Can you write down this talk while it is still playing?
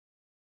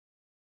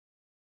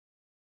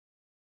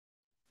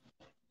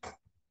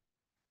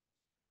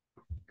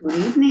Good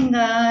evening,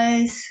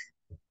 guys.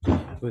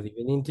 Good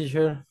evening,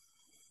 teacher.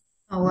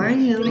 How are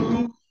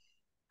you?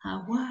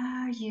 How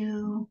are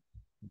you?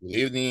 Good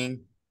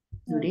evening.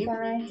 Good I'm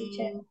fine,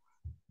 teacher. evening.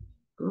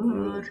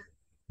 Good.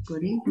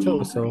 Good evening.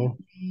 So-so.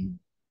 Good evening.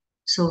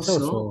 So-so?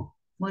 So-so.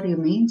 What do you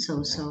mean,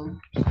 so-so?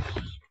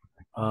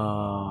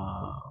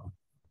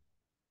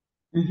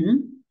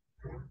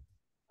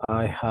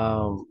 I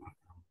have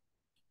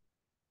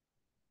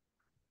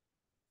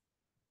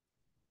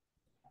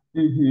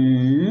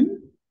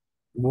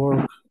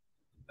work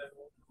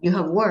You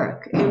have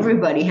work.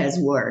 Everybody has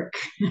work.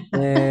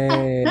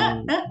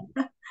 and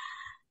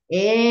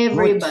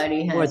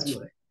Everybody has much,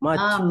 work.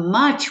 much.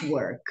 Much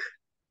work.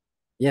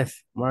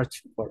 Yes,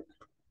 much work.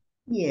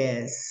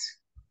 Yes.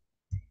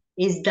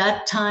 It's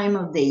that time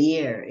of the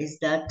year. It's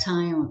that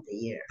time of the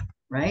year,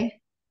 right?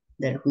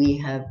 That we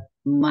have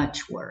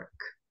much work.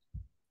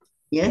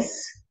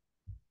 Yes?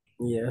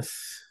 Yes.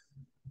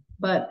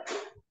 But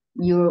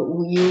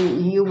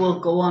you will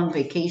go on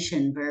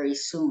vacation very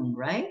soon,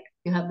 right?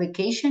 You have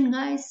vacation,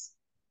 guys?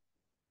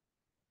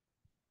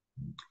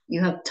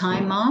 You have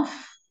time off?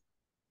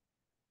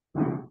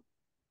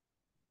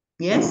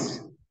 Yes?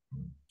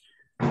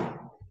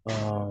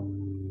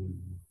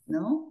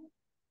 No?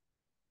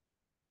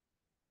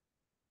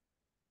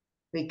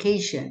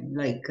 Vacation,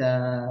 like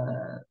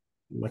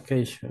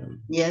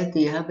Vacation. yeah, do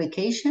you have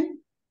vacation?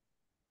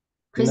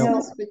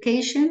 Christmas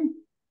vacation?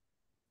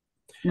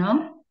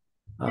 No?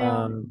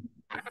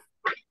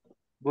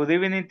 Good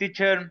evening,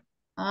 teacher.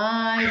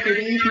 Hi, good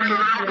evening,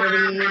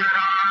 Freddie.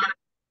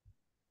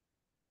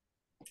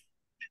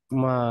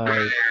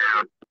 My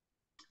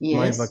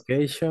Yes.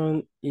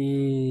 vacation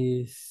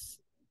is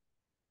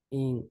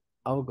in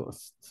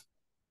August.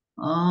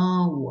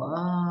 Oh,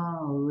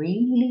 wow,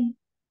 really?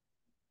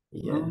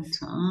 Yes. Long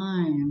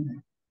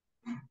time.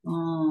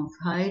 Oh,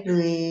 hi,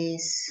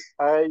 Luis.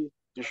 Hi,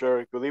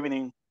 teacher. Good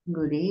evening.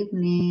 Good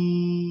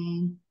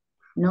evening.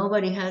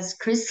 Nobody has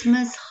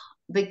Christmas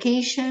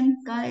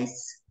vacation,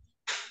 guys?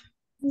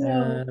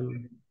 No.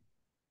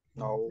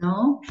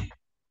 No?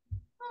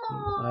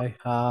 I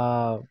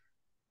have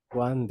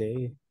 1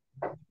 day.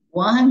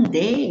 1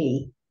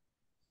 day.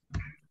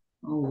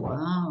 Oh,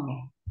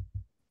 wow.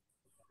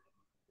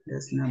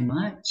 That's not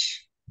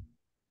much.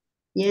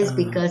 Yes,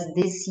 because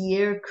this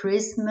year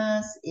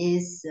Christmas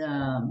is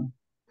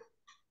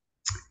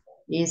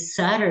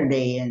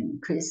Saturday,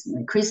 and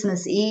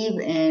Christmas Eve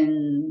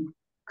and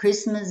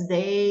Christmas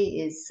Day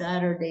is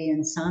Saturday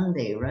and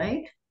Sunday,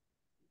 right?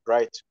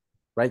 Right.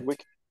 Right.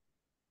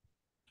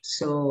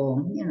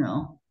 So, you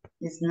know,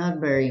 it's not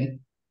very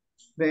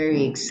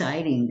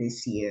exciting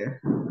this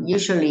year.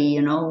 Usually,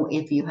 you know,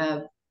 if you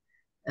have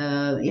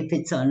if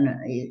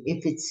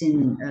it's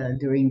in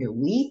during the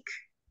week,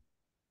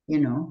 you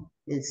know,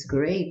 it's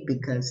great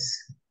because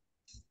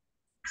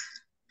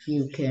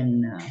you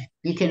can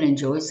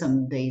enjoy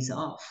some days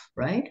off,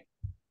 right?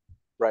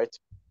 Right.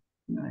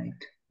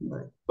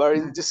 But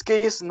in this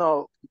case,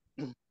 no.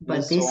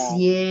 But this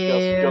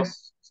year,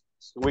 just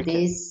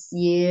weekend.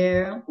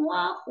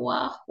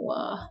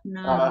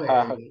 not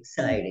very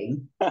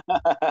exciting.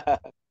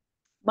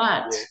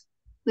 But Yes.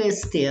 we're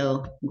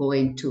still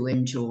going to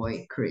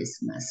enjoy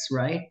Christmas,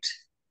 right?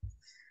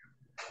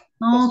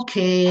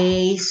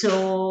 Okay,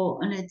 so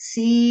let's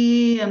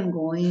see. I'm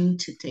going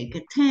to take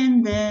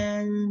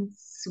attendance.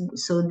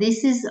 So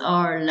this is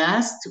our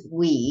last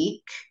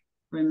week,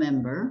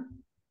 remember?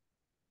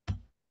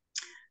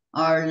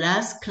 Our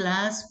last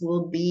class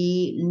will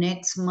be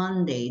next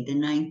Monday, the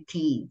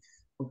 19th,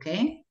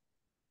 okay?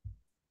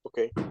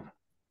 Okay.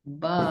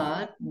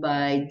 But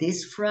by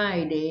this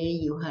Friday,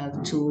 you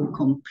have to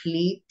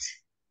complete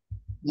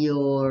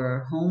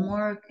your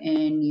homework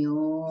and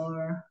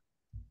your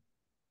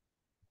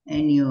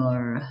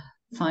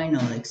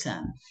final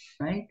exam,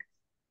 right?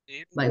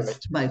 By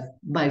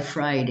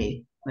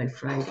Friday. By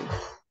Friday.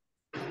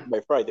 By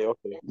Friday,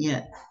 okay.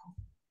 Yeah.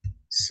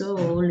 So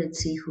let's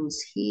see who's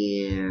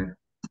here.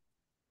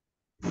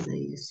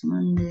 Today is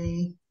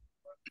Monday.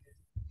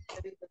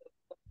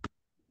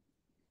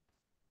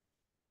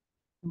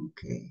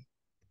 Okay.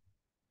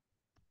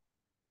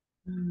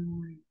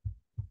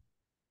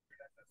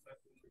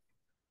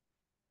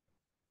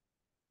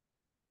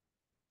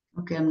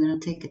 Okay, I'm gonna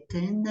take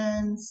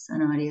attendance.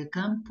 Ana Maria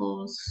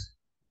Campos.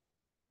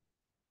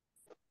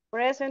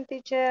 Present,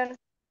 teacher.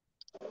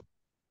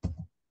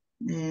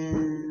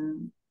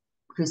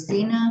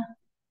 Cristina.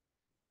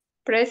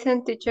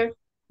 Present, teacher.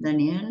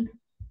 Daniel.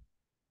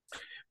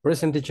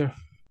 Present, teacher.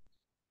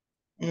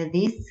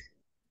 Edith.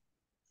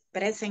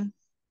 Present.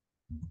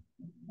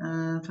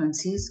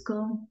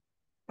 Francisco.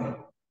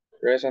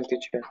 Present,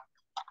 teacher.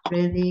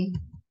 Freddy.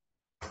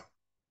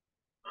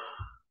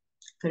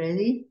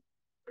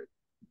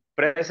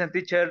 Present,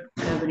 teacher.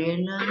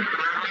 Gabriela.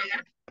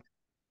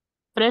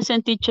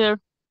 Present, teacher.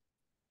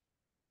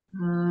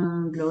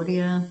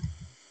 Gloria.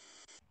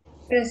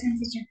 Present,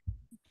 teacher.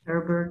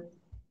 Herbert.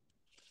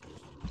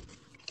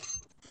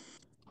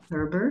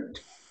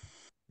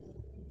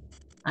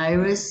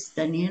 Iris.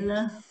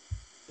 Daniela.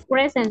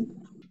 Present.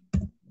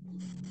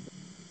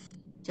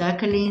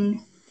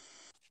 Jacqueline.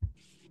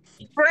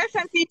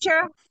 Present,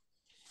 teacher.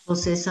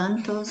 José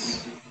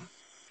Santos.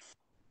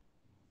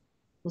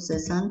 José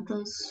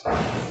Santos.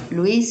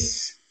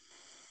 Luis.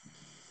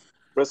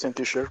 Present,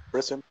 teacher.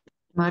 Present.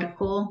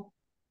 Marco.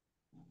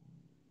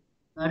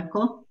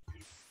 Marco.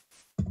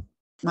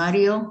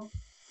 Mario.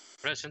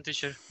 Present,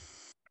 teacher.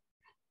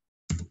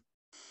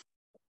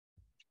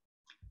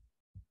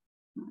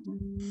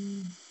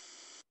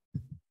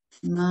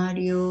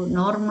 Mario.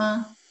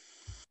 Norma.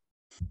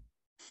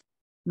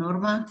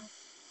 Norma.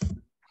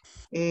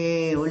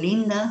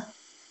 Olinda.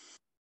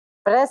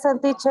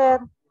 Present, teacher.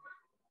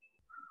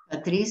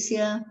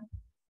 Patricia.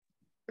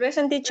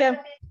 Present, teacher.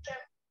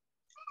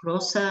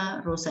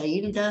 Rosa. Rosa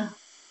Hilda.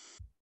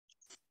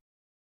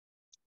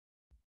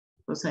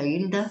 Rosa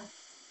Hilda.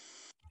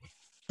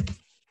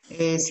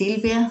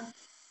 Silvia.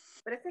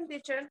 Present,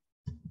 teacher.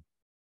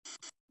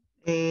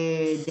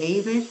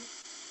 David.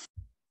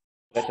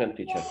 Present,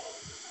 teacher.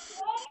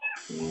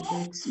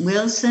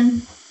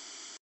 Wilson.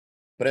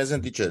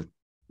 Present, teacher.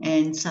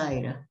 And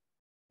Zaira.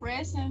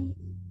 Present.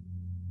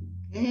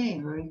 Okay,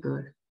 very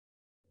good.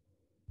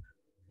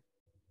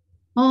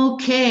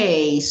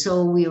 Okay,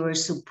 so we were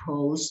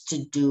supposed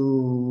to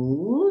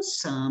do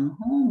some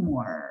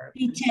homework.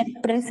 Teacher,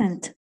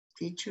 present.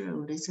 Teacher, I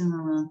will listen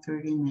around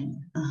 30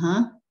 minutes.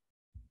 Uh-huh.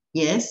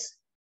 Yes?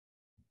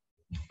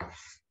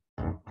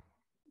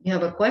 You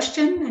have a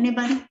question,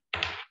 anybody?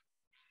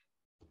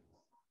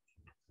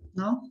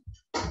 No?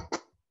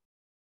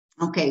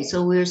 Okay,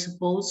 so we're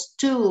supposed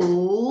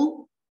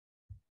to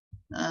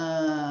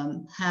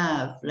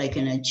have like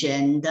an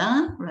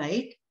agenda,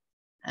 right?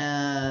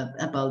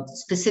 About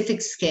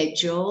specific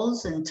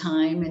schedules and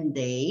time and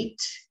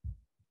date,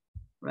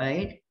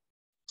 right?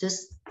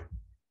 Just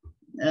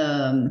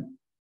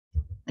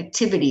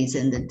activities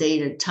and the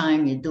date or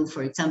time you do.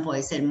 For example,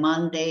 I said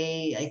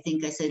Monday, I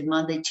think I said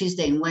Monday,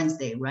 Tuesday, and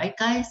Wednesday, right,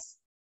 guys?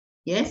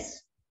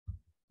 Yes?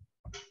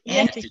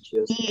 And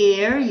Yes.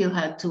 here you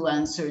had to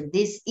answer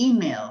this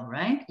email,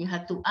 right? You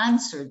had to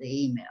answer the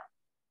email,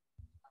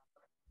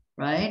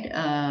 right?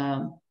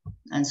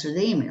 Answer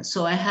the email.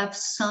 So I have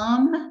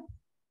some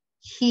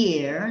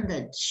here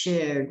that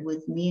shared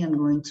with me. I'm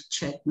going to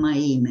check my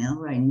email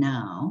right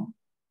now.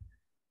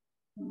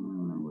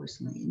 Where's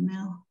my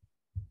email?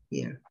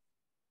 Here.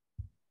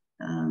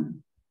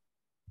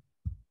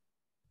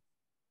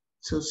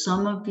 So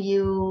some of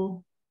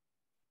you,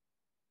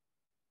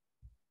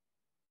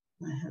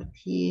 I have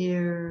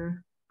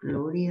here,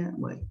 Gloria,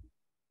 wait,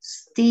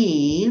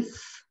 Steve.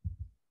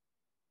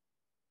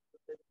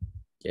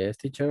 Yes,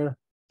 teacher.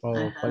 Oh,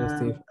 ¿cuál es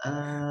Steve?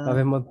 Uh,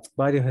 Habemos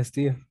varios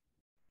Steve.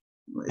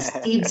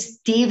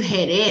 Steve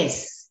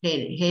Jerez,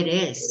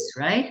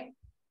 right?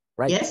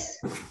 Right. Yes?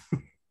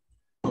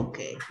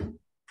 Okay.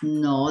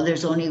 No,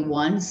 there's only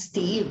one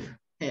Steve.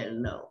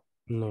 Hello.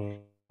 No.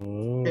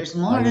 There's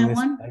more alguien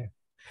than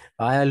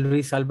one?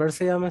 Luis Albert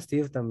se llama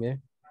Steve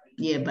también.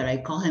 Yeah, but I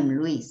call him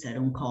Luis. I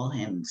don't call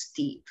him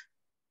Steve.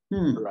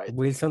 Right.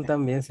 Wilson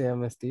también se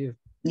llama Steve.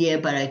 Yeah,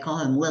 but I call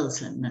him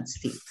Wilson, not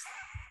Steve.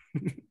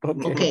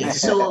 Okay. Okay,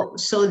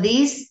 so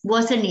this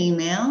was an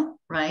email,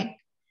 right?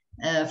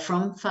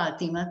 From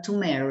Fatima to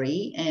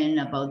Mary and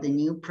about the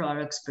new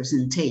products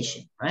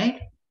presentation,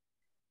 right?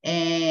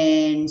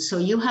 And so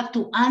you have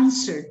to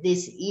answer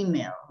this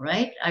email,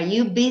 right? Are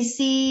you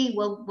busy?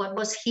 What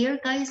was here,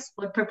 guys?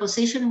 What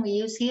preposition we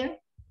use here?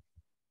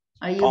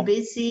 Are you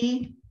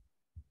busy?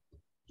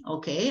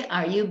 Okay,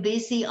 are you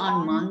busy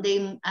on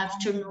Monday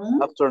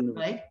afternoon? Afternoon.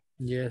 Right?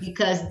 Yes.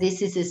 Because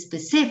this is a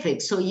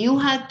specific. So you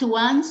had to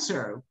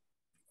answer.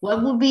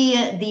 What would be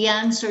the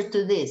answer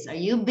to this? Are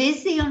you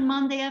busy on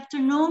Monday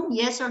afternoon?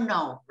 Yes or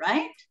no,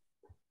 right?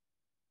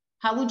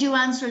 How would you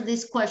answer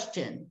this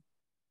question?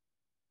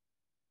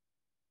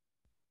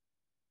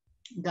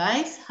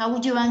 Guys, how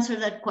would you answer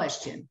that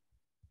question?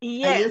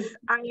 Yes,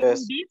 I am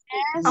Yes. busy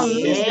on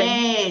Tuesday.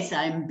 Yes,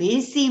 I'm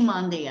busy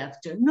Monday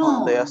afternoon.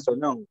 Monday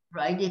afternoon.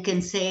 Right? You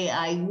can say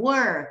I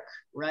work,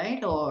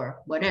 right?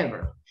 Or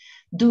whatever.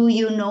 Do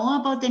you know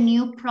about the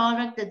new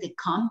product that the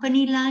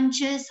company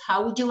launches?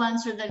 How would you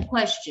answer that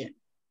question?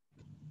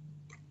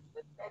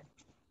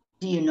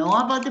 Do you know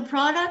about the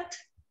product?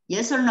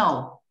 Yes or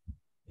no?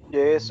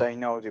 Yes, I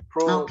know the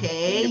product.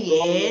 Okay,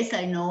 yes,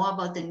 I know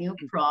about the new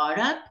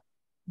product.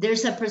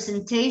 There's a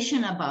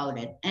presentation about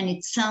it and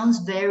it sounds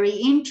very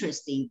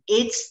interesting.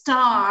 It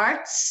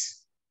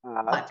starts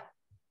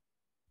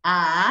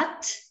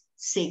at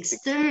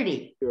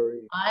 6:30.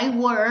 I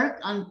work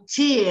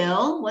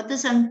until, what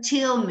does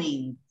until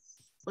mean?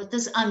 What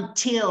does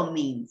until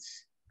means?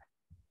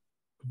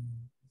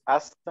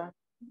 Hasta.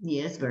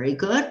 Yes, very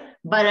good.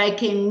 But I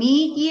can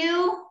meet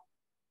you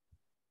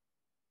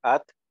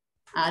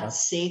At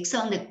 6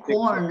 on the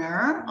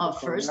corner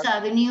of First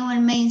Avenue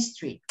and Main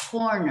Street.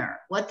 Corner.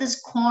 What does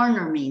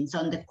corner means?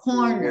 On the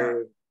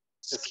corner.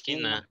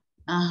 Esquina.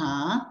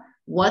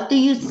 What do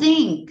you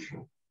think?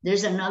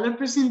 There's another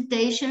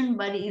presentation,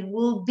 but it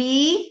will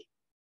be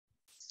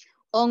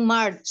On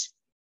March.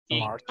 In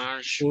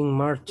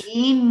March.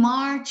 in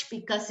March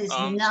because it's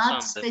On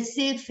not Sunday.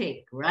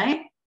 specific,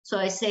 right? So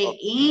I say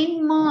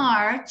in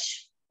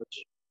March,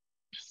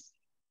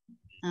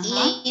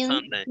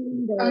 Sunday.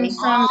 On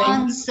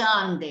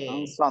Sunday.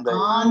 On Sunday.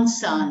 On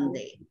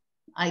Sunday.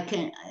 I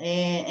can,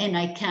 and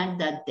I can't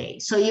that day.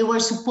 So you were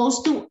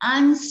supposed to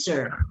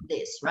answer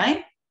this,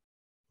 right?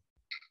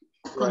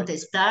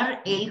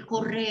 Contestar el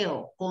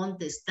correo.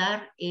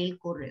 Contestar el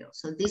correo.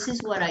 So this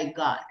is what I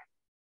got.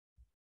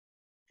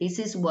 This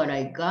is what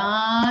I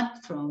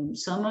got from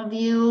some of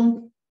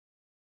you.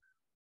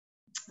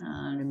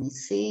 Let me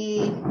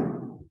see.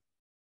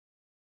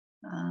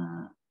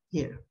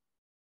 Here.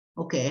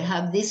 Okay, I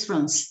have this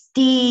from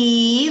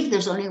Steve.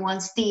 There's only one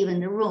Steve in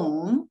the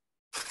room.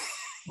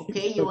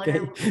 Okay, you Okay.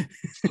 want to?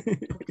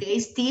 Okay,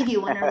 Steve,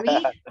 you want to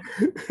read?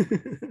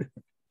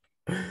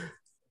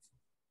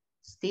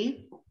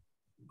 Steve.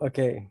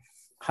 Okay.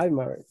 Hi,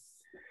 Mary.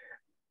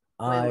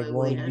 Wait,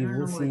 won't I be don't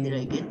know where did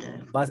I busy. get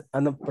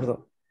that. No,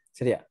 perdón.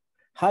 Sería,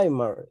 hi,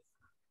 Mary.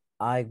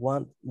 I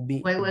won't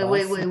be Wait.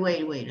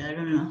 busy. I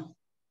don't know.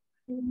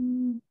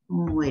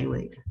 Oh, wait.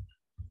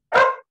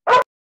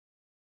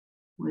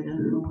 Wait, I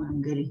don't know what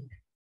I'm getting.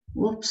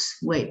 Whoops,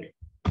 wait.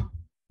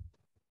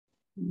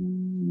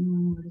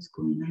 What is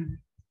going on?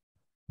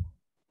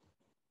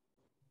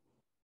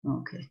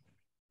 Okay.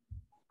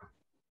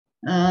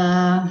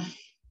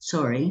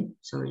 Sorry.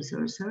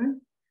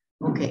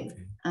 Okay.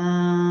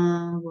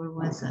 Where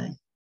was I?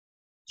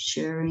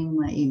 Sharing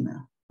my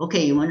email.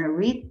 Okay, you want to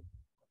read?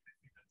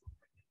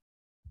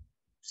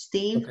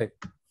 Steve? Okay.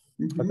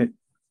 Okay.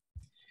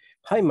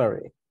 Hi,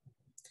 Mary.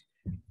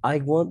 I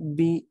won't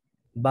be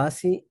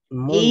busy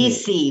Monday.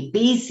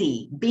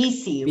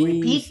 Busy.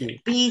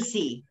 Repeat,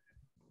 busy.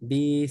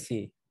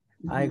 Busy.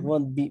 I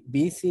won't be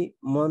busy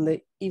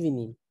Monday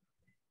evening.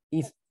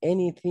 If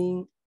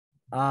anything,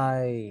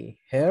 I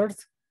heard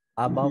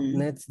about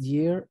next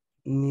year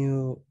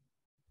new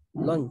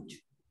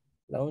launch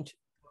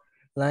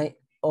line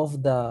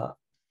of the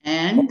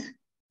and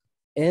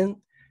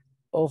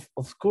of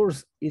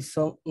course is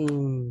so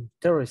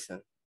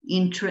interesting.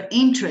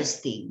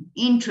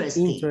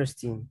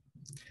 Interesting.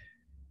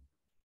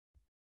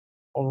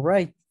 All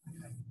right.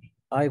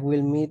 I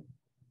will meet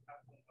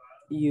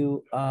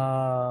you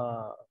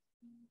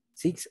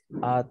 6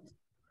 at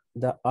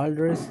the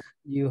address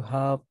you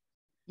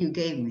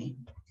gave me.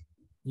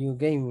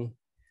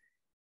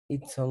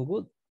 It's so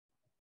good.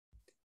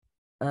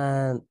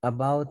 And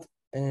about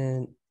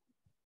an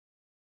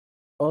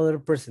other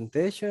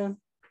presentation,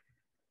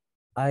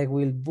 I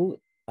will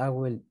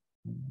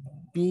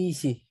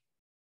busy.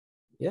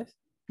 Yes.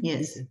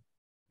 Yes.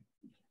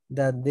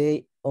 That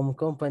day on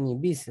company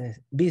business.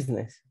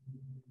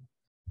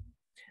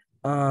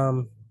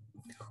 I'm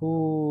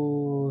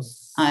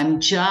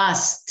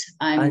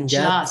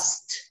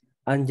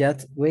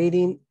just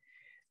waiting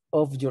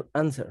of your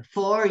answer.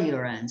 For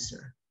your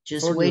answer.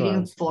 Just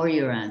waiting for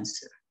your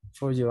answer.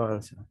 For your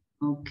answer.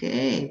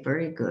 Okay,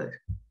 very good.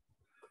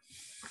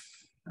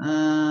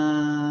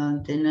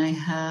 Then I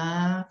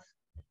have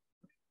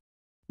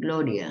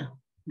Gloria.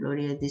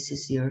 Gloria, this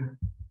is your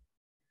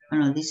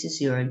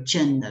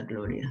agenda,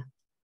 Gloria,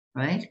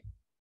 right?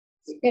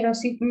 Pero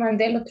sí,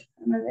 mandé el otro,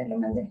 lo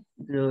mandé.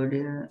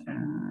 Gloria,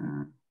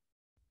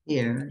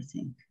 here, I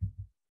think.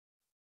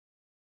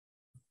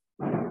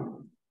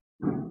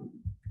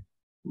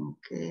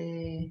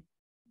 Okay.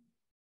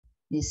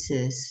 It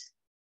says,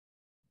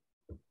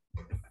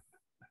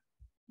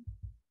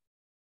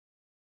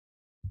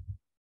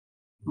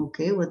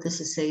 okay, what does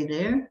it say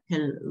there?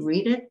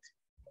 Read it.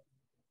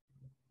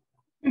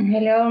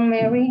 Hello,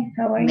 Mary.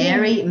 How are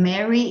you?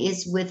 Mary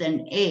is with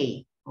an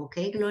A.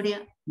 Okay,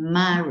 Gloria?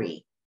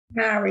 Mary.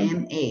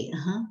 M-A.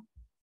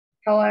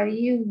 How are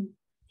you?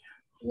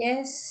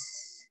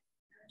 Yes,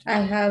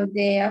 I have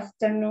the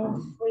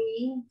afternoon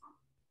free.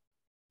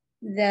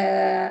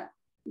 The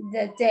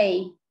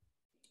day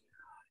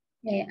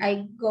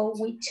I go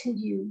with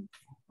you.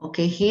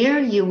 Okay, here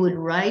you would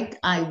write,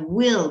 I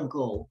will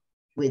go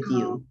with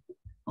you.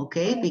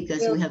 Okay,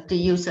 because we have to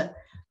use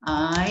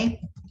I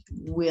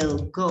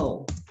will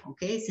go.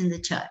 Okay, it's in the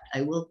chat.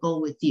 I will go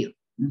with you.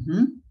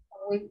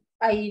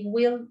 I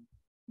will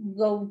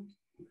go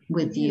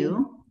with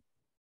you.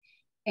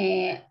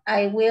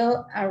 I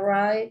will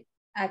arrive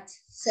at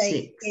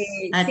 6.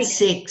 At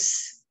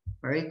 6.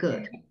 Very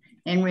good.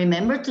 And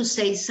remember to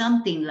say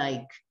something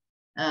like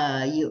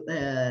you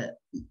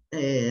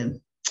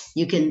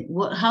can.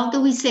 How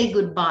do we say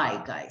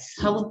goodbye, guys?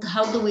 How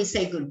do we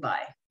say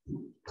goodbye?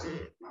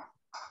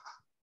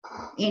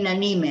 In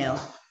an email,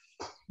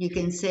 you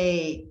can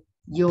say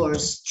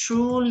yours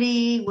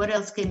truly. What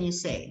else can you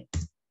say?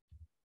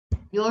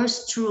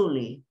 Yours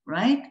truly,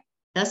 right?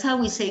 That's how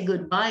we say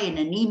goodbye in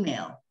an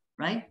email,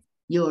 right?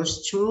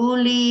 Yours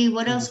truly.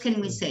 What else can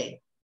we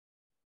say?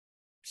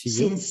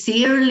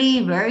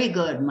 Sincerely. Very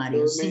good,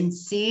 Mario.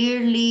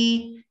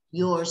 Sincerely.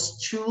 Yours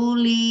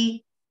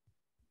truly.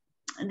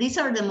 These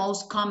are the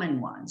most common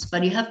ones,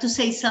 but you have to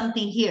say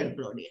something here,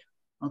 Gloria.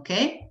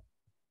 Okay?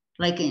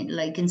 Like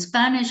in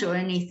Spanish or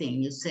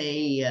anything, you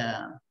say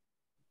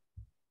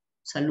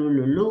salud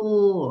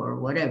lulu or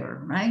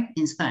whatever, right?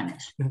 In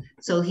Spanish.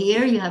 So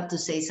here you have to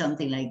say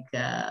something like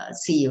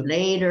see you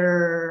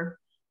later,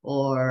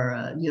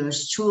 or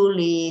yours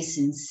truly,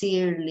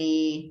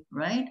 sincerely,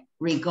 right?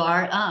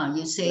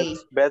 You say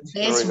Best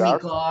best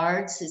regards.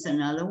 regards is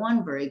another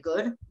one, very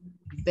good.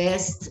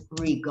 Best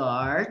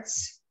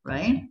regards,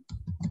 right?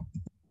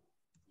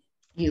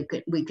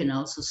 We can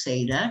also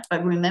say that,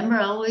 but remember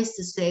always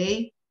to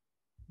say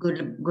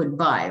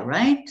goodbye,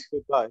 right?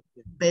 Goodbye.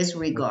 Best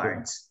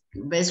regards,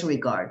 best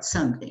regards,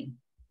 something.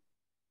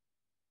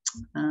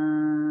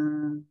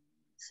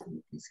 So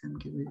this can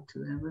give it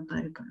to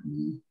everybody but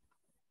me.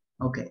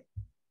 Okay.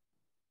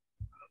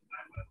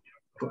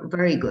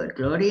 Very good,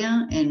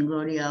 Gloria. And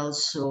Gloria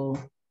also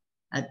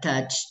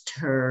attached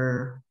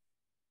her,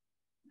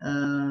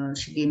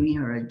 she gave me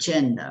her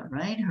agenda,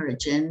 right? Her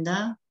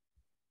agenda.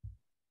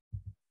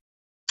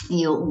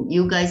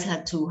 You guys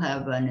had to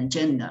have an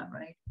agenda,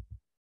 right?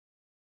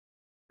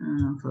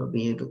 For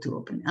be able to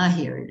open.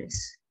 Here it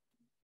is.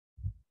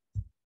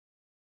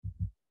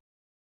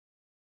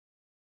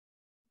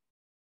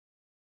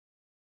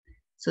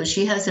 So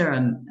she has her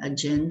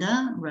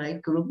agenda,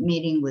 right? Group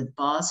meeting with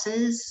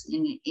bosses,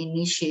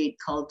 initiate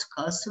call to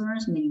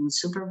customers, meeting with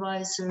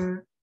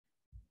supervisor.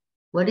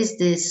 What is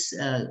this,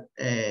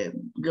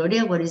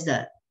 Gloria? What is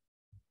that?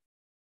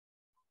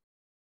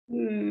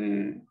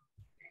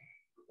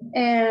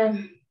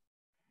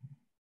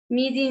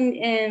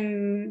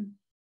 Meeting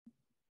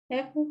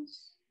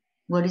efforts.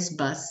 What is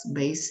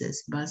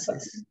basis?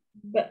 Buses.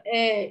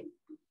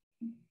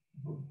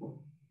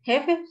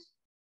 Jefes.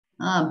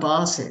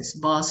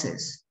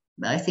 Bosses.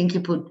 I think you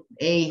put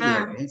A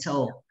here. It's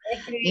all.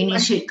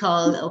 Initiate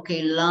call,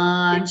 okay,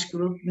 lunch,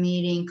 group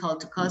meeting, call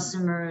to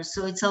customers.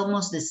 So it's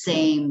almost the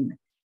same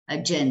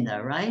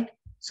agenda, right?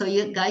 So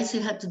you guys,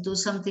 you have to do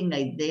something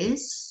like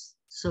this.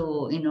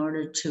 So in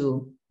order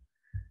to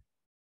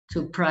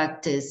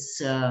practice,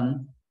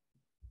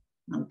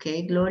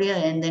 okay, Gloria,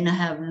 and then I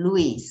have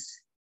Luis.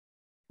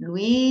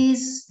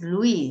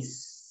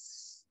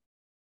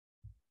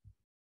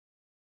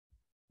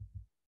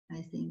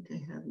 I think I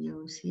have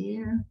yours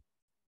here.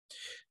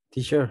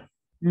 Teacher.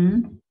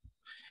 Hmm?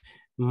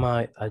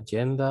 My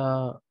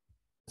agenda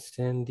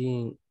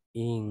sending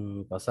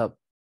in WhatsApp.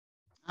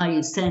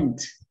 You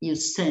sent.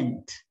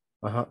 Send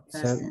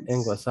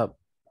in WhatsApp.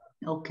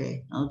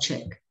 Okay, I'll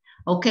check.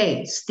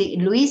 Okay,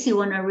 Luis, you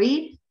want to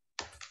read?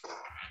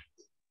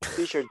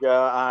 Teacher,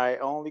 yeah, I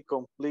only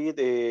complete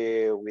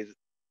with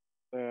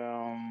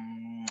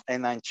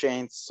and I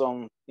changed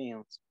some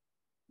things.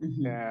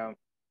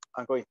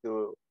 I'm going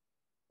to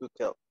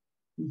tell.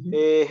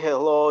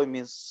 Hello,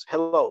 Miss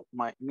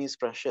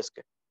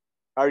Francesca.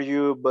 Are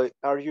you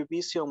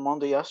busy on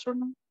Monday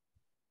afternoon?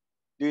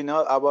 Do you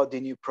know about the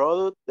new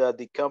product that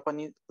the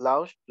company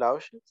launches?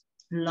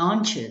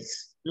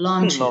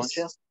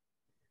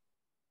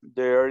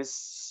 There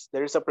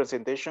is a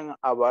presentation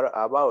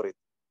about it,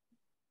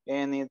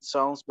 and it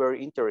sounds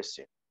very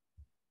interesting.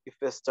 If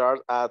I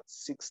start at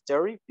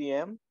 6:30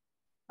 p.m.,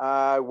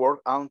 I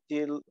work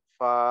until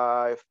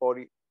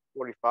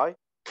 5:45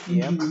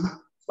 p.m.,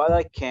 but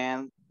I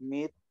can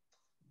meet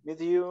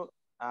you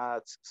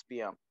at 6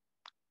 p.m.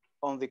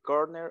 on the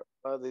corner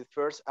of the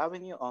First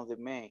Avenue on the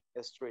Main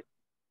Street.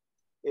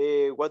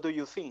 What do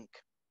you think?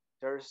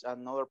 There's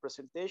another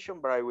presentation,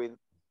 but I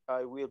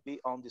will be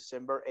on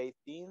December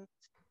 18th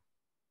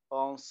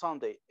on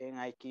Sunday, and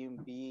I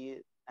can't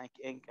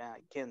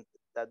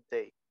that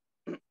day.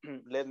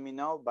 Let me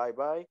know.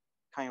 Bye.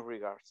 Kind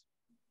regards.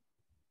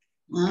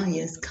 Ah,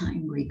 yes,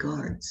 kind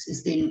regards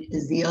is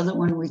the other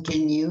one we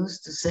can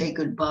use to say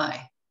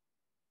goodbye.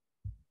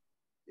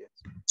 Yes.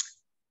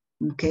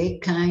 Okay,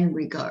 kind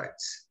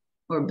regards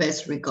or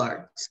best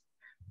regards.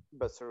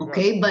 Best regards.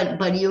 Okay,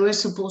 but you were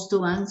supposed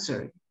to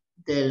answer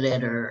the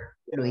letter,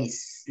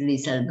 Luis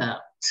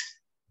Albert.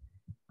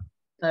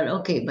 But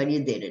okay, but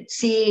you did it.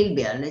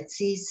 Sylvia, let's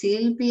see,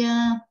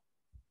 Sylvia.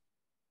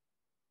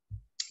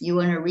 You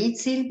want to read,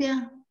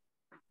 Sylvia?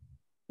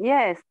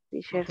 Yes,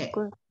 teacher. Okay.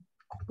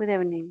 Good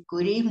evening.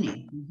 Good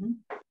evening.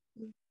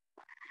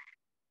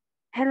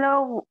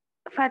 Hello,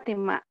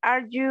 Fatima.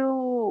 Are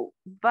you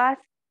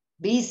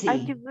busy? Are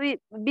you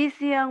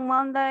busy on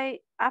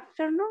Monday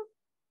afternoon?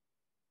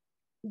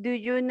 Do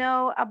you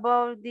know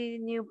about the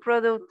new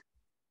product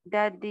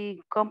that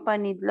the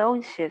company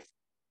launches?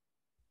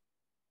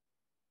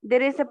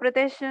 There is a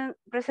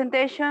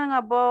presentation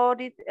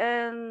about it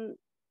and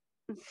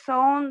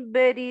sounds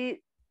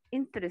very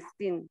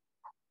interesting.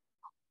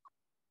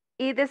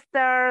 It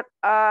starts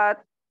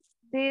at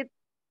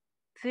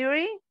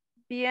 6:30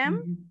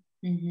 p.m.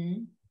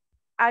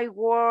 I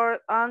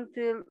work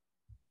until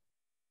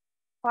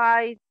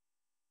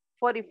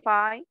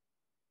 5:45,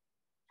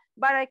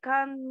 but I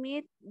can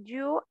meet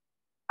you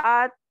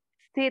at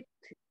 6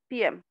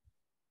 p.m.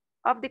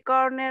 of the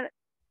corner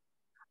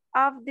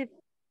of the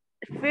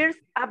First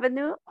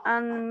Avenue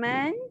and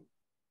Main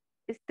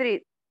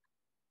Street.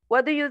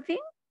 What do you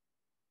think?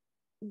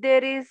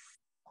 There is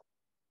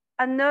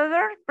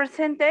another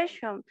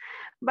presentation,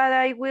 but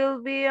I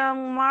will be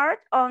on March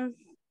on.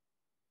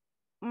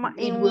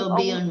 It will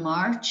be on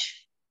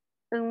March.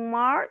 In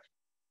March,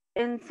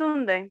 and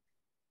Sunday.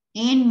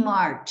 In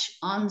March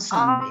on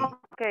Sunday.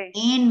 Okay.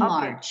 In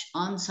March,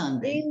 on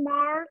Sunday. In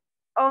March,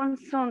 on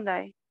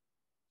Sunday.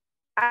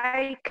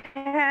 I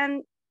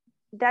can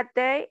that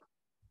day.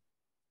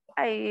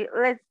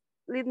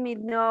 Let me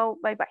know.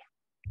 Bye-bye.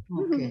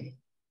 Okay.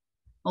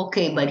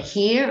 Okay, but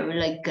here,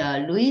 like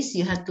Luis,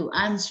 you have to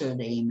answer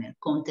the email,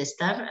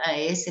 contestar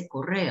a ese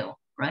correo,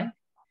 right?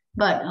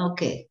 But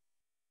okay.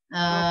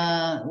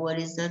 What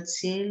is that,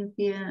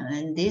 Sylvia?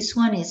 And this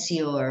one is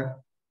your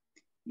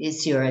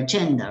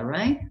agenda,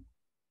 right?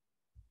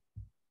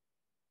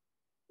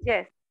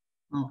 Yes.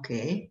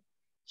 Okay.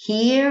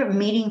 Here,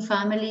 meeting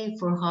family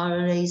for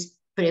holidays,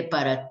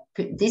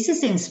 this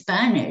is in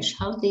Spanish.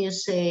 How do you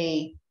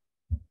say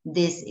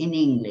this in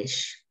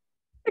English?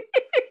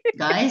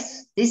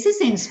 Guys, this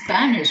is in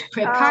Spanish.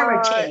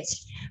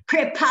 Preparatives.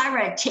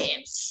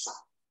 Preparatives.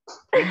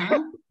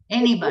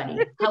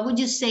 Anybody? How would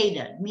you say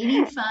that?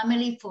 Meeting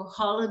family for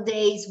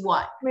holidays,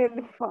 what?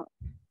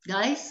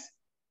 Guys,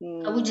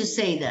 how would you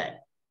say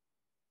that?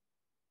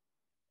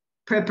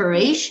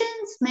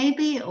 Preparations,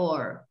 maybe,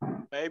 or?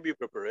 Maybe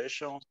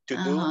preparation to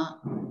do.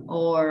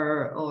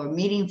 Or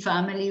meeting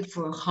family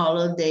for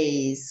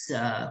holidays,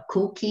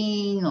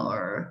 cooking,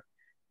 or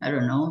I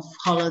don't know,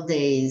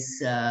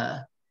 holidays,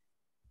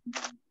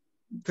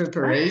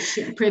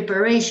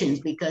 preparations,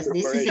 because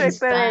this is in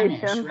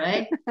Spanish,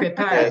 right?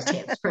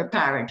 Preparatives.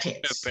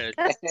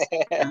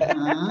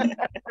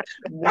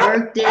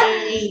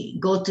 Workday,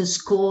 go to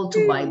school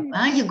to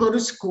buy. You go to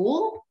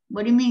school?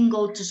 What do you mean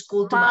go to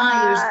school to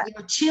buy?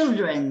 Your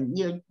children,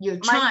 your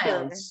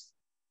child's.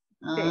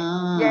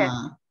 Yes.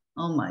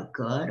 Oh my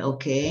God.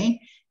 Okay.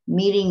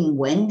 Meeting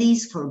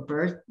Wendy's for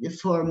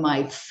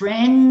my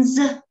friends.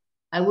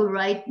 I will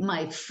write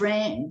my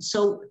friend.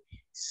 So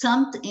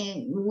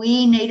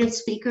we native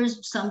speakers,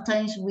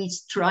 sometimes we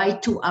try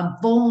to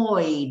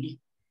avoid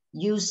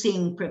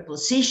using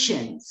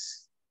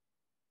prepositions.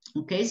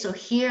 Okay. So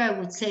here I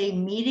would say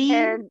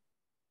meeting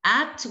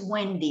at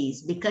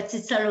Wendy's, because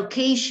it's a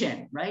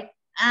location, right?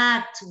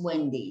 At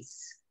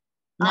Wendy's,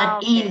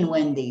 not in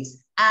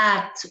Wendy's,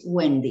 at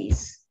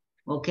Wendy's.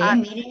 Okay,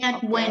 meeting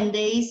at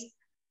Wendy's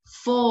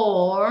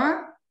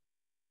for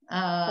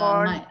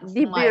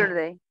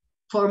birthday.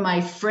 For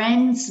my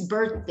friend's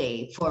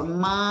birthday. For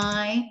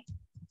my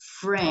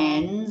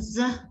friend's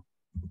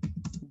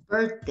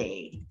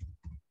birthday.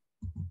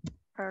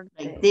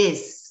 Like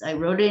this. I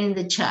wrote it in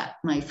the chat.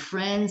 My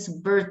friend's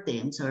birthday.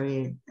 I'm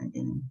sorry, I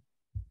didn't.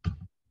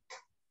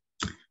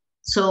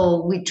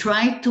 So we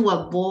try to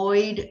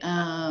avoid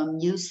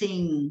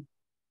using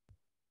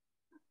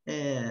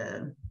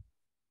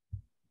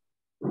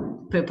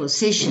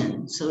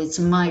preposition. So it's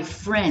my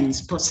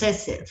friend's,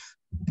 possessive,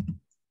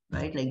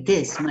 right? Like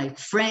this, my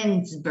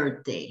friend's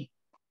birthday,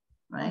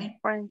 right? My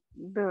friend's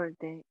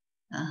birthday.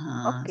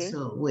 Okay.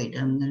 So wait,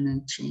 I'm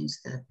gonna change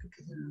that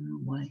because I don't know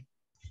why.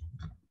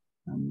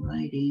 I'm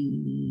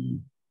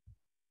writing.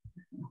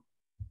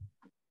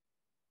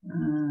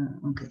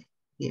 Okay,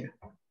 here.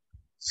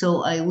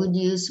 So I would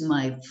use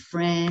my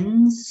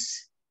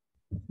friend's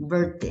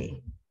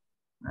birthday,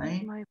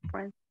 right? My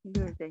friend's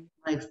birthday.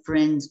 My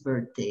friend's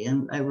birthday.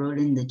 I wrote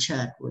in the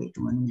chat. Wait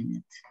 1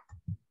 minute.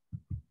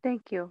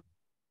 Thank you.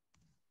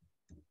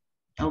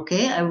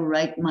 Okay, I will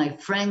write my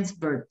friend's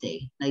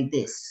birthday like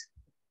this.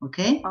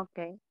 Okay?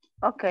 Okay.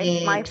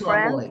 Okay. My to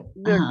friend's avoid.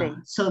 birthday.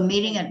 So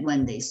meeting at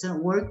Wednesday. So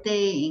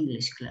workday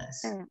English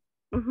class.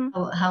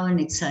 How an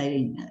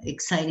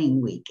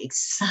exciting week.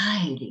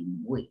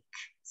 Exciting week,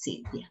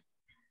 Cynthia.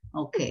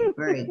 Okay,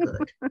 very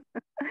good.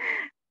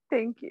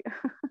 Thank you.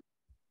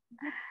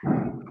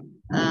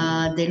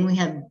 Then we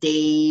have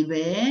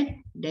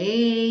David.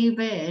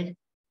 David.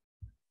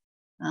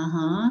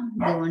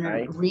 You want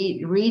to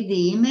read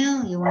the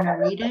email? You want to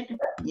read it?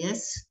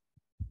 Yes.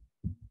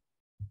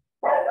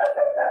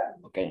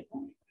 Okay.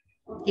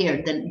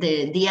 Here,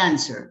 the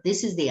answer.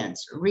 This is the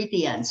answer. Read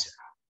the answer.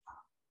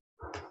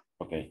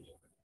 Okay.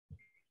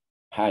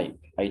 Hi,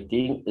 I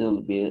think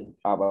it'll be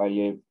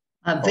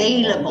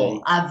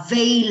available.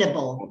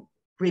 Available.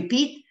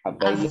 Repeat.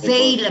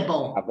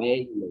 Available.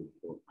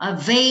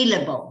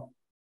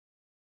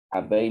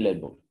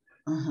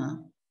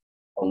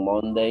 On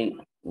Monday,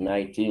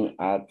 19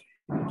 at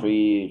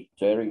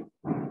 3:30.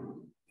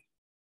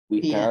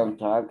 We can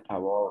talk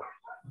about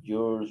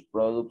your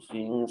products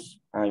since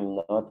I'm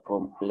not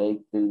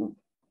completely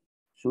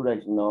sure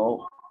I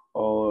know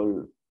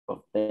all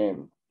of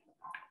them.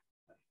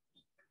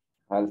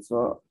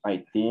 Also,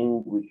 I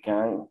think we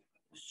can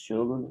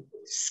schedule.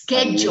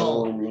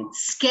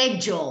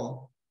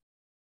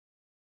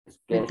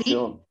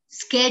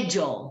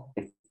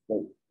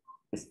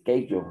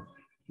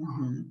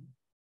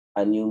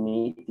 A new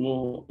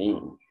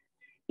meeting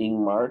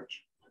in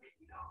March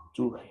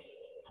to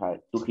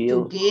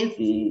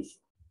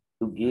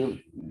give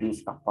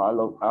this a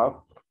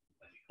follow-up.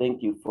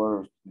 Thank you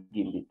for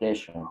the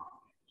invitation.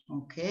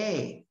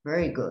 Okay,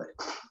 very good.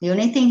 The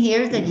only thing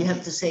here is that you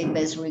have to say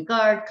best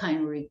regard,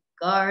 kind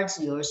regards,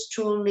 yours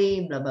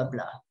truly, blah, blah,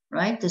 blah,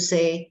 right? To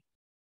say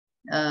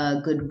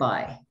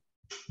goodbye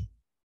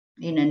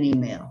in an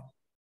email.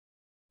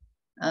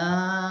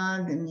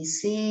 Let me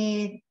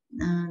see.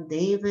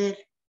 David,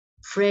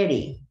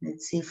 Freddie.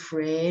 Let's see,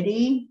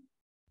 Freddie.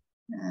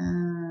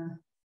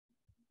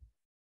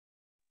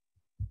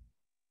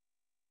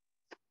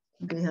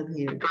 What do we have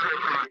here?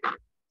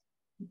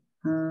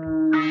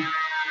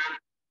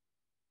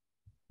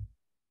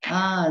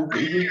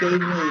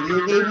 You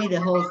gave me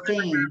the whole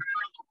thing.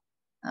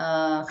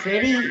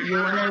 Freddie, you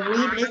wanna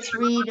read? Let's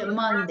read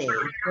Monday.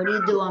 What do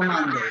you do on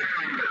Monday?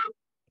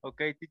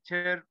 Okay,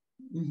 teacher.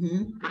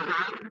 Mm-hmm.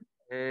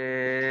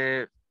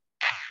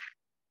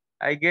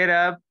 I get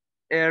up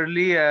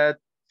early at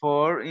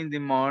 4 in the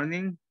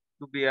morning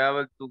to be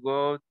able to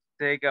go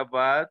take a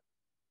bath.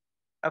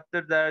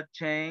 After that,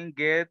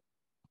 get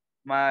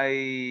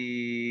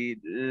my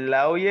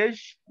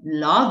luggage.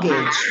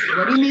 Luggage?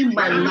 What do you mean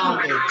by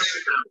luggage?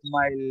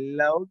 My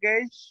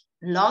luggage.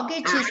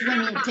 Luggage is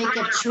when you take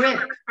a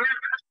trip.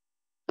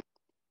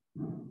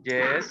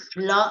 Yes.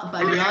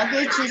 But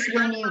luggage is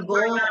when you go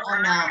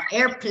on an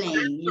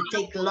airplane. You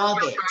take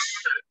luggage.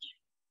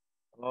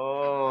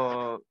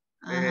 Oh.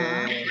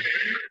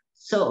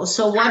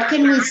 So what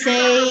can we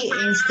say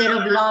instead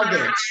of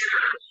luggage?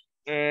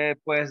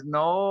 Pues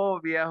no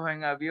viajo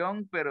en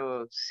avión,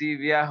 pero sí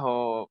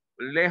viajo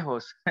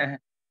lejos.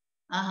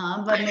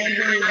 But maybe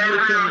you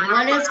can,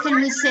 what else can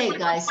we say,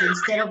 guys,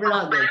 instead of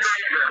luggage?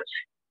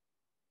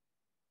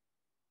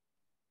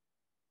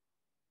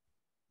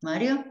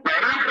 Mario?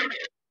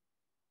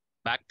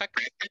 Backpack.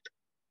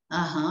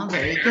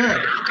 Very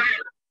good.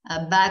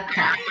 A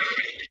backpack.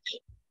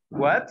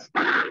 What?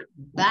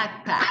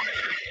 Backpack.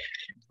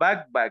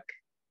 Backpack.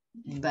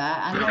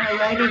 I'm gonna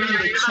write it in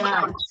the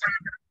chat.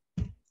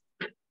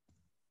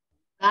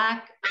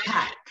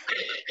 Backpack.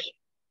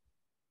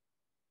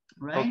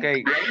 Right?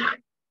 Okay.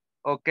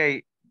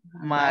 Okay.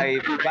 My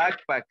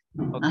backpack.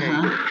 Okay.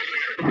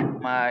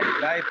 My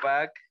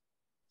backpack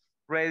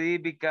ready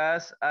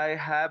because I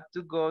have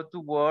to go to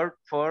work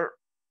for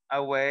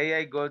away.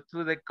 I go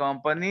to the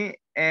company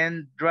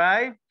and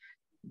drive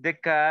the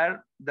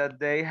car that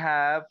they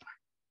have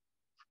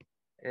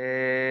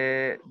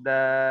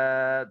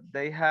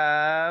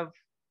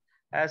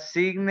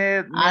assigned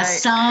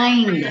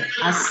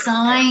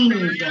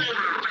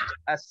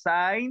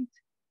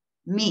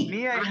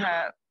me.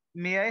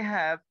 I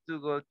have to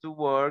go to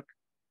work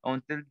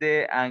until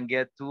they and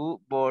get to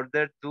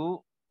border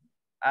to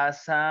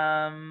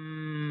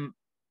assemble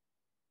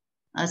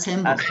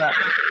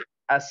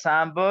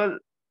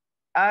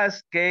a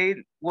scale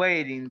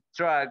waiting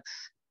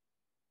trucks.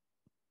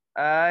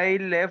 I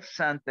left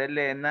Santa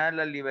Elena,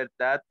 La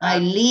Libertad. I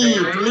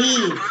leave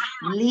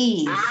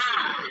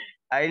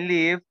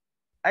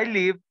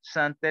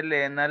Santa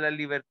Elena, La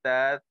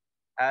Libertad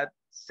at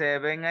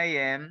 7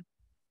 a.m.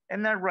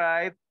 and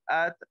arrive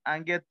at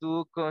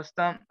Angetu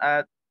Custom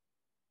at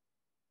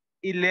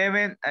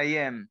 11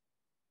 a.m.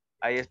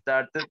 I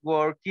started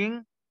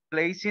working,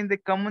 placing the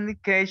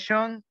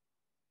communication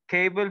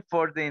cable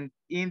for the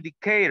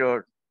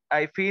indicator.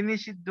 I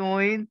finished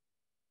doing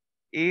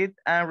it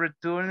and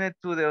returned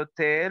to the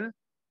hotel.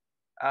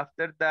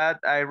 After that,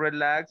 I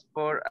relaxed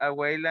for a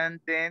while and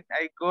then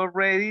I got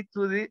ready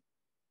to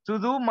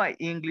do my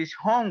English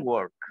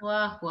homework.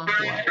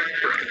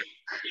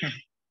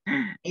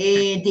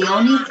 The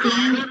only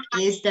thing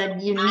is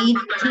that you need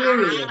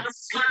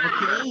periods,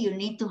 okay? You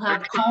need to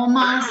have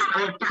commas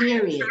or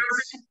periods.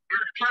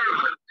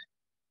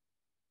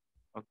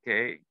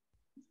 Okay.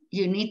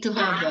 You need to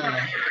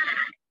have,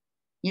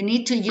 you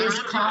need to use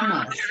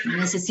commas.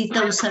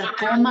 Necesita usar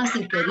comas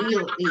y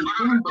periodos y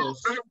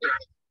puntos,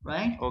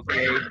 right?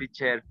 Okay,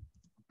 teacher.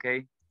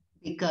 Okay.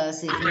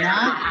 Because if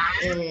not,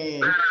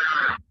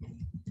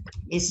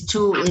 it's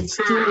too,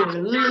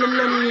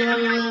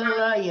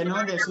 you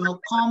know, there's no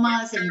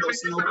commas and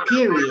there's no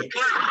periods.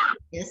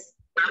 Yes?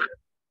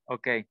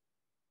 Okay.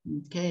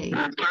 Okay.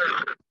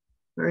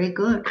 Very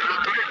good.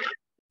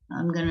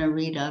 I'm gonna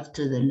read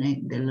after the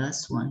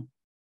last one.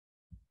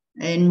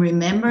 And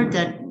remember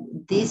that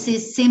this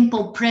is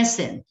simple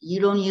present.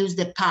 You don't use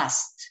the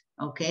past,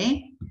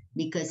 okay?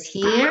 Because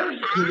here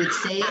you would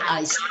say,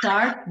 I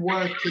start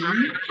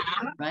working,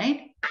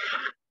 right?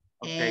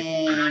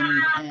 Okay.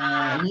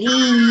 And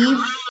leave,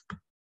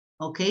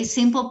 okay,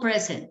 simple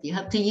present. You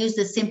have to use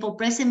the simple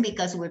present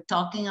because we're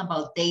talking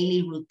about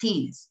daily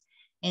routines.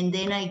 And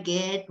then I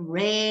get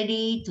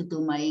ready to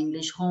do my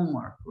English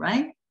homework,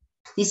 right?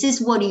 This is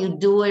what you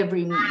do well,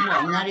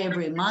 not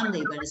every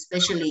Monday, but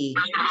especially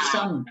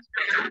some,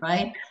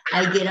 right?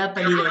 I get up a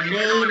little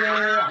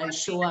later, I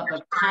show up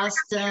at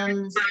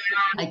customs,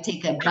 I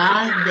take a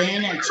bath,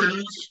 then I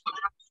change,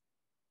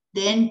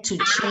 then to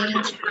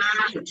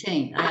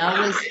change. I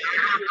always,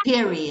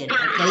 period,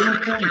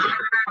 okay?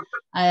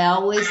 I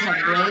always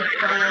have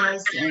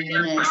breakfast, and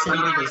then I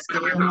assemble the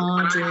scale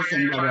modules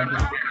and blah, blah,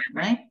 blah,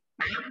 right?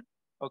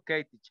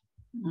 Okay, teacher.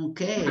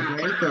 Okay,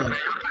 very good.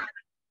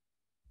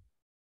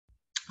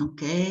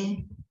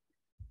 Okay,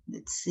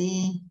 let's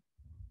see.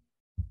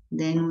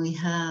 Then we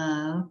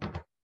have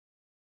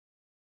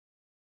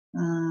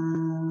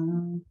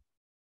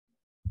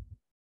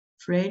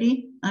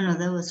Freddie. Oh no,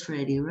 that was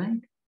Freddie,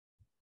 right?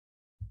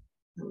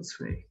 That was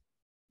Freddie.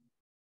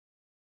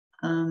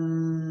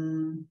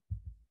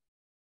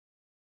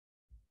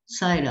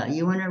 Saida,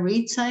 you want to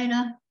read,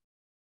 Saida?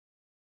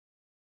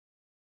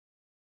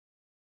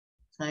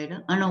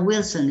 Saida? Oh, no,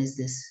 Wilson is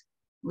this.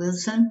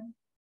 Wilson?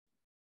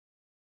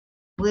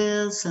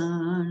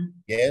 Wilson.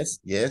 Yes,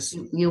 yes.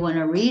 You want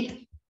to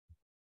read?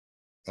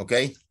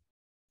 Ok.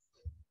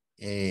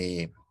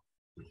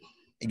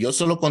 Yo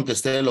solo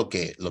contesté lo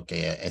que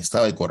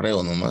estaba el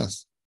correo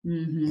nomás.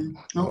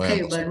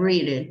 Okay, Bueno, but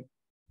read it.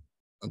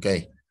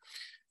 Okay.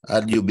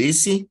 Are you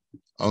busy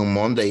on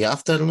Monday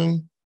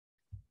afternoon?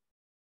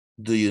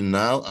 Do you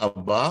know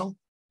about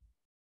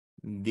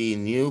the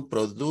new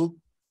product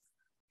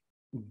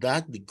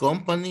that the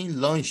company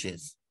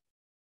launches?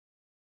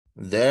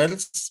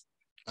 There's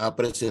a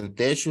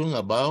presentation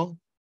about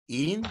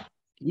it,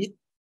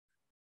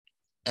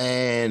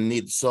 and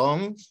it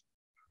sounds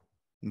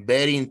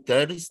very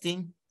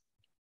interesting.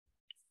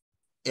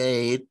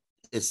 It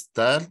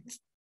starts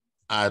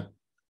at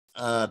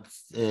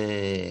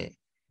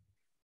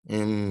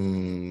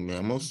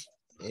veamos,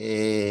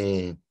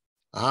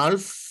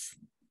 half.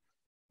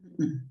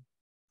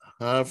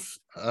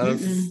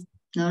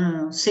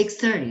 No,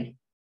 6:30.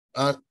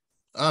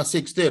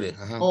 6:30.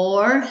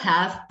 Or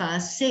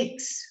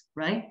 6:30,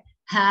 right?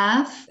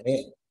 Half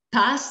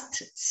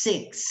past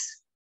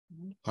 6.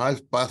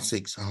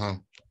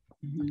 6:30.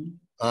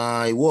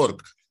 I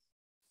work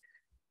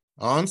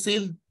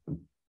until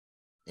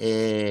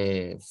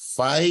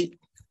 5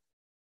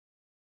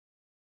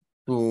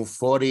 to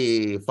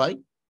 45.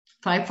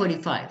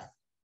 5:45.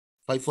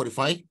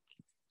 5:45.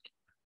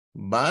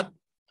 But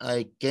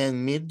I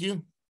can meet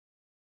you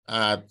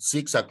at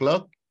 6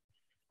 o'clock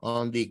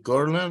on the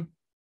corner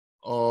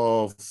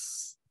of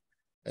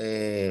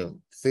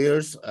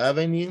First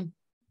Avenue,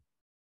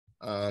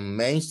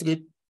 Main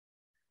Street.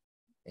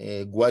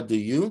 What do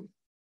you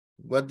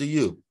think?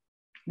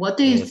 What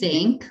do you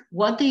think?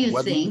 What do you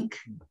think?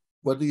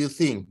 What do you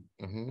think?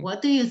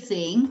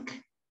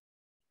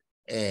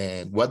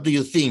 What do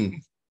you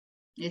think?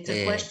 It's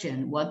a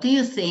question. What do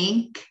you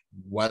think?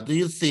 What do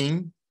you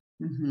think?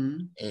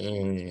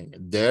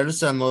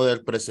 There's another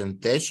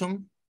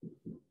presentation,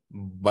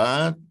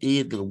 but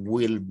it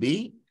will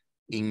be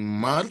in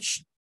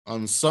March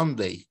on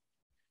Sunday.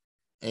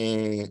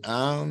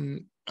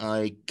 And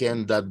I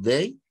can that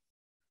day.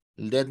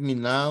 Let me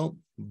know.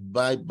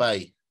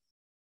 Bye-bye.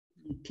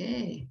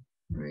 Okay,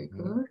 very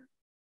good.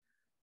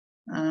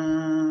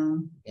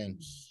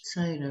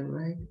 Saida,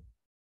 right?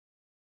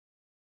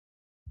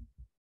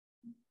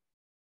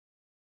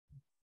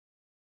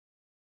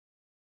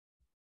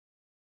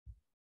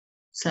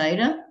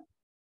 Saida?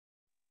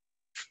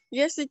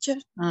 Yes, teacher.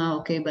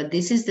 Okay, but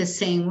this is the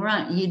same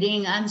run. You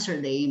didn't answer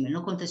the email.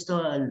 No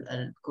contestó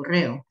al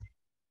correo.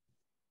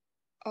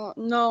 Oh,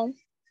 no.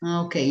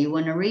 Okay, you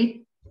want to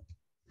read?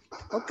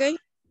 Okay.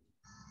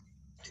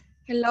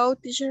 Hello,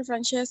 teacher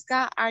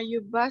Francesca. Are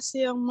you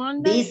busy on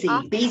Monday?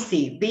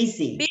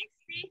 Busy.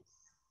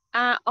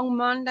 On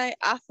Monday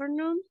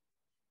afternoon,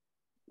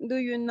 do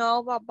you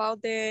know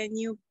about the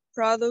new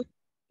product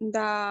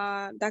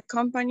the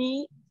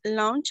company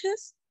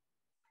launches?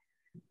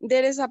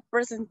 There is a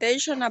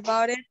presentation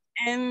about it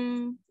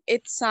and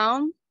it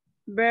sounds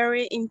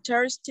very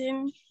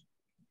interesting.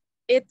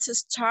 It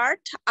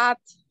starts at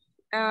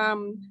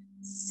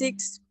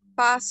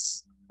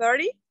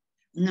 6:30.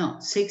 No,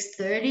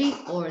 6:30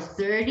 or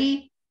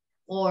 30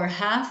 or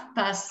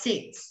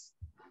 6:30.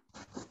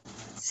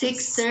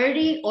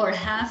 6:30 or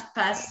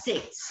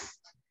 6:30.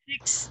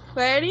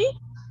 6:30.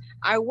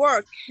 I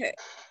work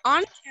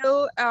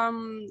until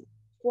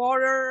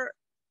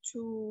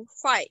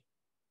 4:45.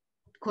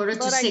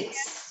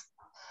 4:45.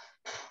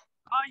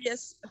 Oh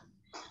yes.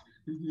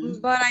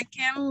 But I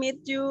can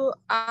meet you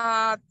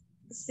at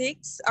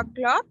 6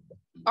 o'clock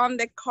on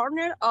the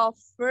corner of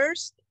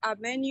First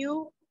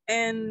Avenue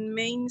and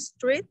Main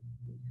Street.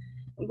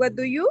 What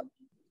do you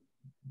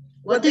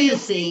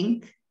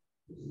think?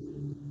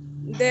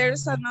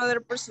 There's another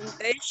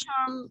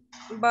presentation,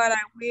 but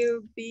I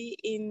will be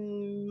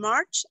in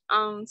March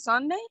on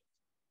Sunday,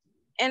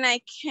 and I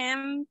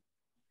can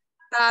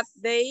that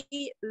day.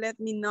 Let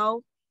me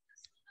know.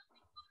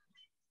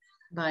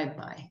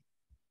 Bye-bye.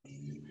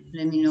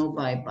 Let me know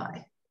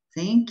bye-bye.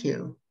 Thank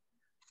you.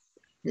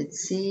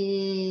 Let's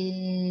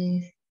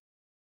see.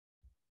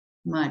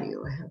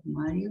 Mario, I have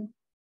Mario.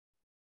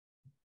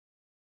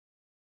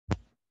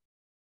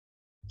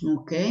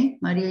 Okay,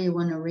 Mario, you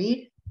want to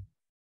read?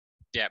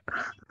 Yep.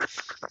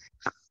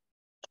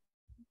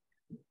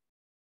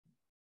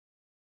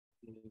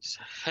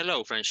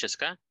 Hello,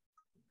 Francesca.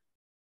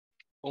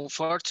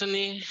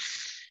 Unfortunately,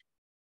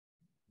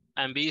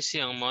 I'm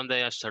busy on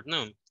Monday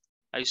afternoon.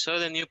 I saw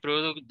the new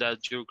product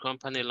that your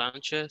company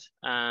launches,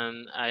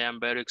 and I am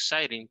very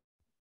excited.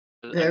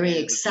 Very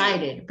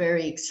excited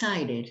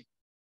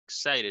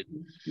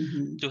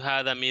to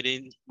have a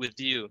meeting with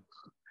you.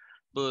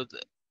 But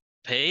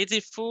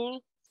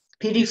pitifully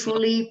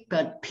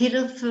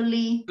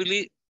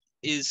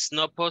is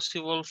not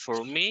possible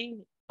for me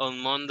on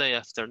Monday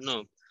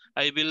afternoon.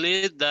 I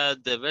believe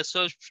that the best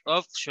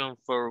option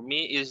for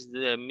me is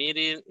the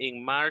meeting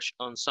in March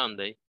on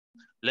Sunday.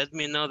 Let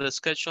me know the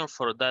schedule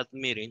for that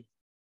meeting.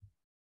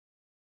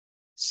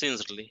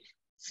 Sincerely.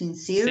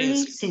 Sincerely,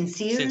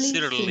 Sincerely.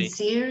 sincerely,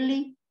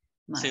 sincerely.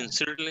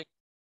 Sincerely.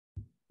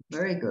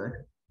 Very good,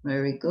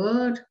 very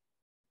good.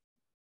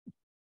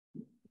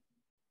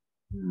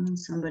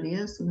 Somebody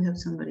else, do we have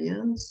somebody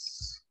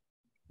else?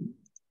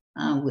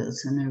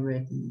 Wilson, I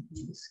read.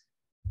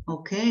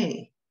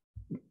 Okay.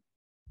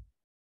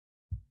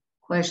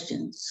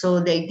 Questions. So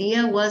the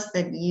idea was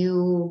that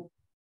you,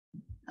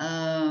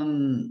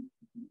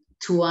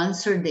 to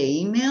answer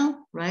the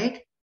email,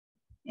 right?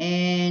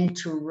 And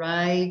to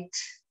write,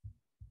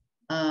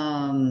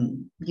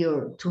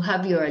 to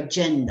have your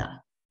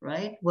agenda,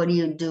 right? What do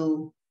you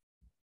do?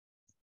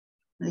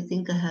 I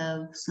think I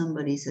have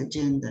somebody's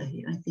agenda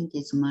here. I think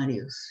it's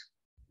Mario's.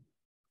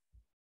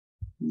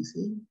 Let me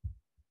see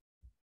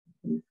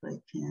if I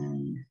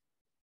can.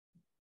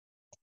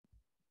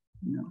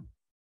 No.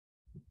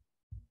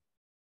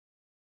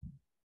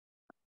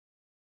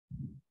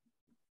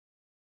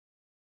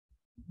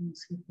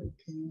 Let's see if I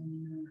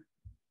can.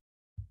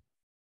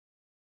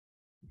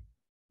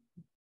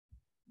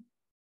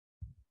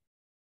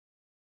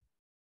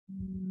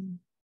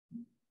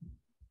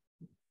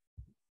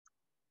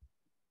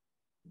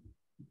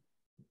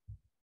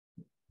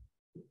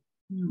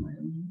 No, I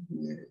don't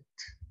get it.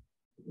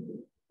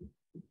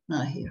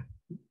 Not here.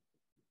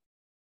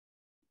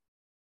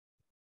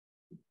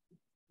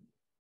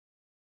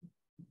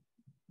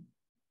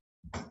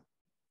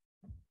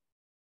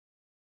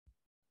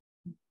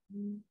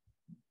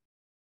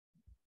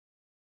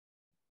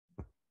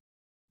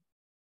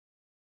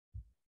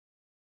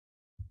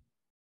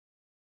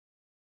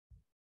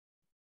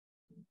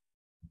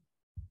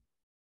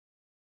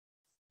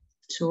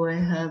 So I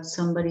have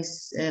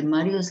somebody's,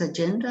 Mario's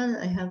agenda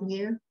I have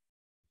here.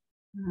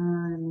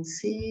 Let me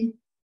see.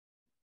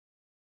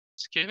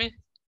 Excuse me?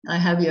 I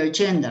have your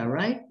agenda,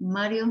 right,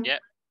 Mario? Yeah.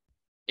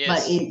 Yes.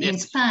 But in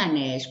yes.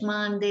 Spanish,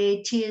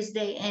 Monday,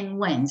 Tuesday, and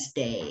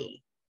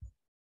Wednesday.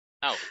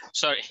 Oh,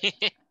 sorry.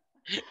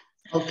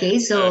 Okay,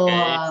 so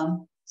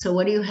Okay. So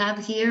what do you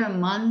have here on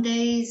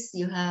Mondays?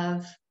 You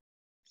have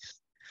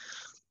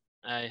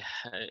a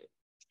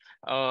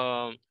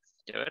ver,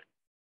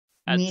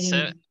 at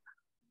meeting.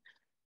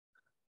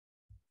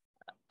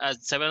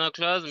 At 7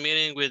 o'clock,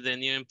 meeting with the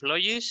new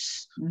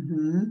employees.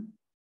 9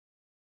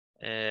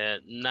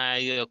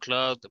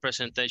 o'clock,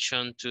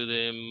 presentation to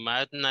the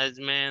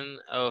management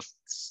of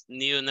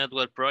new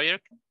network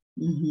project.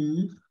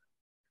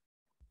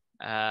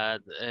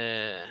 At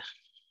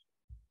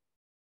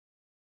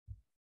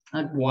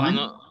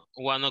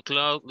 1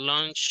 o'clock,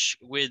 lunch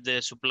with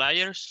the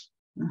suppliers.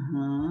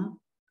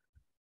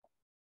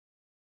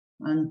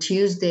 On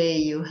Tuesday,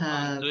 you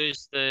have on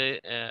Tuesday,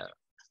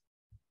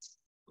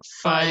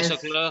 5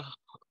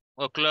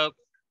 o'clock,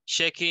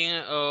 checking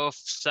of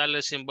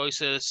sales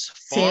invoices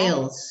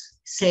form.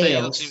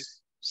 Sales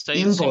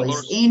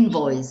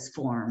invoice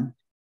form.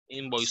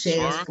 Invoice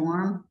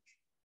form.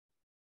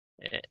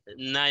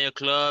 9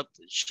 o'clock,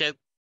 check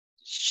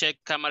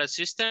camera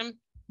system.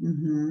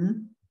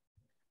 2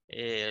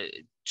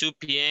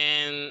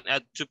 p.m.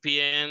 At 2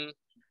 p.m.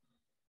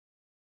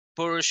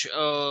 Purchase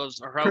of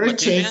raw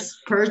materials.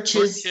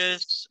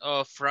 Purchase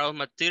of raw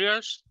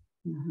materials.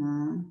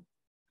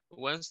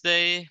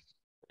 Wednesday,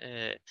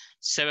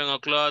 7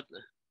 o'clock,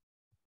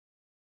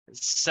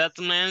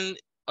 settlement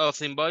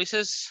of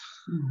invoices.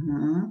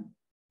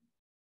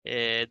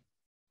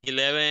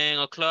 11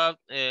 o'clock,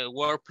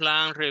 work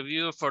plan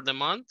review for the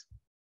month.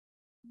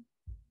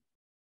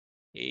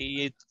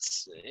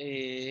 It's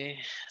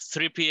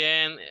 3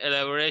 p.m.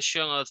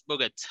 elaboration of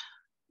budget.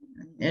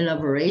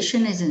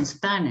 Elaboration is in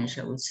Spanish.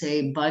 I would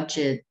say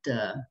budget.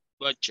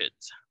 Budget.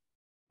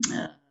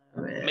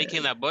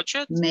 Making a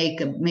budget?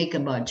 Make a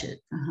budget.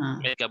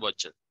 Make a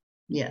budget.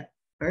 Yeah,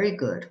 very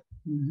good.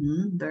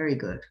 Very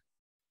good.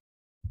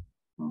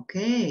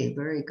 Okay,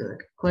 very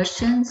good.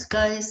 Questions,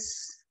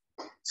 guys?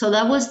 So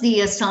that was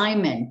the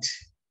assignment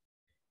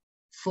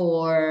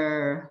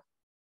for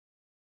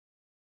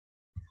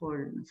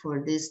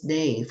this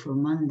day, for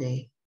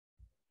Monday.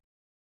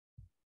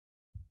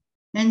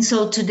 And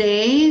so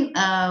today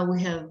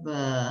we have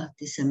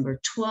December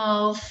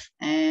 12th,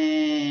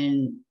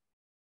 and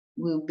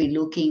we'll be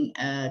looking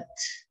at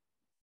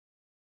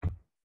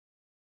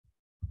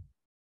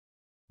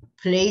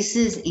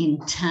places in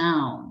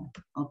town.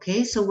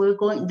 Okay, so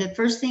the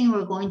first thing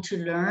we're going to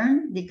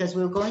learn, because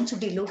we're going to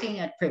be looking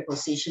at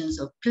prepositions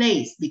of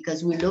place,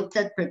 because we looked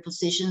at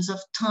prepositions of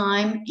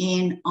time,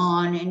 in,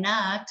 on, and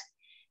at,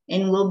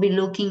 and we'll be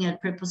looking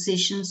at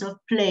prepositions of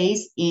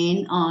place,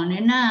 in, on,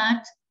 and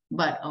at,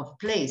 but of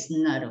place,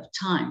 not of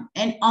time,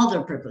 and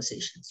other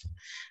prepositions.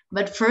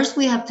 But first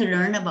we have to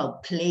learn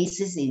about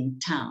places in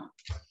town.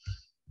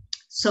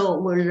 So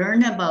we'll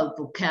learn about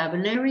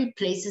vocabulary,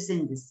 places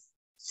in the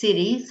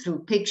city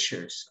through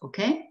pictures,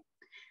 okay?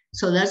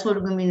 So that's what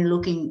we're going to be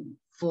looking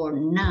for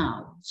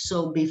now.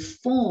 So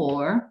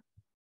before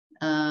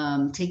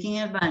taking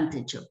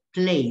advantage of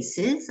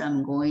places,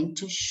 I'm going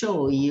to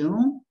show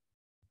you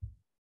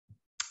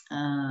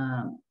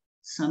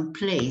some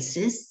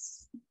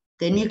places.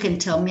 Then you can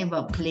tell me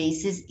about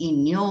places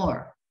in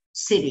your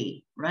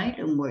city, right?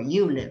 And where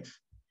you live.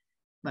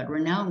 But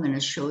right now I'm going to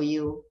show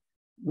you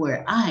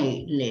where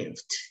I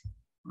lived,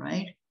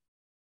 right?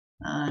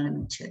 Let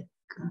me check.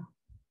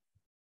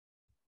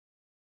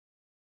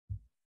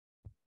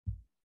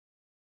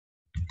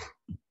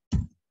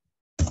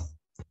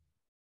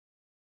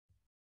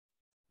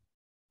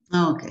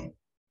 Okay,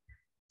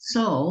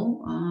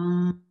 so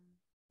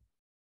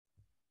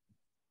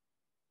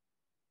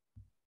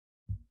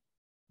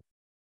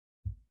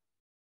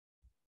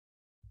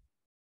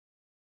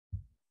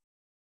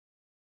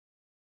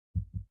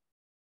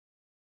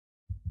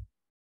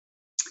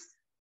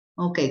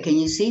okay, can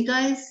you see,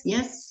 guys?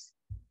 Yes.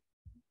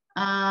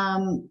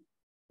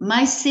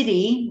 My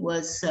city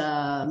was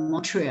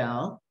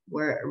Montreal,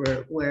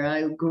 where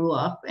I grew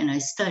up and I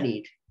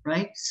studied,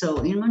 right? So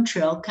in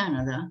Montreal,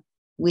 Canada,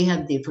 we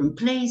have different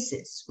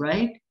places,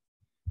 right?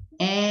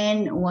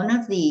 And one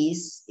of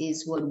these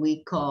is what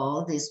we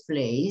call this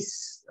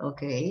place,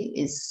 okay,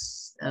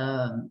 it's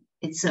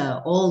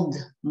old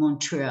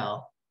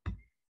Montreal,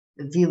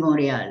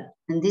 Vieux-Montréal.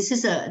 And this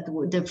is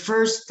the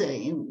first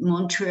in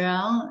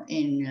Montreal,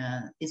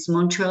 it's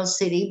Montreal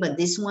City, but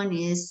this one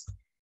is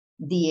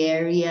the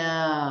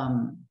area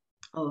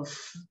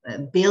of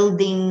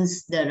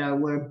buildings that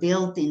were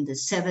built in the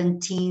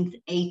 17th,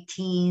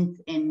 18th,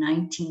 and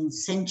 19th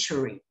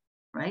century,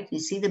 right? You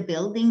see the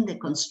building, the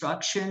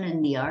construction,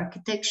 and the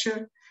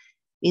architecture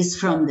is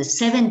from the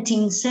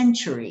 17th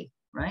century,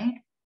 right?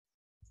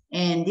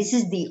 And this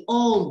is the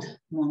old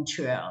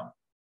Montreal.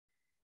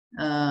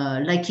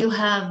 Like you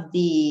have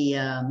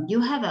in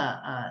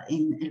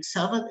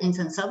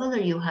San Salvador,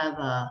 you have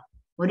a,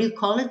 what do you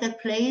call it,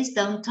 that place,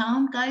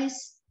 downtown,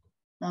 guys?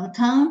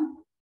 Downtown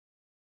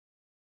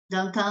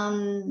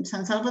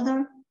San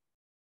Salvador,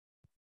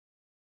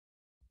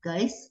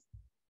 guys,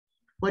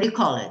 what do you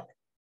call it?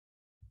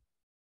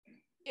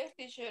 Yes,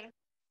 teacher.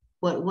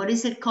 What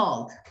is it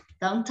called?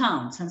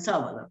 Downtown San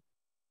Salvador.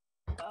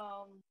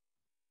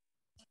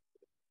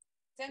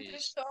 Centro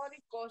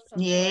Histórico.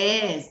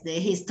 Yes, the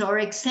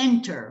historic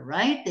center,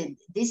 right?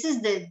 This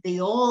is the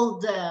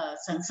old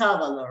San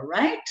Salvador,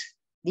 right?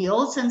 The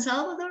old San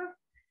Salvador.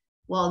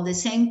 Well, the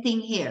same thing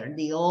here,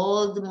 the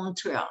old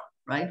Montreal,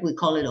 right? We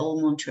call it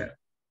old Montreal.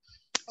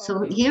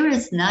 So here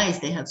it's nice.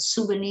 They have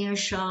souvenir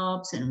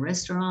shops and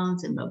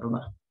restaurants and blah, blah,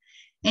 blah.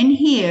 And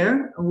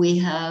here we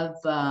have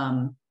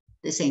the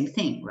same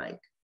thing, right?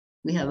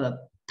 We have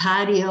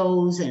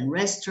patios and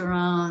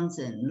restaurants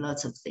and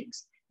lots of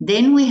things.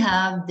 Then we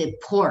have the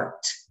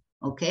port,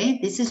 okay?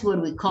 This is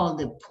what we call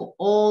the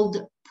old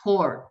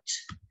port.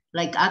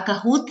 Like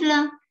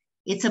Acajutla,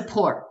 it's a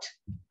port,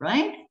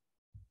 right?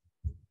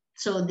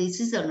 So this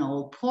is an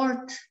old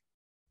port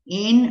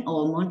in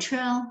old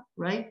Montreal,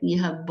 right?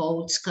 You have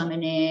boats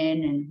coming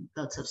in and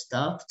lots of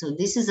stuff. So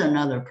this is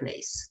another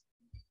place.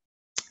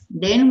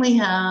 Then we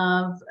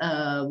have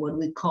what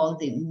we call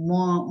the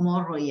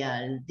Mont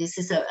Royal. This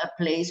is a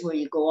place where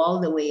you go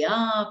all the way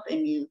up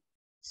and you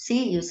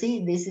see,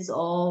 this is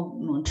all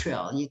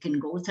Montreal. You can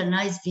go with a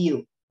nice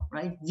view,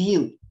 right?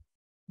 View,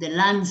 the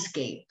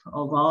landscape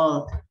of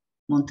all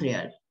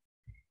Montreal.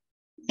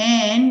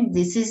 And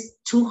this is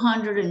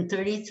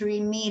 233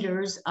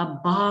 meters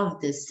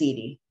above the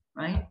city,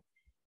 right?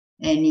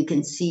 And you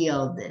can see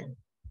all the.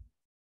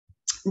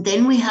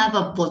 Then we have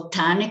a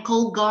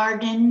botanical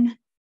garden,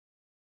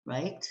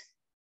 right?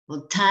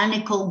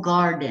 Botanical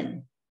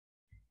garden.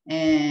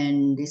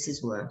 And this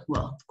is where,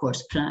 well, of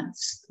course,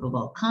 plants of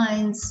all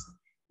kinds.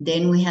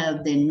 Then we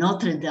have the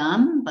Notre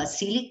Dame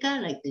Basilica,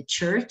 like the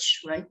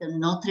church, right? The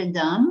Notre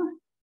Dame.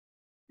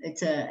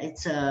 It's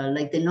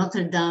like the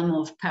Notre Dame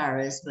of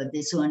Paris, but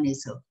this one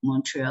is of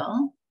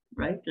Montreal,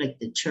 right? Like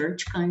the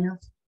church kind of.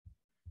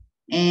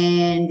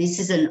 And this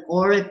is an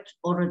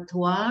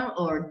oratoire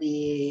or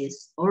the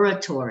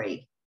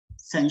oratory,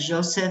 St.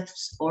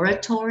 Joseph's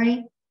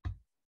Oratory,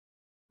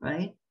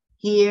 right?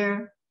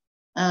 Here,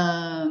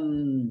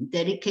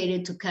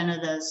 dedicated to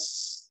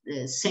Canada's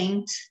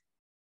saint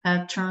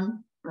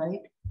patron,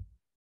 right?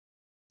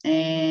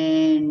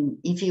 And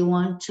if you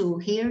want to,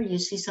 here you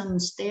see some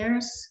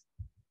stairs.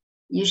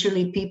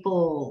 Usually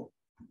people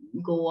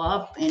go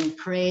up and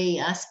pray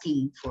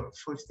asking for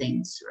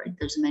things, right?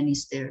 There's many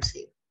stairs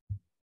here.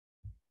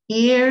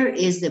 Here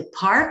is the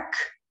park,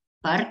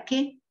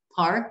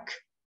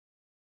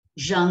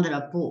 Jean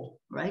Drapeau,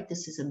 right?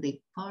 This is a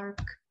big park.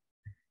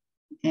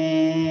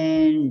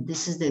 And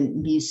this is the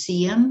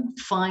museum,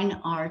 Fine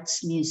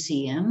Arts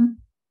Museum,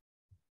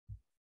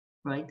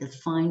 right? The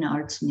Fine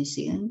Arts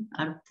Museum,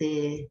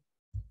 Arte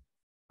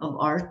of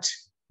Art.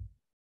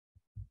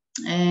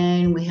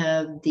 And we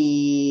have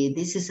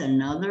this is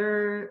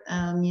another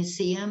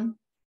museum,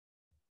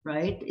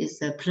 right? It's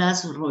the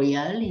Place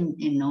Royale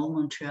in Old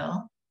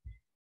Montreal.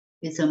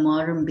 It's a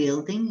modern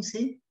building, you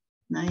see?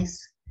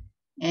 Nice.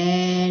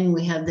 And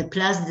we have the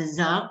Place des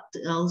Arts,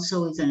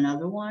 also is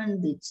another one.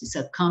 This is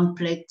a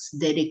complex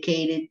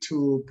dedicated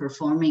to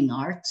performing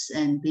arts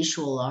and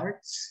visual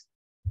arts,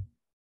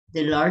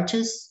 the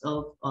largest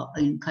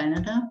in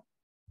Canada.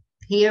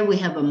 Here we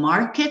have a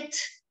market,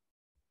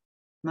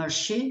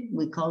 marché,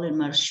 we call it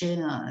marché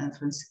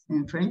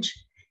in French.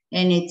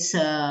 And it's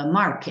a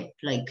market,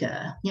 like,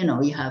 you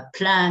know, you have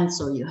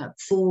plants or you have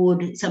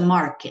food. It's a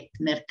market,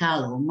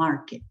 mercado,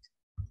 market.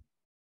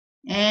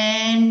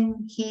 And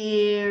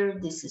here,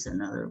 this is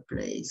another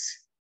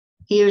place.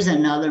 Here's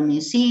another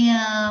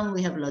museum.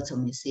 We have lots of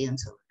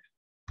museums over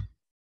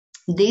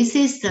there. This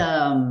is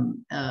a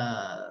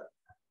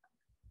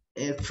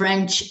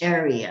French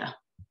area,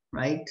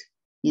 right?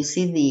 You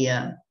see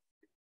the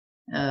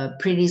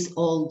pretty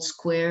old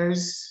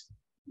squares,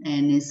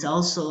 and it's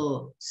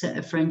also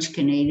a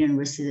French-Canadian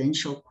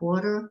residential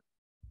quarter.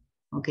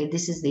 Okay,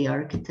 this is the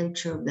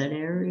architecture of that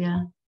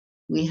area.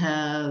 We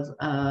have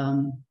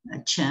a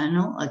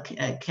channel,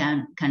 a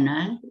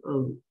canal,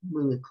 or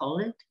we would call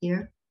it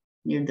here,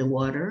 near the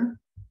water,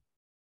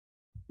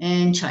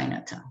 and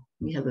Chinatown.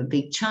 We have a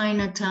big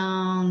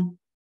Chinatown,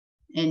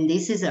 and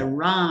this is a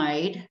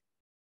ride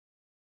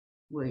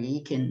where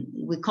you can,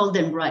 we call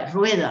them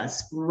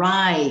ruedas,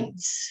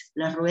 rides.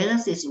 Las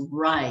ruedas is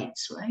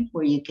rides, right?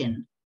 Where you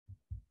can,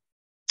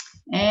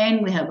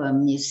 and we have a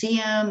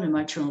museum, the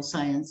Natural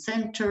Science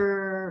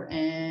Center,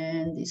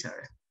 and these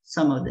are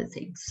some of the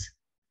things,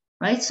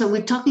 right? So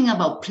we're talking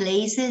about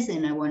places,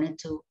 and I wanted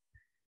to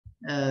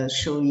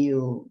show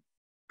you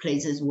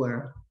places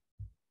where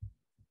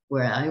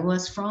I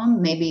was from.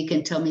 Maybe you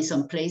can tell me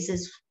some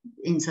places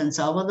in San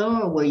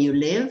Salvador, or where you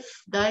live,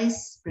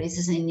 guys,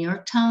 places in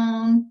your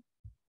town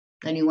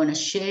that you want to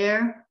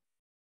share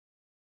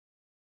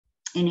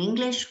in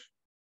English.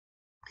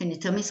 Can you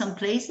tell me some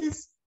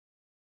places?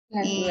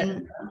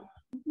 In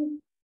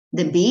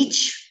the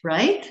beach,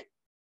 right?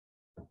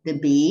 The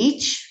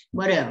beach.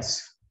 What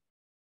else?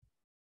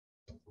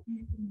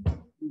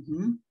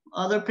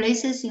 Other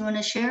places you want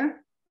to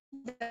share?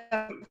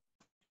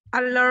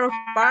 A lot of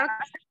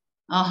parks.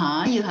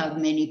 You have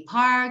many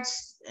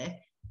parks.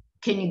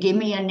 Can you give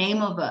me a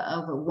name of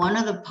one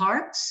of the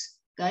parks,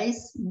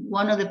 guys?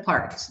 One of the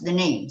parks, the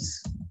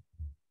names.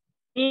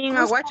 In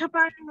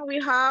Aguachapan, we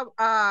have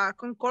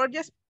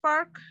Concordia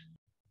Park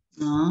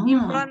in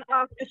front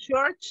of the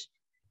church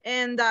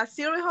and the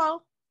City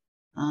Hall.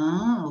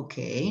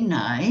 Okay,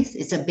 nice.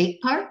 It's a big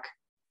park?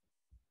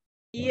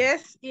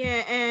 Yes,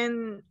 yeah,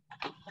 and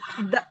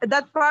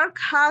that park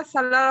has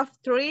a lot of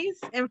trees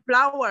and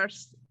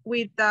flowers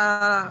with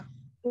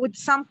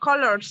some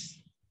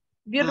colors,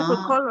 beautiful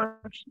colors.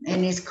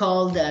 And it's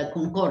called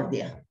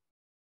Concordia.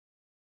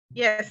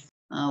 Yes.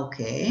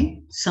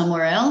 Okay.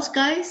 Somewhere else,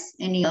 guys?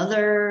 Any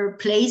other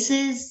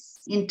places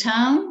in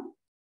town?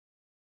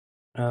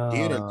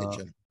 Theater,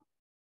 teacher.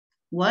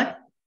 What?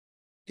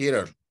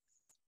 Theater.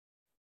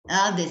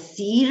 The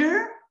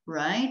theater,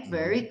 right?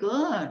 Very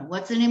good.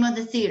 What's the name of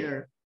the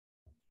theater?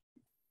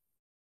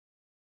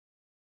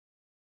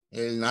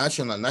 El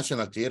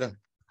National Theater.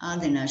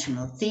 The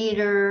National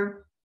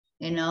Theater.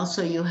 And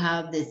also you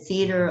have the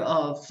theater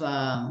of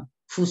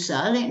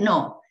Fusale,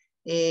 no,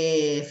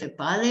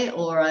 Fepale,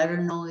 or I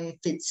don't know if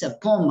it's a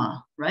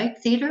Poma, right?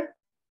 Theater?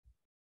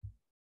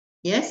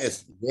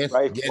 Yes? Yes,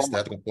 Right, yes,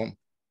 Poma. that Poma.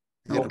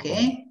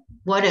 Okay.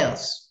 What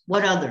else?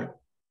 What other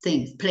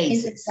things,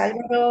 places?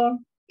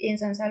 In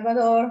San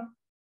Salvador,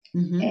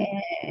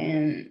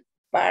 and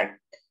Park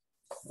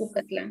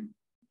Cuscatlán.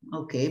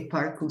 Okay,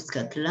 Park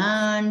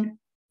Cuscatlán.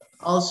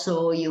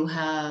 Also, you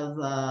have,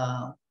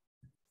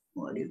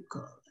 what do you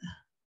call it?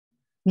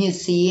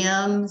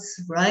 Museums,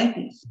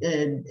 right?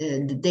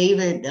 The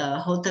David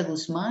J.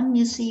 Guzman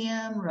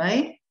Museum,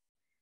 right?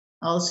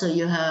 Also,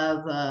 you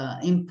have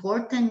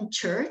important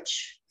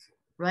church,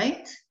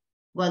 right?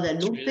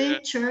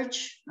 Guadalupe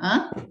Church,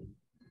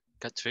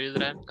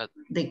 Cathedral.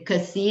 The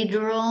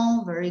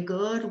cathedral, very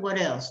good. What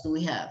else do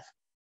we have?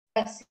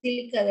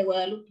 Basílica de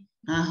Guadalupe.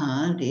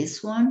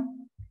 This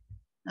one.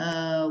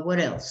 What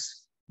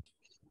else?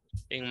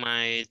 In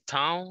my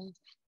town,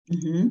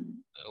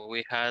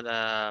 we had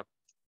a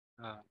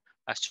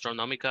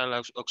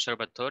astronomical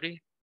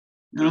observatory,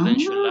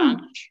 prudential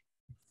lounge.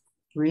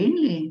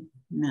 Really?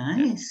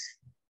 Nice.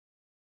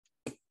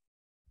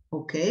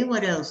 Okay,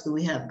 what else do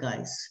we have,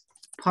 guys?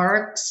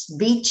 Parks,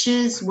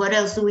 beaches, what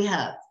else do we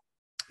have?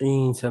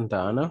 In Santa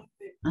Ana.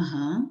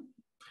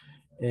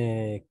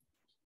 The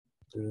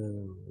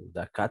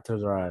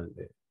cathedral.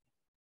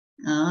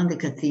 The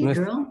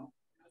cathedral.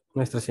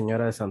 Nuestra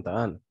Señora de Santa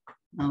Ana.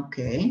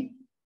 Okay.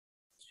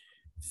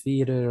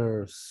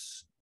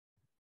 Theaters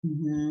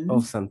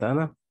of Santa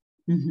Ana.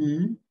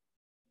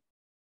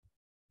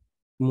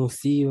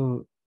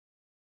 Museum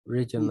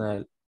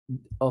Regional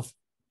of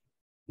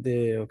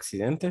the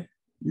Occidente.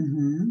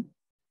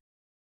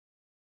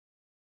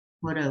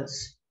 What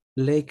else?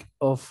 Lake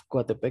of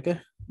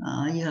Coatepeque.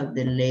 You have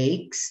the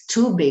lakes,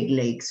 2 big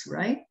lakes,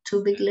 right?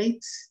 2 big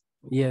lakes?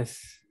 Yes.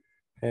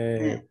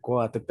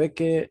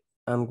 Coatepeque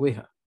and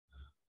Guija.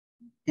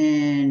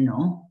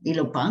 No.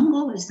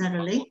 Ilopango is not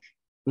a lake?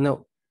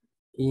 No.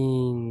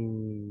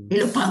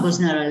 Ilopango is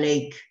not a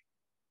lake.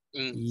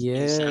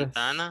 Yes. In Santa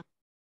Ana?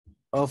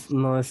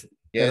 No es,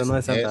 pero no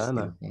es Santa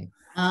Ana.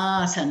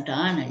 Santa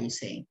Ana, you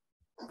say.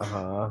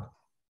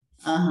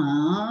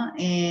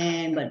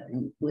 And but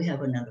we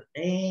have another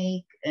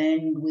lake,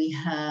 and we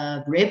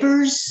have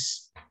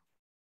rivers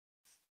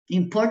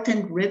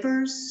Important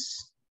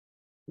rivers.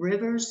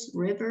 Lempa.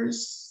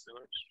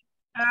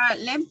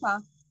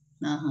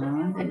 The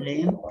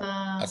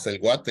Lempa. Hasta el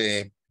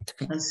Guate.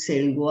 Hasta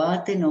el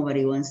Guate.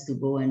 Nobody wants to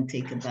go and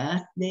take a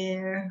bath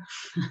there.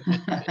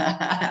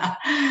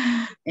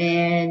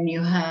 And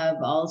you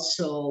have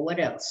also, what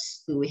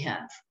else do we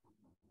have?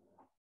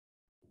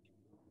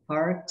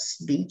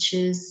 Parks,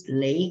 beaches,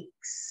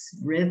 lakes,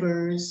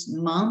 rivers,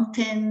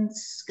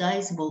 mountains,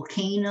 guys,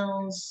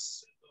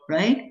 volcanoes,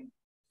 right?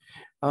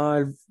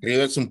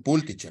 Río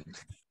Sumpul, teacher.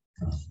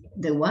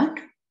 The what?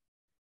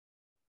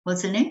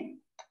 What's the name?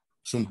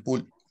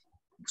 Sumpul.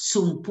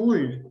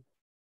 Sumpul.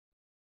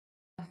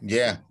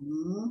 Yeah.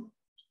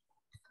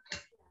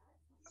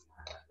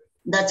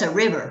 That's a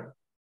river.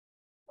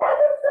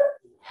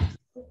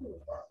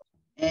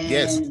 And,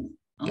 Yes.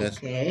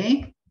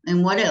 Okay.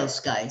 And what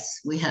else,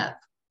 guys, we have?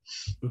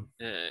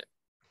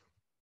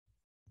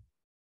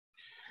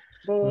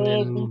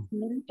 Volcano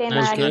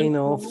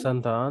of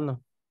Santa Ana.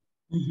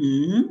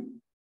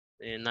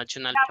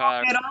 National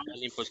Park,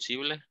 El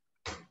Imposible.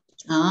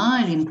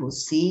 El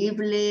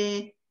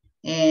Imposible.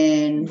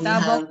 And we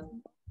have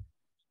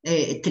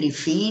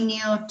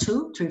Trifinio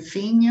too.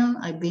 Trifinio,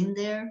 I've been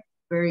there.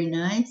 Very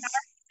nice.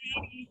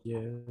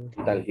 Yeah.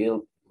 That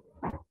hill.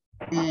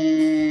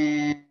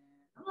 And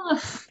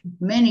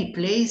many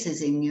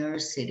places in your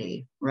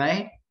city,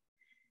 right?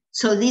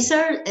 So these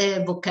are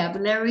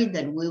vocabulary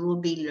that we will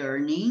be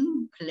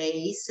learning,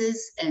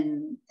 places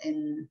and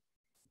in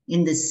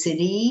the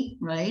city,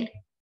 right?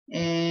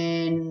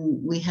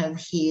 And we have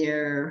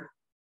here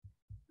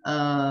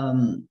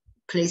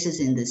places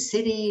in the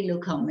city.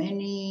 Look how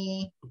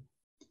many.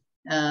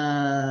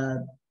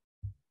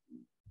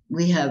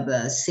 We have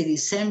a city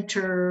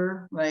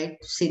center,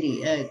 right?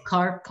 City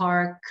car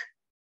park.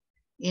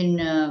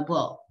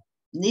 Well,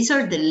 these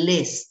are the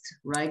list,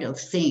 right, of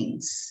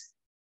things.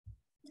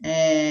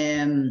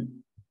 Well,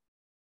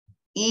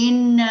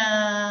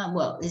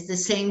 it's the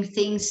same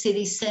thing,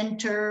 city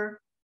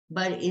center,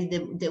 but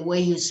the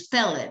way you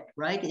spell it,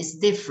 right, is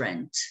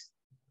different.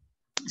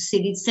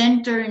 City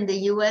center in the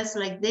US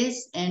like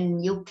this,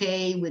 and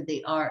UK with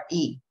the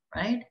RE,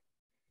 right?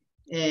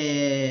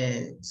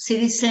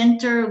 City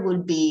center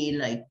would be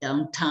like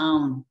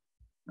downtown,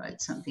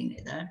 right, something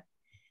like that.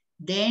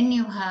 Then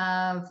you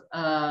have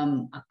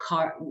a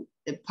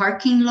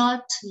parking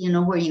lot, you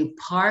know, where you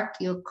park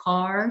your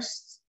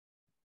cars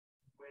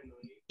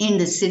in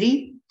the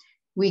city.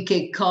 We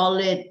could call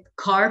it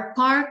car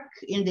park.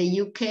 In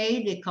the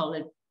UK, they call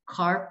it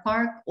car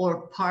park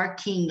or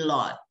parking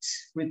lot.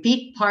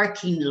 Repeat,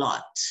 parking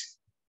lot.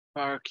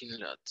 Parking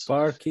lot.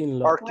 Parking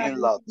lot. Parking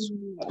lots.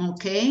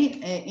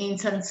 Okay, in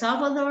San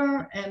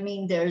Salvador, I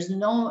mean, there's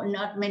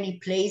not many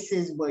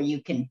places where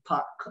you can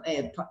park,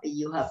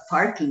 you have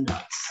parking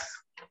lots.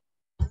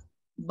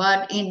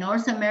 But in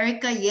North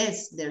America,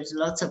 yes, there's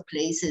lots of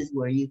places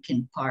where you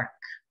can park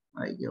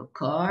your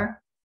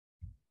car.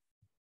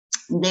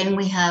 Then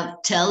we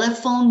have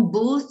telephone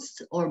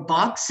booths or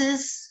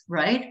boxes,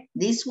 right?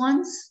 These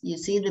ones, you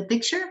see the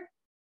picture?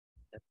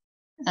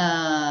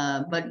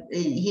 But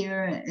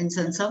here in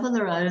San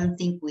Salvador, I don't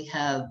think we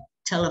have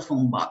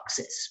telephone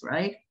boxes,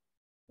 right?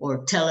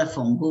 Or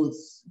telephone booth,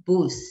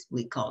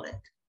 we call it,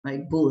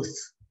 right? Booth.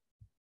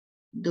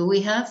 Do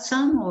we have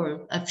some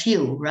or a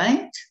few,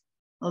 right?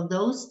 Of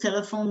those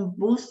telephone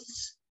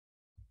booths.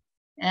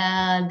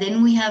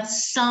 Then we have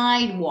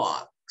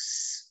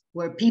sidewalks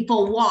where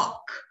people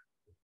walk,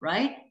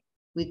 right?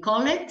 We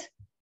call it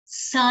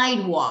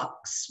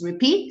sidewalks.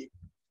 Repeat,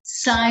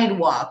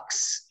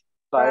 sidewalks.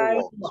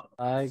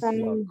 Sidewalks.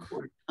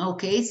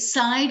 Okay,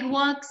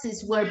 sidewalks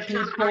is where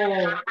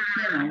people,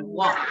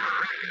 walk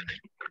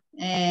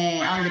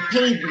on the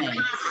pavement,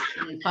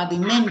 el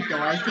pavimento.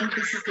 I think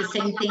this is the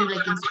same thing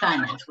like in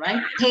Spanish,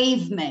 right?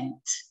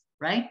 Pavement,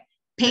 right?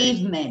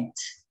 Pavement.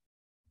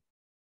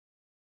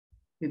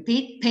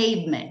 Repeat,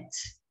 pavement.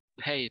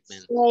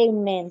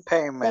 Pavement.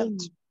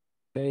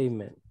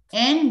 Payment.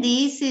 And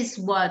this is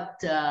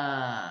what,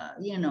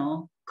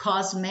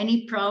 caused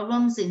many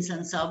problems in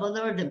San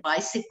Salvador, the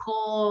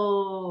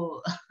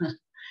bicycle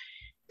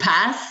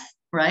path,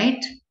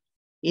 right?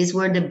 Is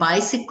where the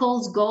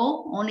bicycles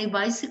go, only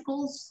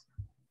bicycles,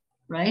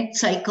 right?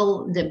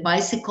 The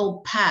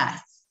bicycle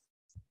path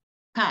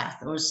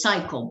or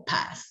cycle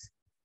path,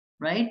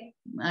 right?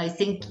 I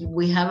think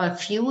we have a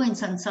few in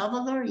San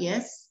Salvador,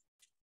 yes,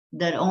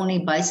 that only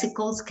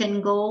bicycles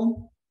can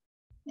go.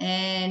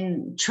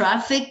 And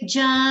traffic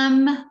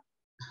jam.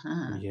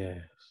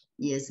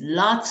 Yes,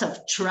 lots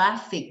of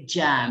traffic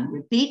jam.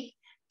 Repeat,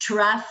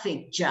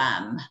 traffic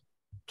jam.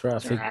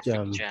 Traffic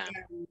jam.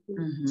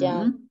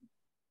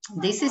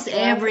 This is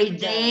every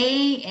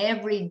day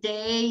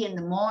in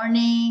the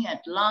morning,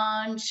 at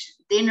lunch,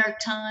 dinner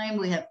time,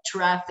 we have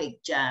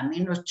traffic jam.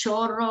 In Los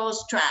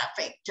Chorros,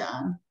 traffic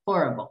jam,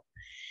 horrible.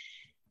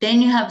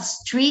 Then you have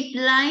street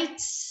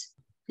lights.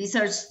 These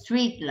are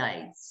street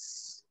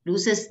lights.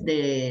 Luces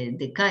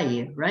de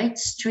calle, right?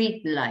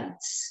 Street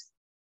lights,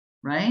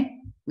 right?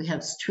 We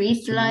have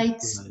street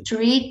lights,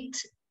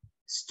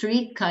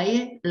 street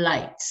calle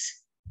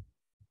lights.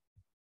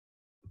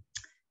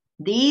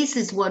 This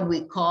is what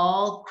we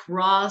call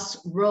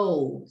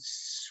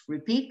crossroads.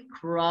 Repeat,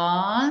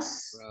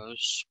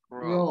 crossroads.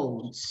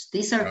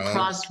 These are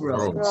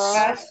crossroads.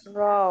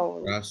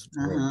 Crossroads.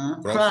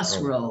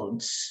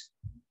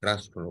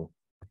 Crossroads.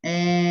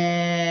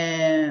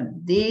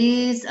 And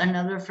this,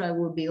 another flag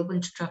will be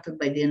open to traffic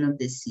by the end of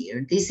this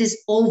year. This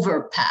is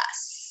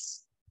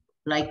overpass.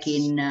 Like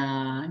in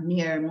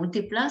near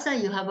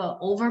Multiplaza, you have an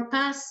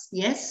overpass,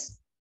 yes?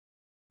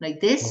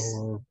 Like this?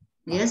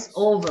 Yes,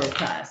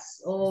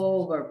 overpass,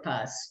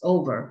 overpass,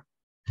 over.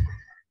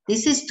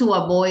 This is to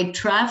avoid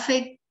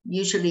traffic.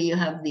 Usually you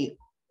have the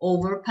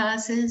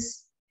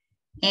overpasses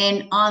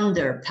and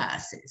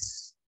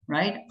underpasses,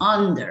 right?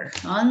 Under,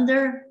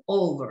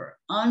 over,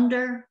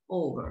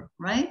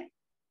 right?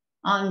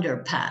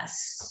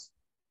 Underpass.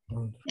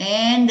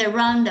 And the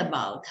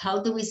roundabout.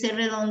 How do we say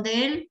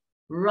redondel?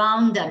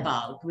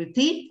 Roundabout.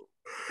 Repeat.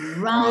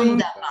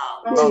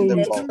 Roundabout.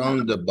 Roundabout.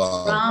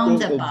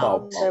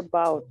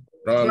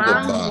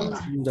 Roundabout.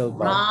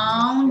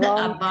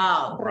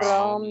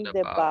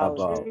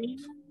 Roundabout.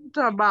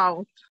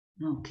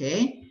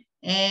 Okay.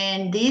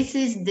 And this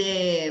is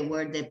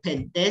where the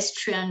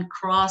pedestrian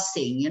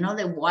crossing, you know,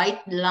 the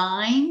white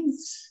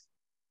lines,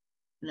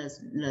 los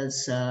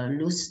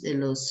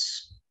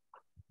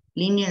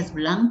líneas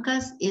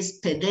blancas is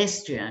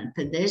pedestrian.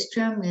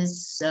 Pedestrian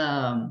is,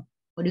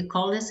 what do you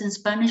call this in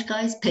Spanish,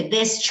 guys?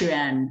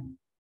 Pedestrian.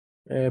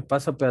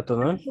 Paso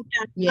peatonal.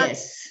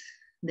 Yes,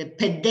 the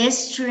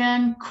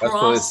pedestrian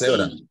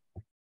crossing.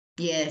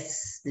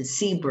 Yes, the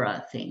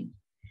zebra thing.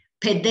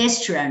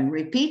 Pedestrian,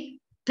 repeat.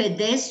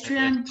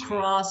 Pedestrian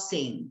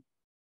crossing.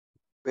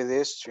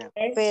 Pedestrian.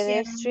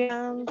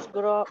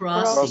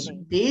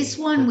 Crossing. This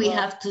one we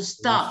have to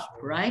stop,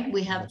 right?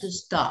 We have to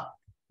stop.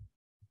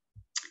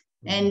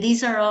 And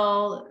these are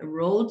all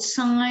road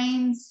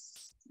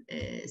signs,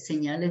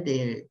 señales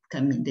de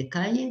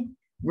calle,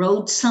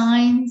 road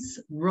signs,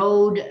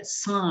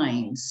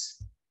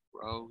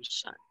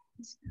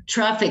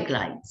 traffic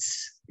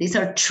lights. These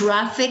are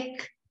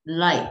traffic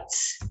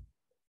lights.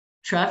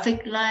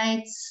 Traffic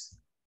lights.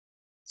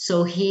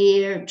 So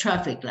here,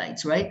 traffic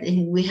lights, right?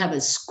 And we have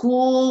a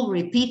school,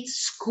 repeat,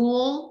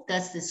 school.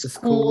 That's the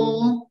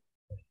school.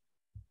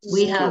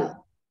 We have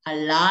a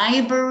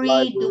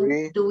library.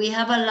 Do we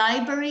have a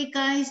library,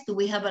 guys? Do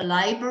we have a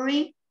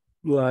library?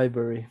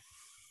 Library.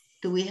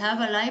 Do we have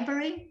a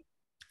library?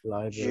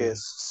 Library.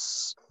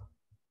 Yes.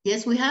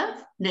 Yes, we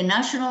have. The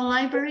National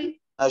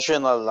Library.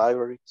 National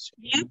Library.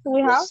 Yes,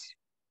 we have.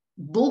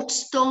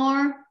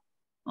 Bookstore.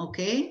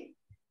 Okay.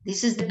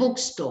 This is the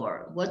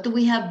bookstore. What do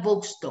we have?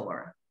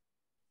 Bookstore.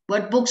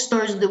 What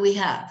bookstores do we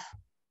have?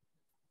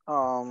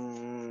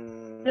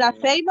 La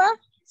Ceiba.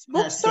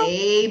 La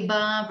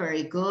Ceiba,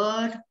 very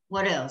good.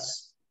 What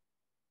else?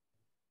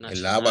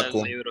 El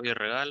Abaco.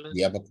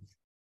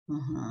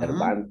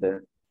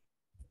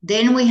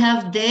 Then we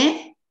have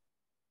the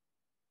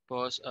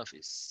post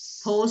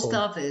office. Post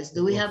office.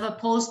 Do we have a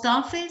post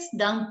office?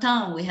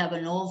 Downtown, we have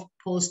an old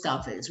post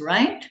office,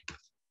 right?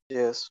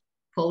 Yes.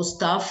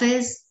 Post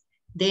office.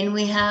 Then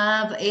we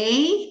have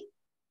a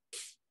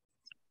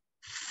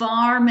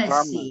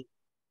pharmacy.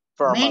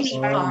 Many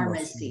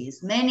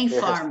pharmacies. Many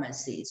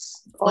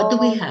pharmacies. What do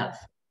we have?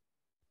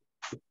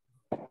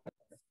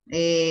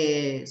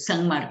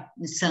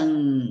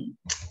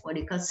 What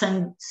do you call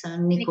San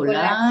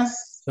Nicolás?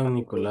 San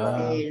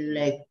Nicolás.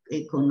 La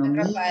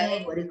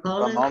economía, what do you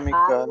call it? La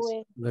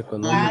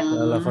económica,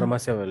 la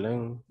farmacia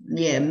Belén.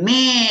 Yeah,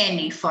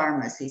 many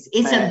pharmacies.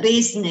 It's a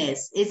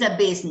business. It's a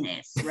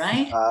business,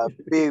 right?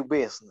 Big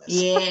business.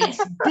 Yes,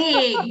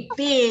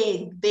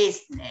 big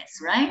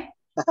business, right?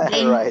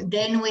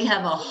 Then we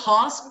have a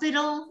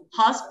hospital.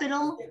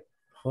 Hospitals.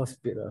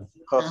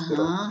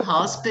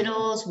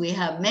 We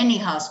have many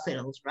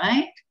hospitals,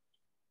 right?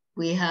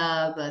 We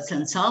have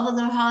San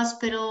Salvador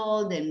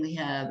Hospital, then we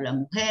have La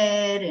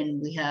Mujer, and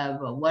we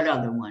have what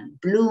other one?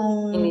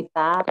 Bloom.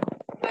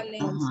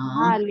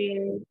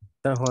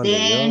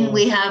 Then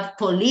we have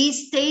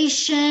police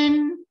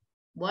station.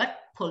 What?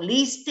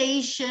 Police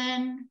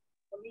station.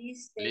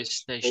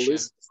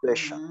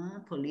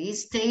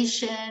 Police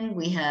station.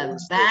 We have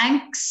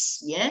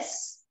banks.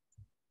 Yes.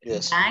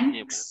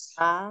 Banks.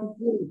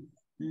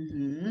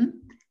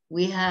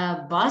 We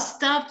have bus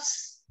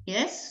stops.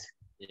 Yes.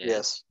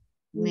 Yes.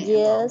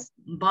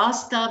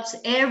 Bus stops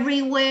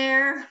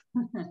everywhere.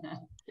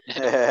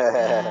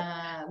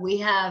 We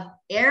have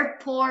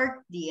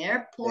airport. The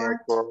airport.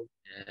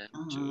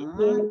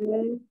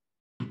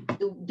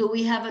 Do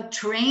we have a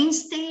train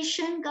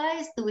station,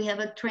 guys? Do we have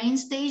a train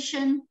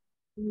station?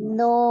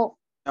 No.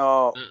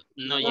 No.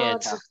 Not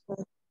yet.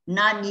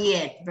 Not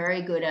yet.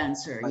 Very good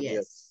answer.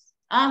 Yes.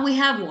 We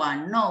have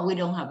one. No, we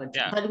don't have a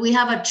train. But we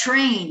have a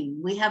train.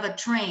 We have a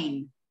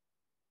train.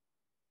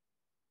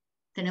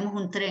 Tenemos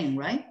un tren,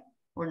 right?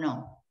 Or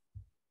no?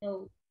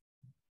 No.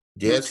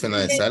 Yes,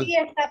 Fenadesal.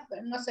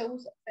 No se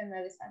usa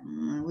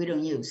Fenadesal. We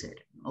don't use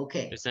it.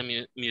 Okay. It's a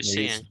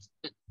museum.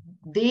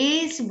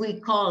 This,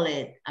 we call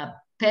it a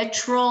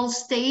petrol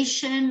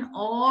station,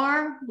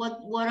 or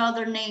what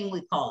other name we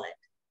call it?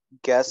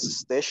 gas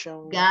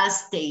station.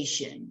 Gas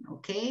station,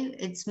 okay?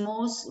 It's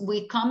most,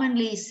 we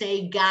commonly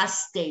say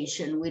gas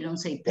station. We don't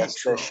say Gas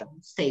petrol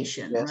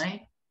station, Yes.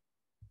 right?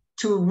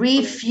 To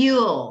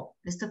refuel,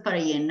 esto es para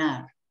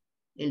llenar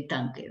el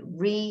tanque,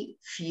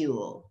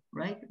 refuel,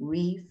 right?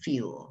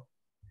 Refuel.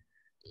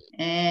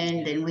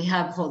 And then we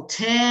have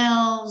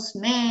hotels,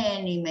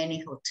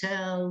 many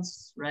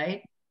hotels,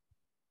 right?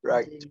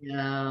 Right.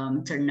 The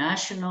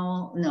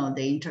international, no,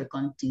 the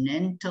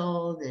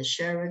Intercontinental, the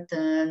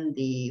Sheraton,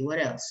 the what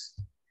else?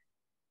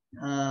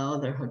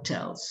 Other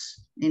hotels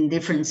in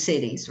different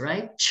cities,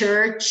 right?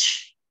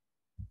 Church,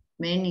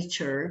 many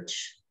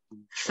church.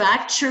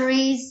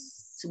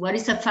 Factories, what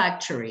is a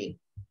factory?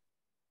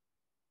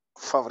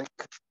 Fabric.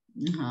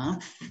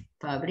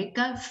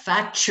 Fábrica,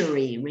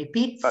 factory,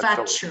 repeat,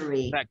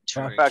 factory.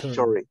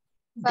 Factory.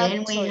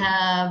 Then we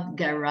have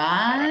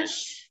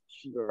garage,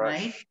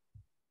 right?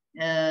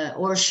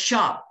 Or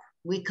shop.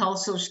 We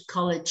also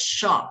call it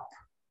shop,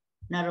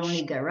 not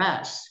only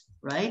garage,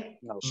 right?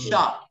 No.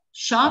 Shop.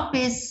 Shop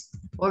is,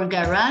 or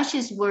garage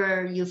is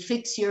where you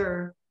fix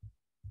your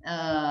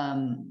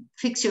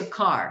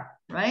car,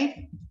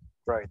 right?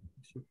 Right.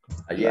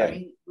 Yeah.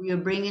 You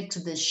bring it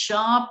to the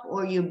shop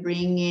or you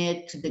bring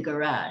it to the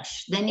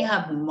garage. Then you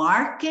have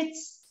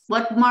markets.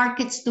 What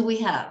markets do we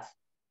have?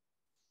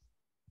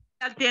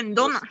 La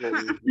tiendona.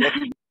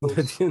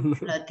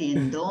 La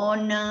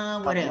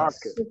tiendona, what else?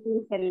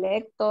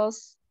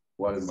 Selectos.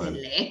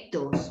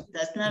 Selectos.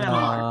 That's not a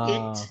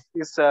market.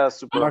 It's a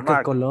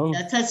supermarket.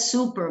 That's a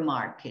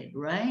supermarket,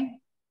 right?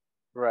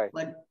 Right.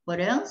 What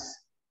else?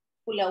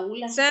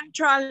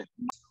 Central.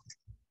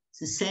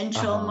 It's a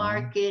central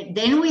market.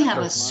 Then we have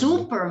a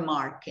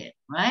supermarket,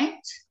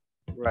 right?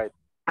 Right.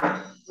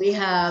 We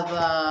have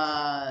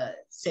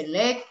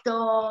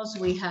Selectos,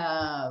 we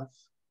have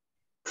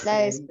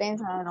La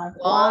despensa de Don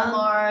Juan.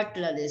 Walmart,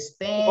 La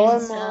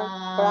Despensa,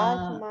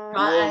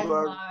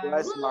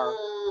 Primark.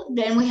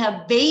 Then we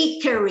have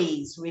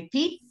bakeries.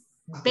 Repeat,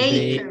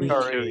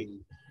 bakery.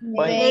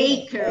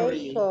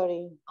 Bakery.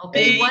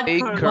 Okay,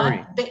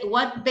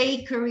 what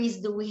bakeries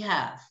do we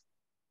have?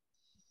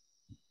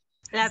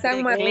 La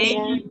San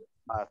Martín.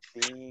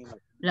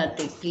 La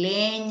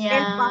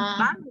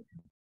Tecleña,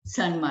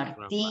 San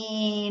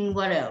Martín,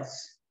 what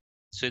else?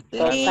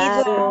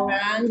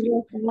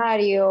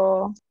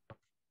 Mario.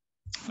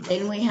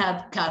 Then we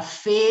have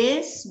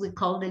cafes, we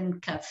call them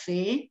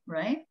cafe,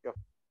 right? Yeah.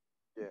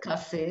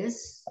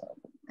 Cafes,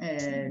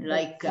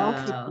 like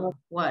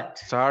what?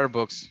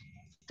 Starbucks.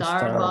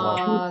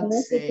 Starbucks,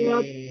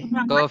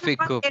 Coffee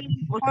cup.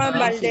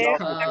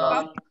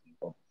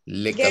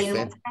 Le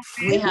café.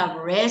 we have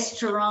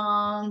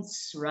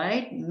restaurants,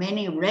 right?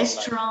 Many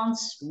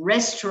restaurants,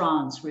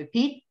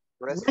 repeat.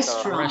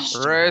 Restaurants.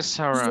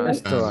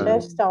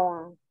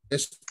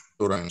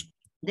 Restaurant.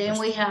 Then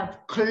we have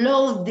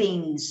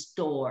clothing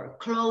store,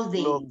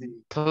 clothing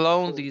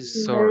store.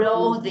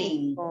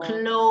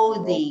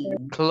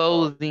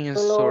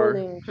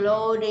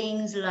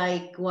 Clothing's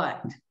like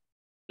what?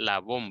 La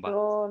bomba.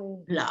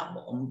 La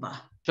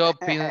bomba.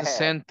 Shopping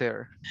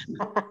center.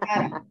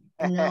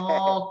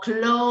 No,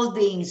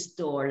 clothing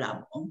store,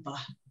 la bomba.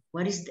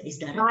 What is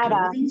that? A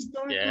clothing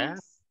store? Yeah.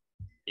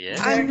 Yeah.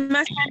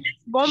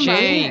 Almacenes bomba.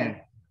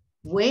 Chain.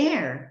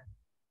 Where?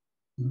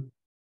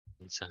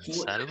 In San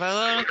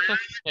Salvador,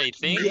 I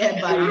think. Yeah,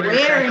 but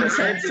where in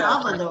San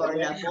Salvador,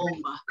 la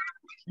bomba?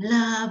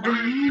 La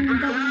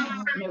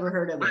bomba. Never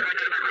heard of it.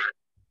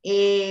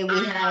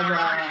 We have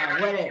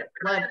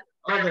what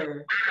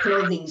other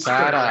clothing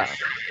Zara.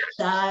 stores?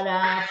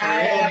 Zara,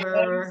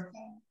 Forever,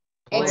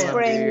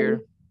 Express.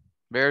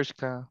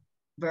 Bershka,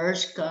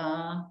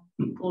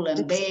 Pull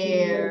and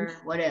Bear,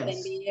 what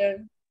else?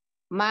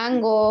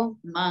 Mango.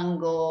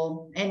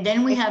 And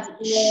then we have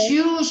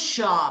shoe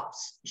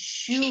shops.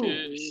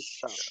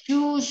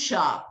 Shoe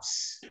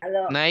shops.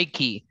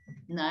 Nike.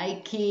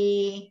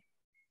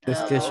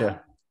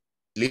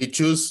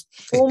 Lichus.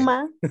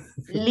 Puma.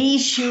 Lee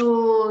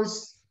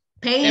shoes.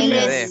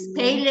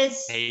 Payless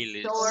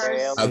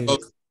stores.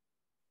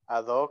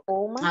 Adoc.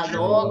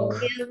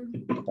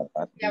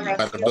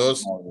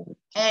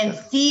 And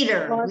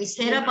theater. We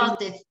said about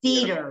the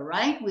theater,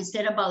 right? We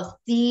said about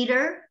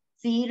theater,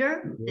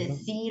 the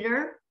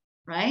theater,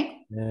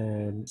 right?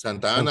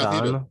 Santa Ana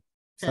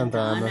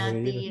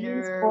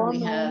Theater. We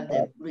have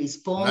the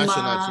Rispoma,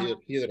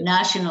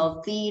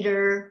 National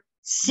Theater,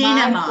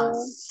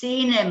 cinemas.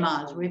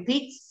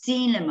 Repeat,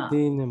 cinemas.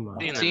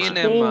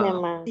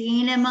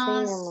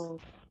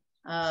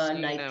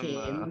 Like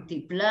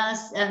Multiplas,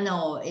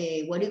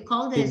 what do you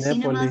call the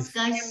cinemas,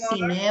 guys?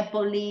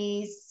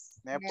 Cinepolis.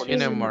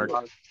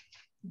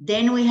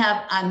 Then we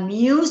have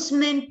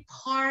amusement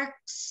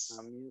parks.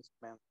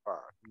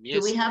 Do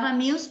we have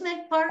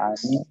amusement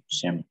parks?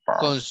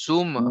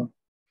 Consuma.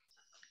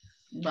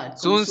 But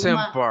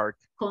Sunset Park.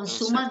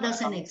 Consuma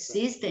doesn't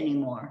exist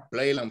anymore.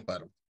 Playland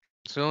Park.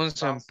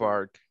 Sunset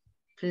Park.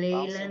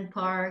 Playland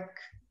Park.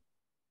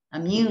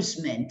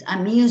 Amusement.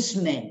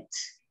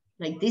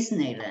 Like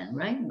Disneyland,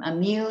 right?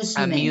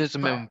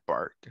 Amusement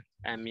Park.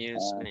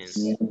 Amusement.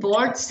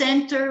 Sports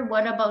center,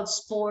 what about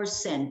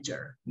sports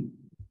center?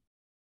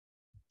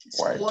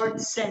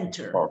 Sports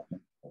center.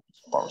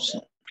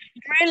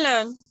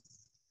 Greenland.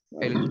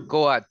 El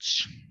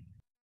coach.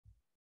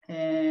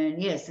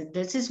 And yes,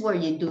 this is where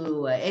you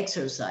do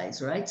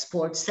exercise, right?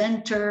 Sports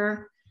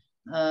center,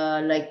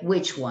 like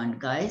which one,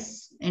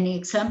 guys? Any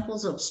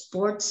examples of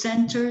sports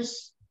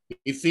centers?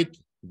 Be fit,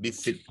 be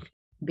fit.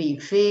 Be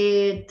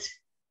fit.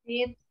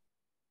 Fit.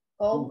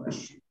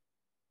 Coach.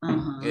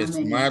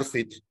 Smart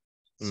fit.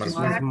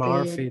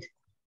 Smart fit.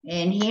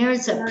 And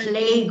here's a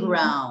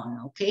playground.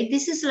 Okay,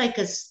 this is like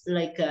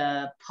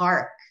a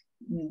park.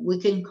 We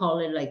can call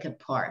it like a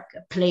park,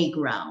 a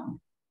playground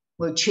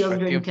where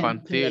children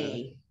can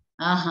play.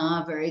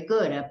 Very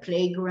good. A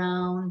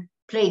playground.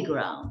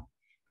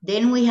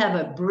 Then we have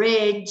a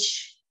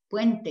bridge,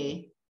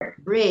 puente,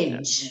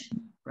 bridge,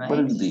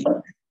 right?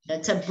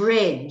 That's a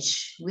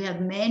bridge. We have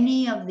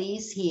many of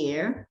these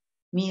here.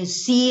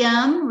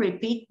 Museum,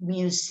 repeat,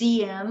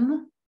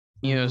 museum.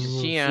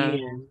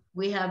 Museum.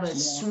 We have a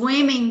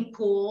swimming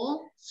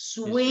pool,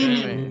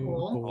 swimming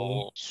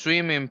pool.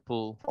 Swimming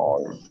pool.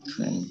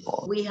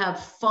 We have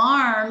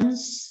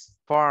farms.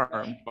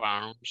 Farms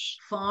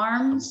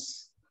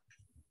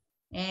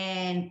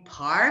and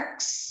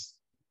parks.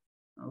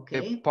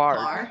 Okay,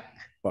 Parks.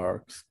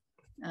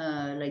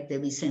 Like the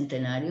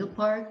Bicentenario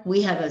Park.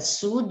 We have a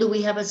zoo. Do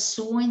we have a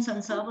zoo in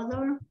San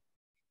Salvador?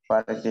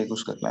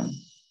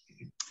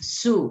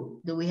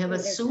 Zoo. Do we have a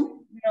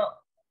zoo?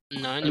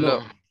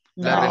 No.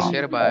 La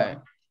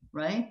reserva.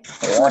 Right?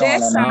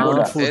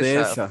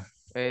 Fureza.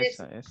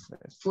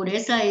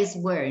 Fureza is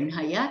where? In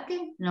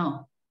Hayate?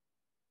 No.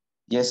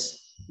 Yes.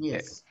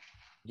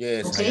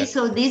 Okay,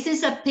 so this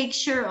is a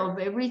picture of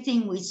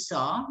everything we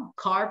saw.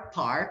 Car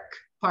park,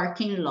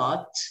 parking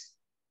lot,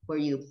 where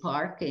you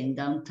park in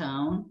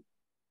downtown.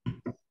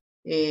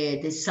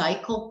 The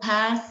cycle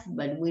path,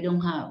 but we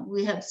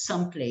have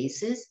some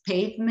places.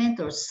 Pavement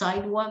or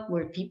sidewalk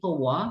where people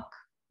walk.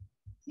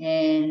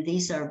 And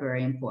these are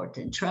very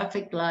important.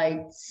 Traffic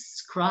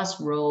lights,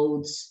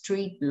 crossroads,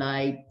 street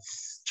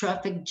lights,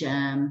 traffic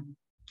jam.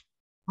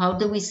 How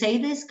do we say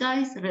this,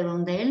 guys?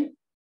 Redondel?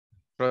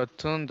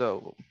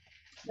 Rotundo.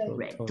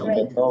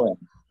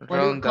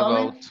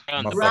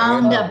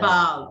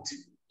 Roundabout.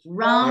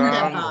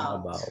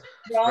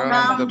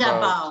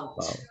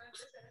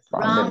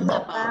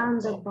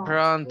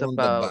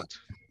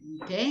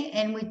 Okay,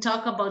 and we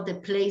talk about the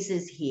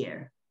places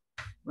here,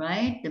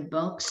 right? The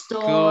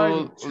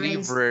bookstore,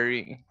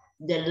 library.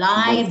 The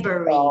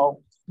library.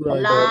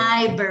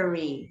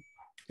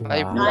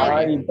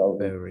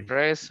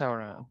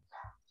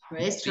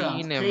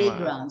 Restaurants,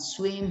 playgrounds,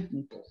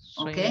 swimming pool.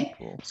 Okay,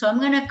 so I'm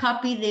going to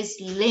copy this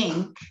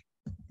link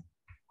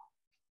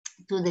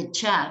to the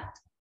chat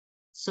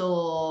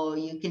so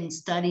you can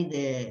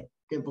study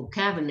the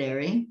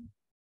vocabulary.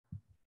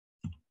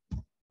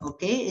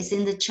 Okay, it's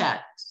in the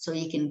chat, so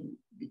you can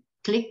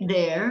click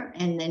there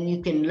and then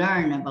you can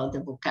learn about the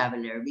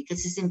vocabulary,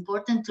 because it's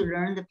important to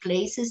learn the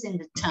places in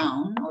the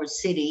town or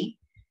city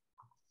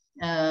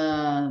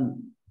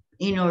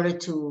in order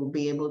to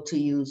be able to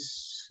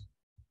use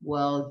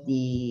well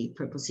the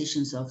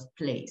prepositions of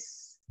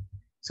place.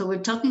 So we're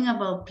talking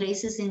about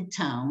places in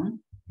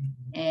town,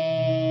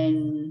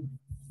 and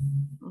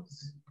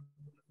oops,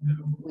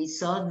 we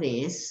saw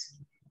this,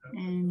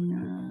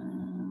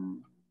 and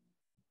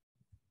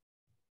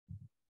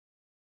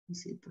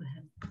let's see if we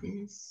have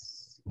this.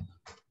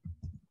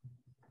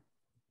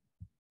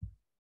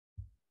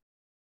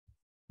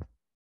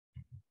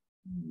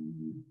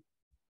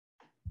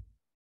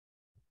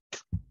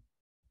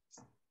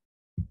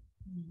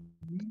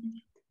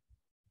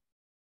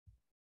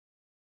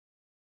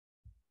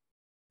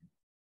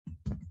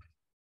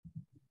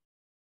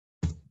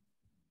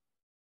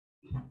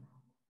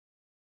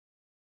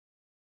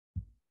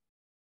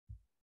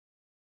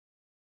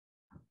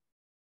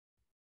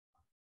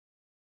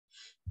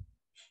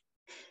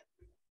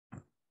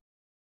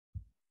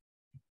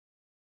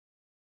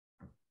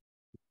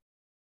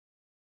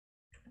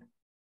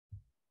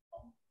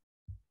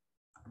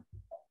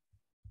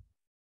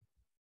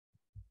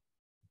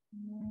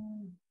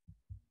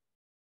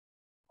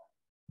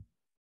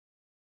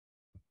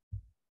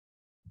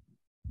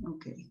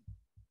 Okay.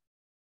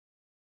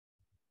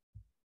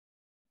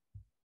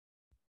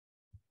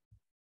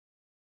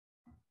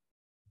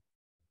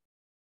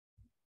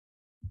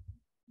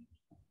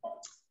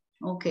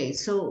 Okay,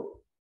 so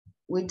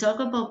we talk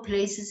about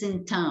places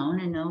in town,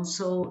 and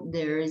also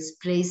there is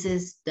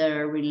places that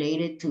are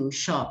related to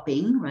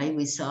shopping, right?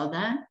 We saw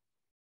that.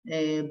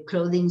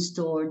 Clothing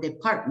store,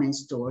 department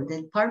store.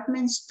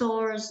 Department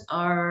stores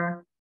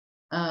are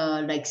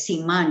like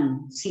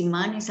Siman.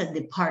 Siman is a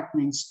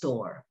department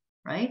store,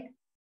 right?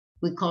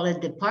 We call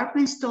it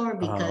department store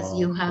because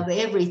you have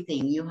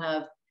everything. You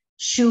have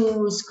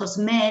shoes,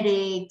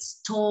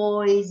 cosmetics,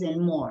 toys,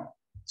 and more.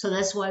 So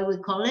that's why we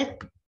call it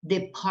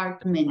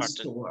department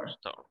store.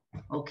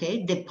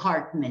 Okay,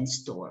 department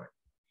store.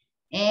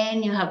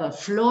 And you have a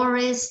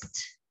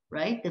florist,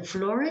 right? The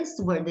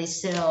florist where they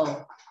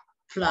sell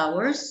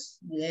flowers.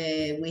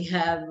 We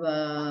have,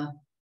 I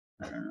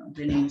don't know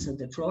the names of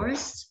the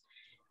florists.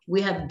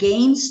 We have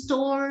game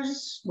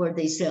stores where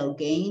they sell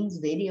games,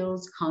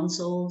 videos,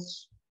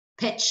 consoles,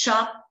 pet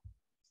shop,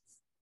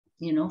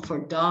 you know, for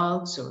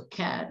dogs or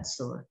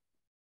cats,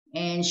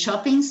 and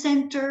shopping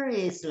center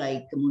is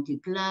like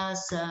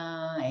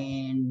Multiplaza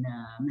and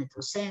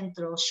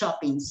Metrocentro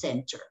shopping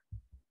center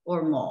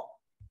or mall.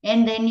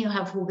 And then you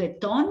have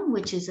Jugueton,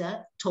 which is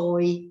a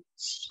toy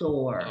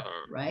store,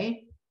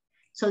 right?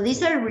 So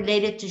these are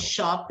related to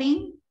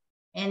shopping,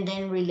 and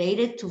then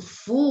related to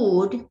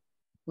food.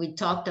 We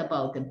talked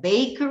about the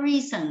bakery,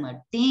 San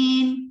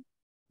Martin.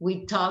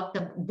 We talked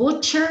about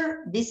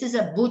butcher. This is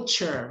a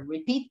butcher.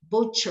 Repeat,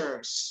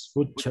 butchers.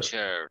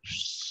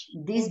 Butchers.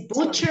 These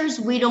butchers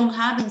we don't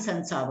have in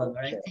San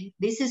Salvador. I think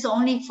this is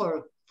only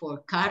for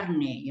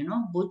carne, you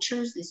know,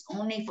 butchers is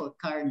only for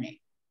carne,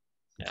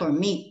 for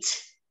meat.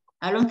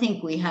 I don't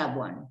think we have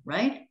one,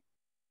 right?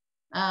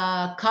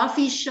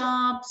 Coffee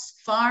shops,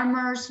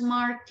 farmers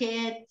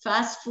market,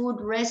 fast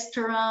food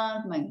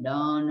restaurant,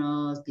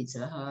 McDonald's,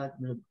 Pizza Hut,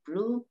 blah,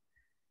 blah.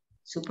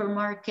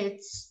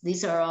 Supermarkets.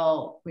 These are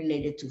all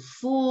related to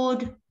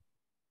food.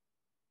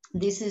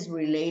 This is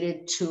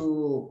related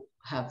to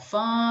have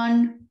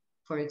fun.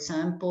 For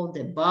example,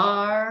 the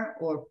bar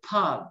or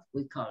pub,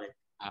 we call it.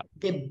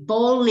 The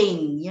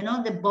bowling, you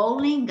know, the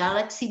bowling,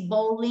 Galaxy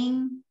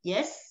Bowling,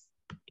 yes?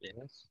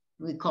 Yes.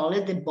 We call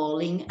it the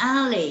bowling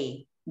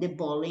alley, the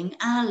bowling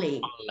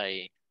alley.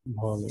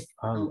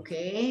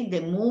 Okay,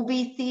 the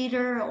movie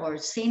theater or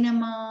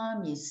cinema,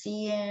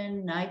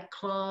 museum,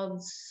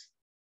 nightclubs,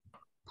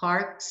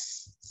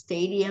 parks,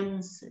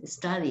 stadiums,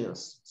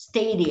 estadios,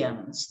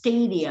 stadium.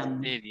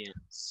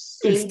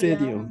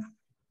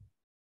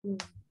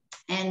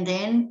 And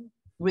then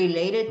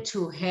related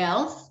to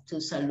health, to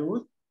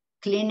salud,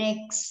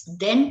 clinics,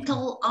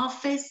 dental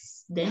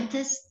office,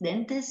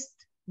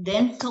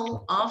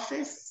 dental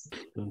office,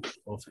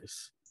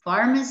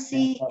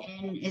 pharmacy,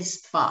 and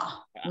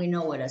spa. We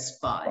know what a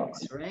spa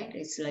is, right?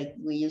 It's like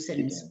we use it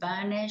in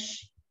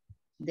Spanish.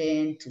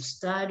 Then to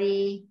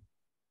study,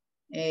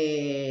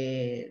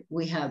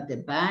 we have the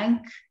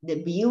bank,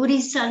 the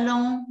beauty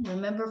salon,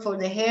 remember for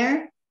the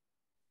hair?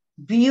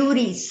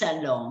 Beauty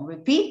salon,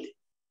 repeat.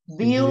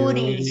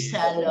 Beauty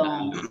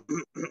salon.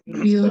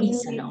 Beauty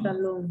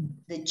salon.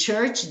 The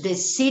church, the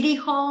city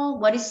hall.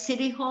 What is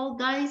city hall,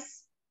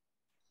 guys?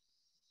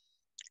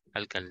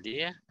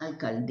 Alcaldía.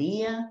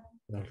 Alcaldía.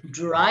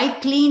 Dry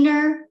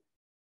cleaner.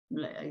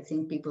 I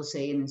think people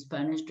say in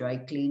Spanish, dry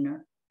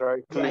cleaner.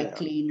 Dry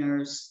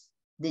cleaners.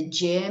 The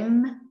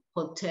gym,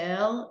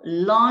 hotel,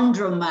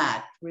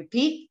 laundromat.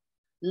 Repeat.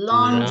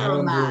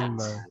 Laundromat.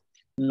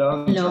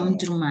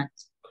 Laundromat.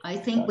 I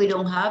think we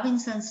don't have in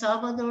San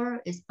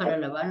Salvador. Es para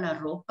lavar la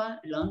ropa,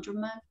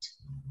 laundromat.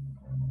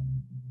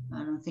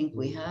 I don't think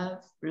we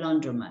have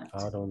laundromat.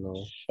 I don't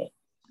know.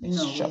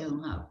 No, we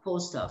don't have.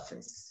 Post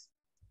office.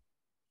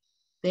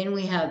 Then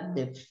we have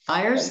the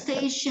fire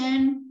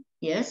station.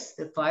 Yes,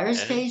 the fire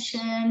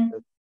station.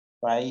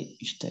 Fire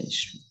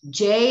station.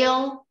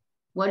 Jail.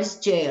 What is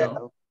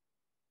jail?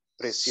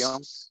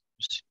 Prisión.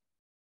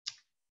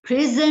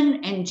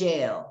 Prison and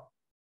jail.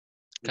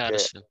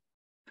 Cárcel.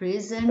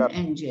 Prison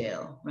and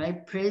jail,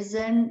 right?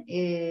 Prison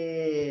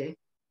is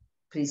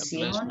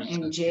prisión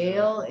and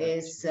jail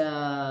is,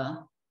 I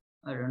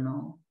don't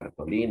know.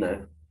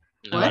 Bartolina.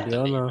 What?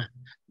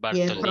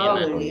 Yeah,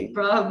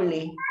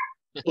 probably.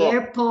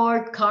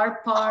 Airport,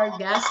 car park,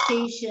 gas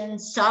station,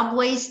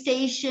 subway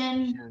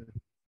station.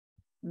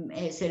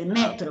 Es el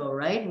metro,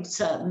 right?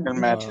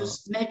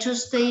 Metro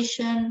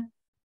station.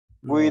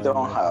 We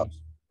don't have.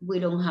 We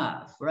don't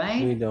have,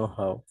 right? We don't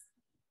have.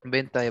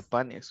 Venta de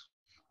panes.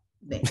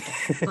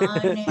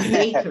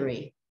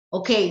 Bakery.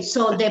 Okay,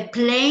 so the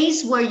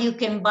place where you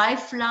can buy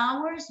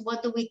flowers,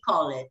 what do we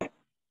call it?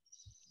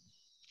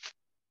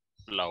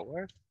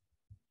 Flower?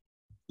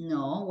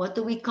 No, what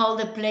do we call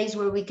the place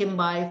where we can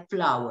buy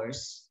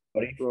flowers?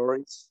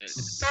 Florist.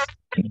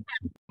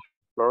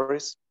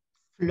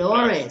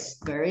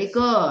 Florist, very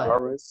good.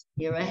 Florist.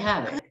 Here I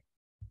have it.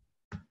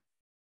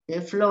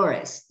 The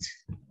florist.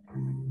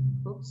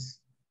 Oops,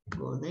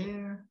 go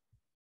there.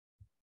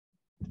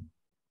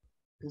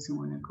 Doesn't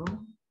want to go,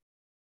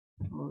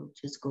 or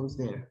just goes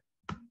there.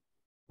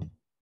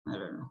 I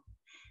don't know.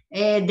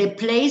 The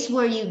place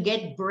where you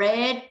get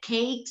bread,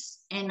 cakes,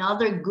 and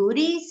other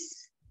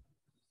goodies.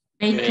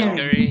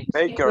 Bakery.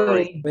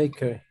 Bakery.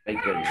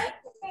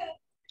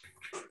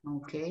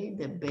 Okay,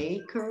 the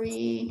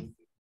bakery.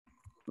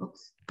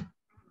 Oops,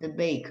 the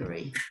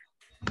bakery.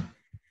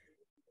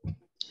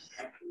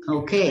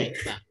 Okay.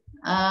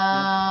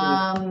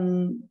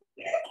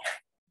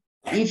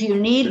 If you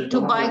need to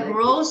buy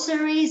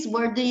groceries,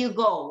 where do you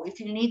go? If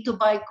you need to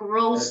buy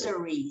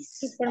groceries.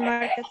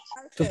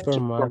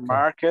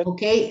 Supermarket.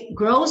 Okay,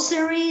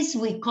 groceries,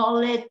 we call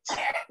it,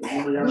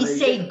 we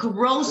say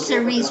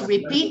groceries,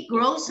 repeat,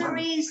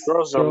 groceries.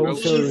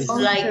 It's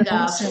like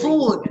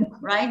food,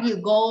 right? You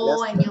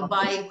go and you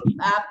buy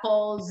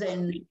apples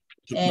and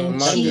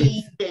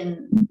cheese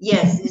and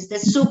yes, it's the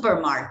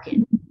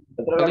supermarket.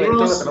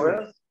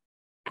 Grocery.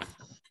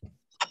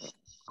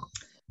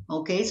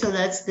 Okay, so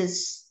that's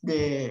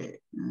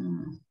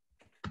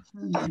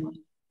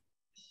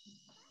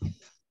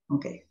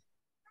okay,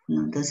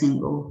 no, it doesn't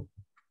go.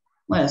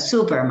 Well,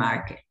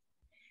 supermarket.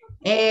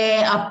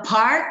 A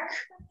park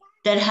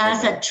that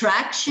has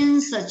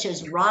attractions such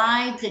as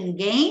rides and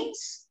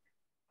games.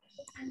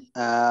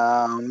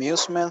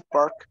 Amusement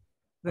park.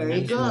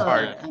 Very good.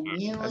 Park.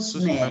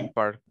 Amusement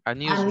Park.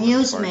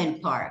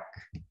 Amusement park.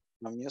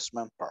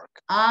 Amusement park.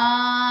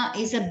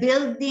 Is a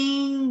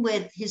building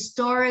with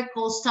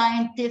historical,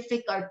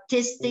 scientific,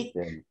 artistic,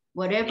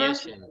 whatever.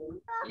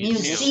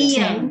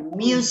 Museum.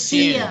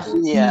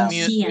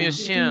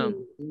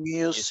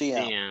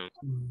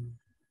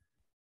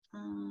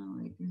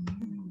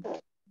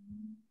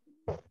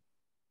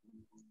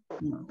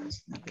 No,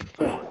 that's not the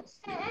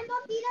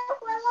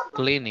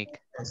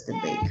Clinic. That's the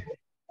bakery.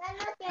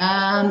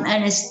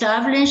 An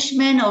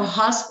establishment or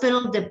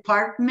hospital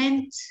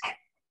department.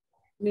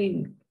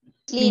 Clinic.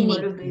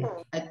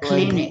 A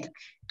clinic.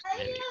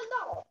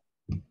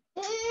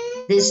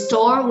 The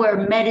store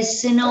where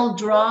medicinal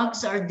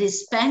drugs are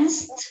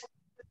dispensed.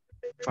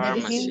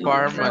 Pharmacy.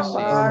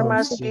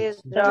 Pharmacy,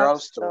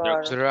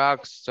 drugstore.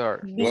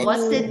 Drugstore.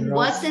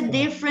 What's the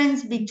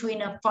difference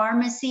between a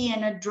pharmacy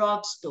and a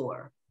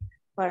drugstore?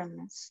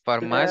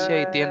 Farmacia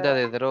y tienda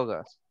de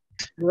drogas.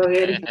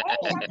 Be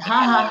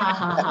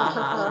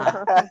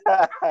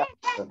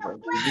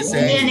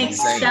an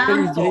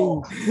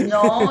example.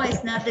 No,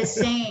 it's not the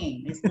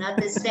same. It's not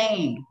the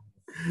same.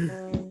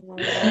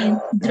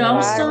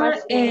 Drugstore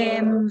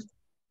en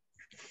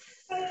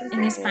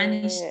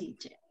Spanish,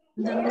 teacher.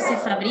 ¿Dónde se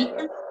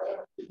fabrica?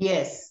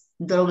 Yes.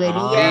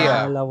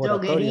 Droguería.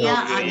 Laboratorio.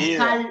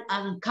 Droguería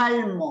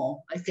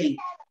Ancalmo, I think.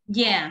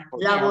 Yeah.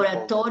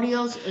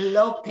 Laboratorios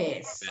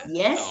Lopez.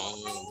 Yes?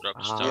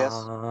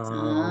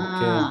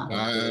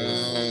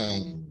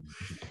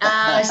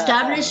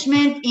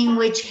 Establishment in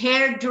which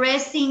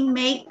hairdressing,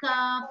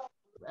 makeup,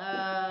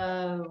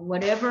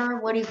 whatever,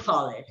 what do you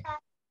call it?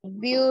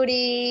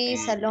 Beauty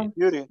salon.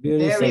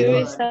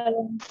 Very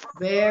salon.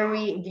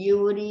 Very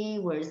beauty.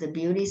 Where's the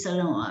beauty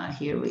salon?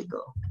 Here we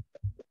go.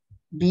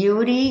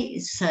 Beauty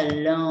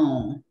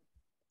salon.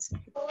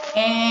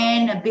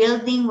 And a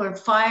building where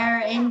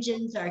fire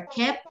engines are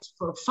kept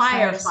for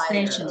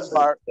firefighters.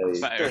 Fire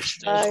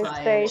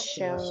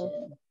station.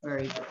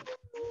 Very good.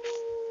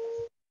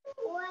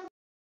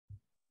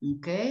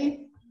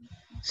 Okay.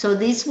 So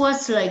this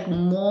was like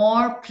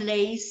more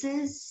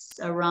places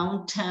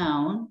around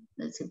town.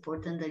 That's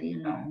important that you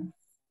know.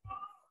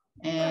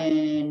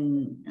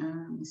 And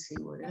let me see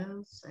what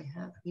else I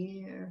have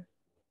here.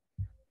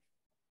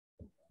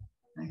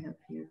 I have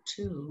here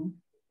too.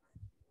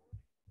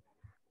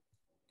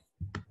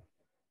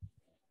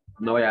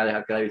 No voy a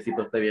dejar que la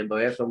visita esté viendo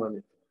eso,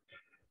 mami.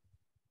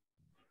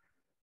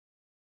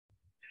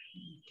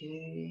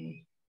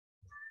 Okay.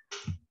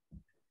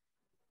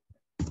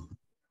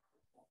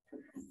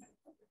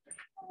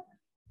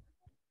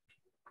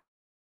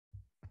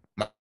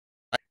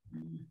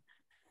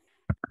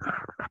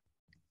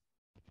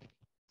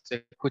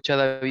 Se escucha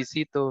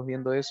Davidcito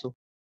viendo eso.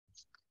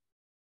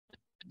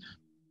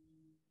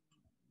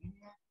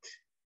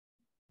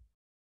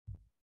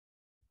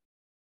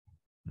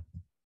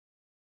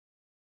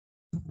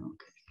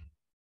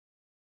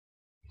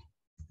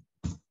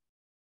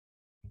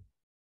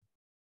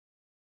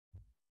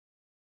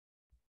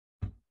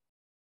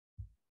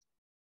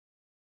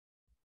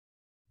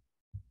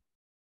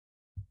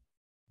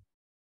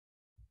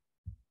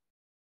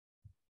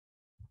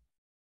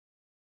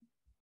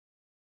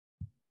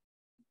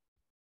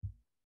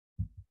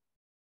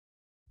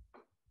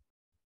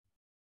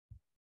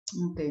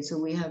 Okay, so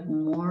we have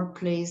more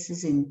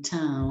places in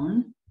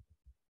town.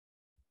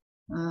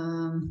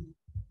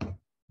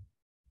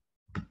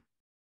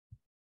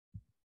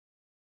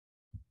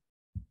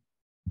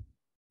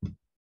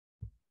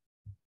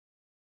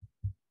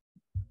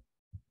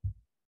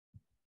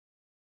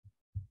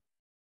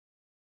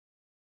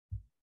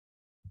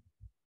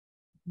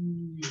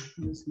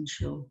 Doesn't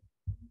show.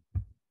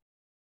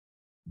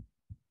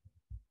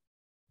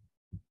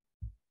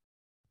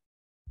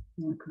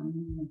 Okay.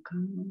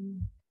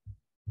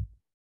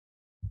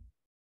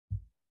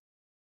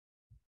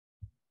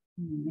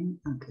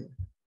 Okay.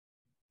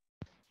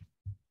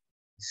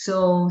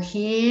 So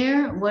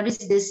here, what is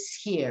this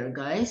here,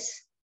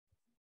 guys?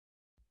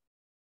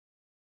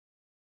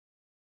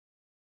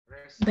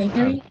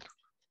 Bakery.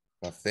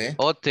 Café.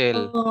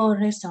 Hotel. Oh,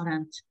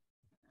 restaurant.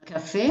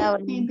 Cafe,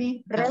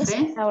 maybe?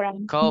 Cafe?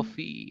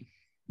 Coffee.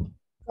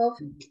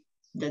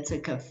 That's a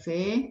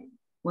cafe.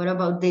 What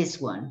about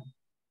this one?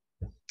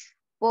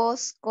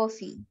 Post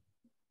coffee.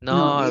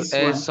 No, this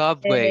one.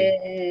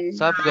 Subway.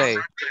 Subway.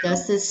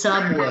 That's the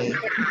subway.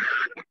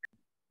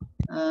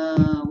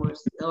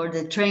 Or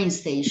the train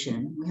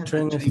station. We have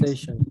Train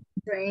station.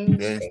 Train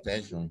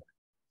station.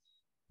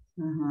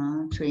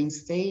 Train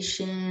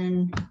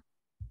station.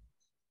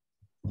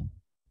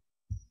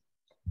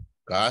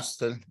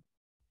 Castle.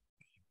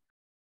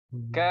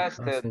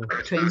 Castle.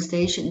 Train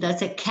station.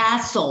 That's a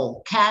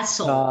castle.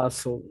 Castle.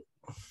 Castle.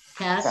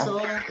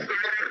 Castle.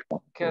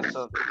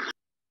 Castle.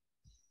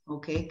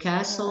 Okay,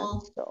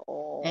 castle.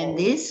 And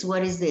this,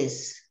 what is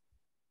this?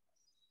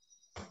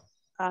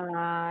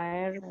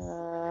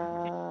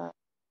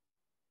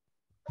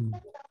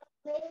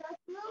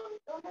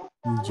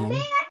 Gym.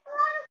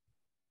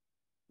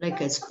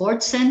 Like a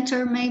sports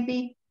center,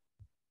 maybe?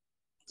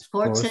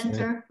 Sports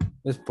center?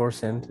 Sports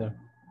center.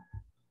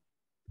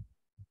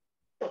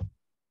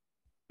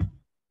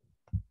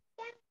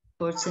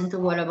 Sports center,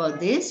 what about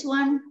this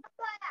one?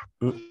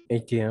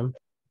 ATM.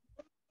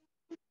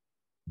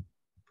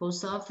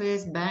 Post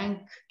office, bank,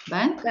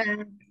 bank?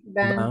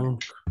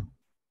 Bank.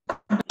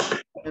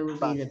 That would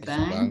be the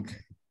bank.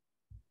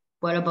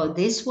 What about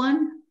this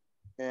one?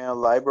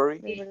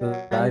 Library.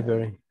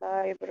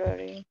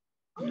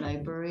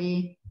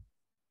 Library.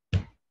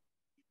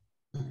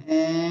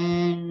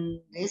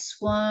 And this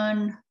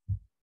one?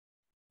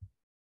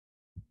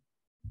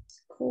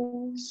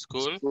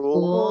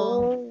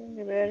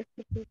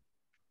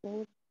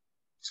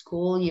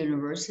 School,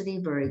 university,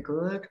 very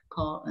good.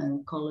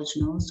 College,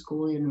 no.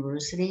 School,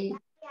 university.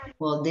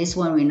 Well, this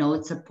one we know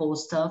it's a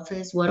post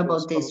office. What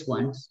about this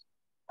one?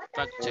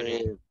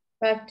 Factory.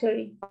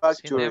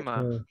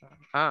 Cinema.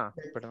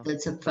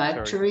 That's a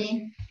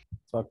factory.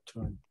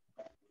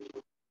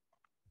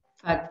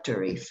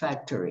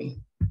 Factory.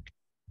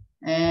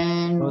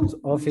 And Post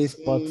office.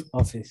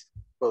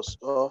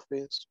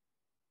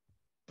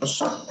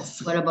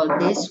 What about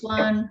this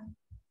one?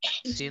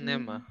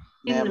 Cinema.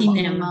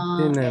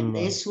 And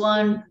this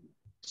one?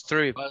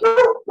 Street.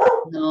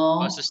 No.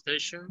 Bus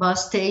station.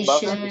 Bus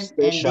station. And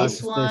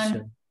this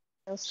one?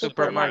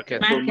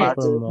 Supermarket.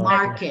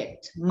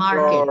 Market.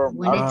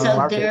 When it's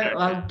out there,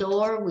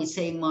 outdoor, we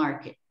say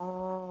market.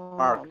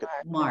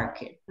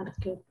 Market.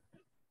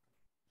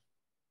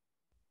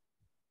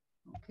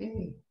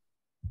 Okay.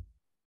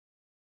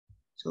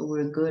 So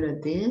we're good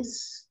at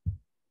this.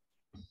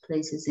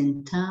 Places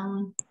in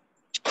town.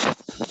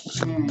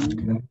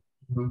 And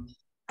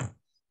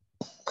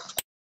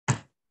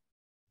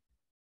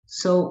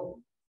so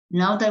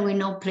now that we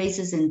know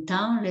places in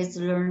town, let's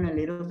learn a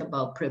little bit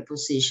about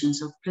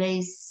prepositions of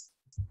place.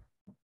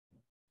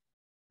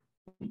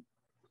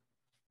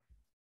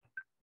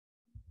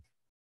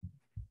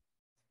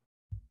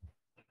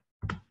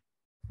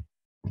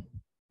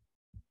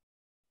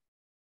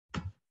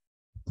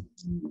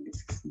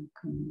 This isn't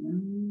coming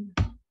on.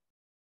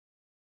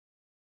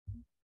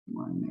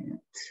 1 minute.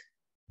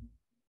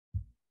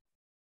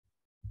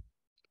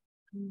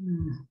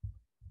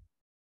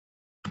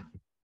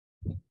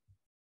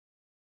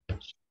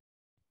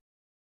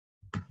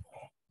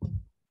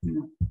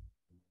 No.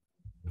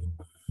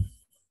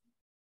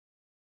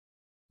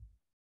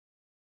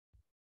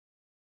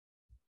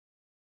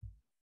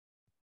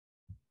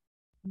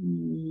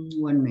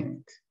 One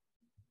minute.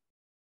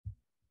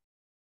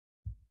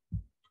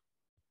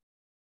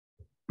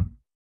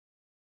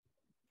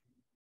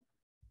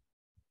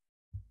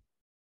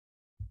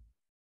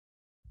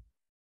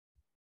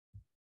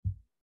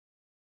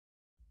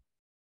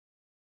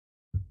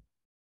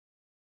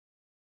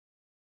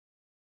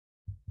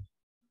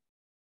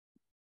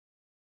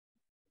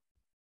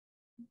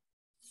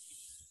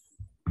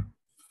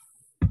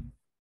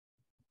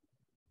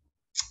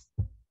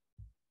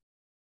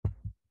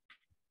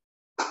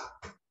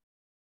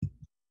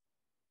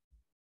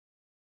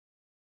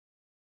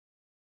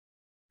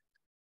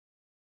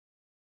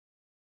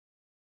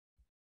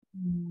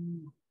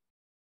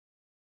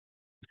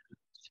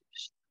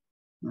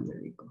 Oh,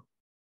 there you go.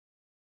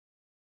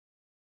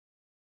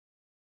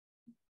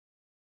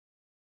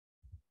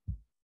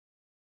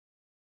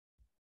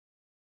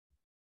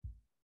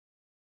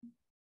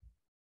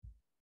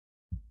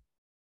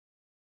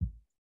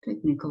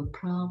 Technical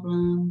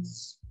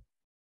problems.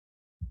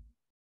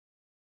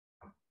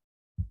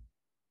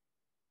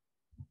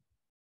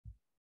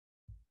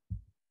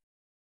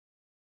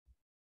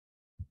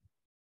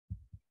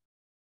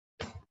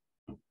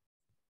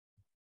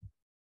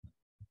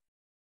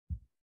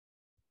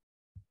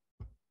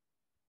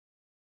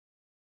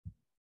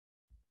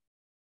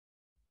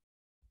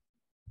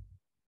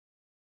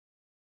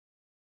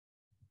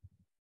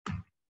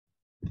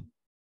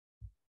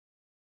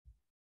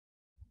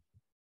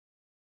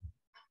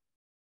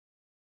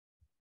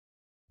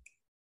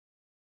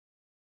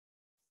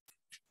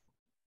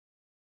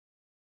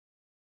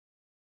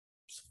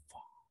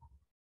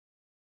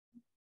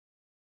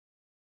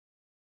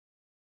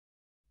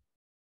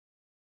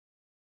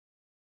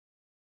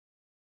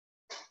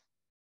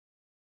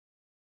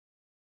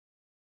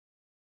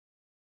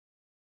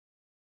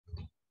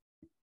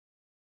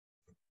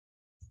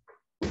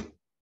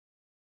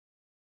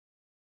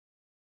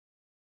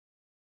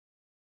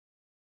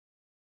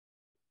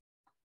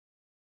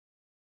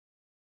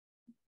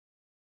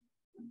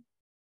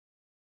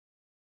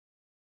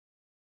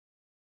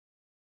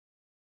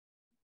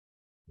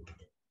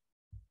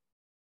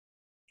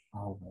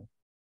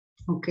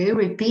 Okay,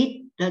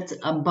 repeat. That's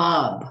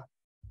above.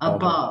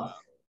 Above.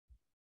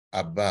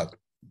 Above.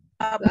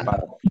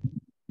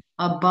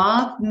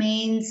 Above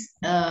means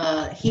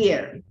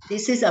here.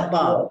 This is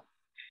above.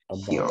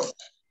 Above.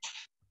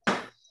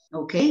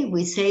 Okay,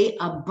 we say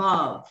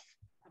above.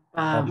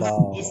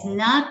 Above. It's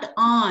not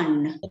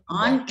on.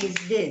 On is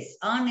this.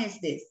 On is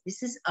this.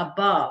 This is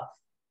above,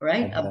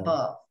 right?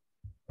 Above.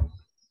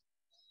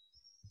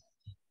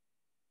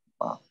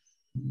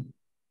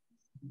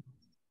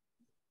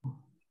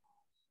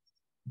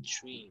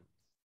 Between.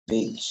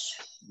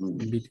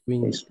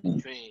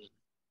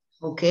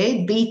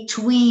 Okay,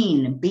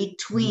 between.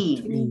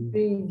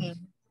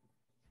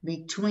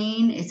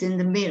 Between is in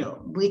the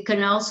middle. We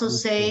can also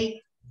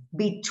say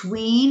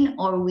between,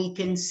 or we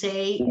can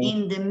say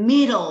in the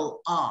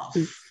middle of.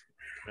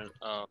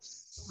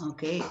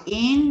 Okay,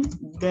 in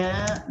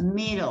the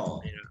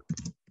middle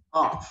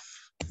of.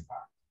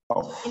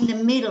 In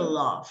the middle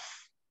of.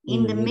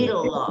 In the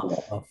middle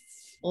of.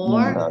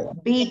 Or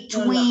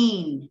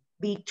between.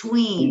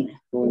 Between.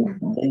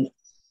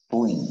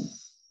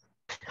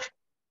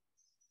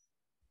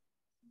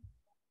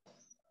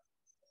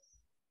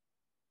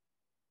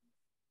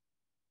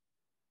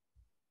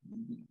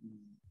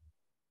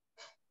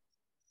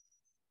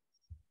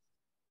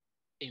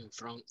 In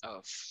front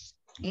of.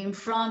 In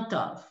front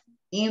of.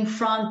 In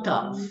front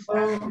of. In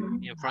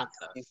front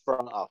of. In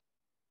front of.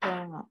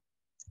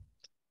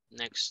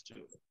 Next to.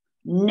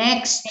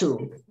 Next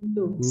to.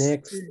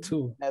 Next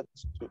to.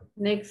 Next to.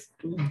 Next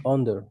to.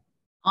 Under.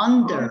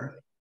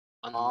 Under.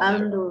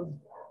 Under.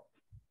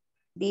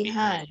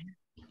 Behind.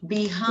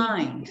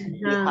 Behind.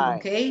 Behind.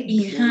 Okay,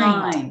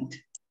 Behind.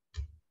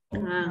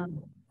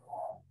 behind.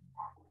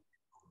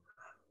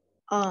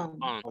 On.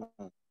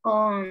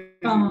 On.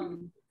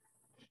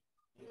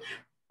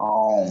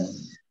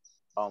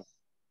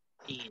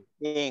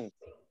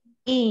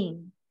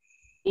 In.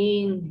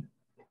 In.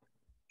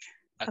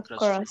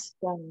 Across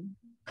from.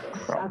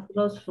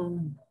 Across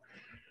from.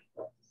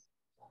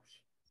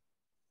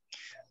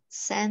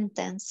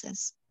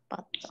 Sentences.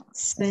 Buttons.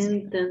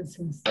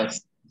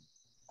 Sentences.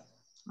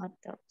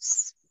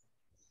 Buttons.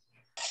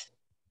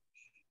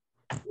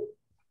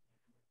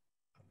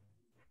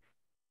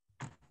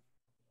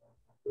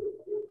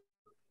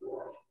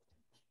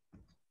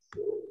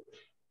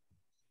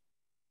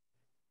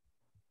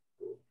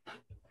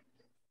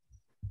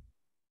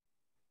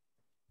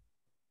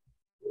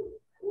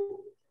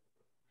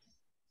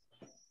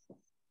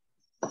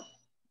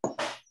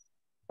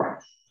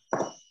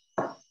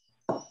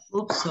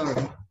 Oops,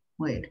 sorry.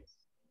 Wait.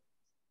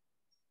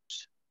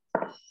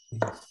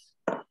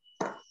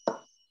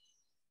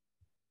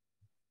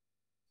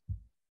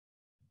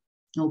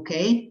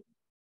 Okay,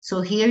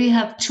 so here you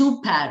have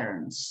two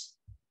patterns.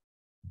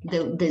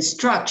 The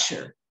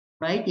structure,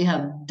 right? You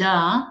have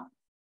the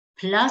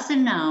plus a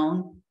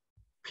noun,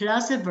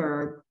 plus a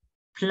verb,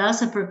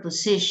 plus a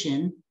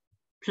preposition,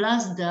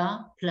 plus the,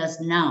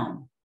 plus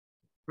noun,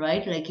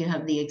 right? Like you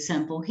have the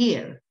example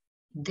here.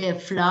 The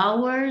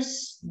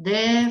flowers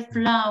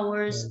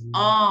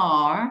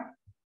are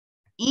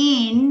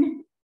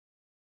in,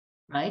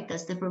 right?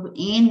 That's the,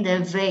 in the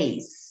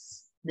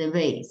vase,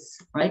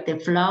 right? The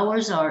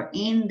flowers are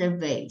in the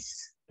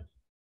vase.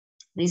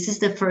 This is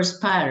the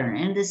first pattern.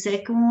 And the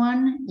second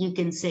one, you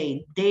can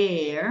say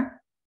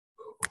there.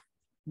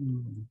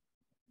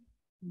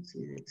 Let's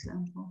see the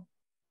example.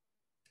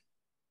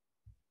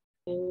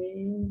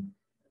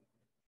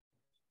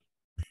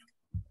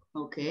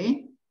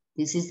 Okay,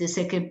 this is the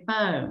second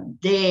pattern.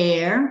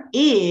 There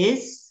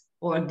is,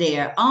 or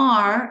there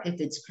are,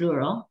 if it's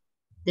plural,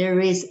 there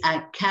is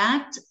a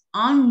cat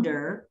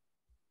under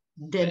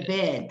the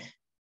bed.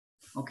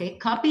 Okay,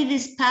 copy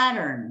these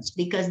patterns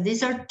because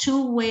these are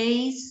two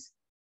ways.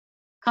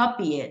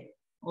 Copy it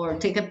or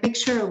take a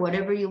picture or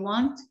whatever you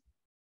want.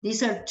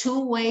 These are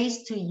two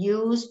ways to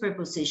use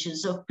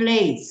prepositions of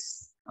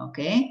place.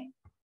 Okay,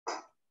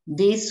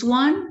 this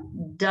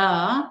one,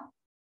 the,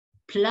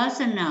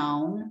 plus a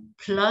noun,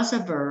 plus a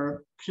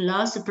verb,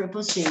 plus a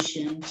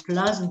preposition,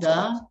 plus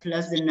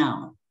the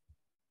noun.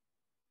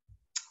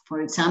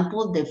 For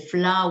example, the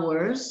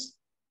flowers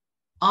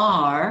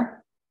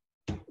are,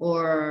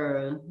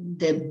 or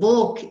the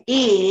book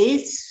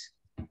is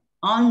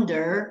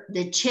under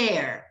the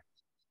chair,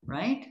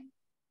 right?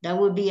 That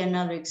would be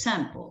another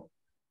example.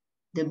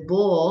 The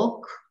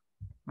book,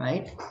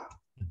 right?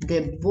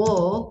 The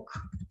book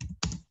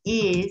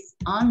is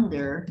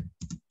under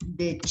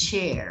the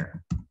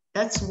chair.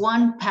 That's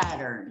one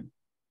pattern,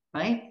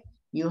 right?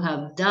 You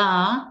have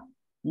the,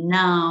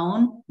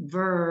 noun,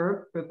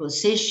 verb,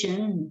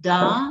 preposition,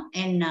 the,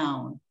 and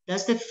noun.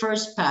 That's the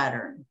first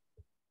pattern,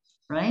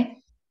 right?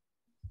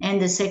 And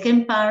the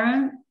second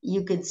pattern,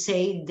 you could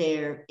say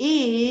there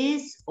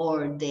is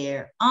or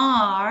there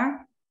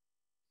are.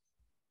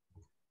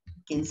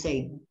 You can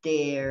say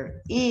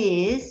there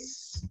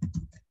is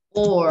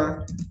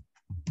or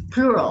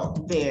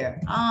plural, there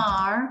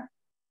are.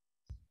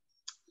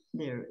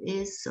 There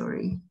is,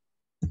 sorry.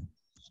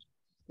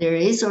 There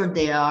is or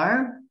there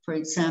are. For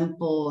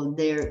example,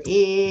 there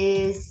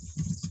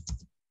is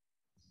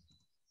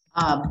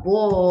a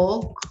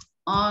book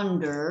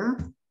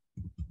under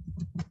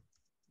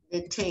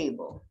the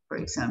table. For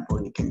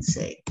example, you can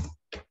say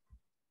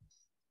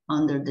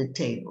under the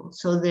table.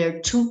 So there are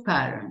two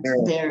patterns.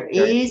 There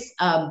is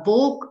a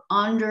book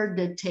under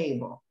the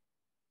table.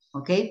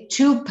 Okay,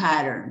 two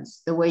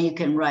patterns, the way you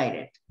can write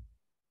it.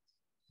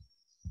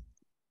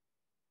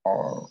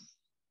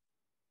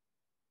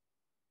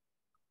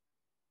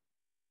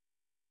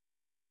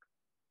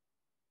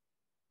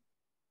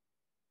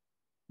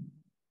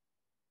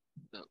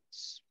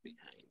 Dogs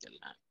behind the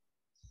lamp.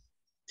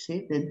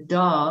 See, the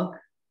dog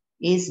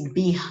is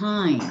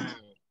behind.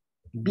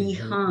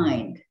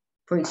 Behind.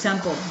 For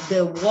example,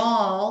 the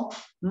wall,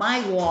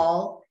 my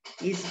wall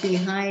is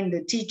behind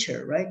the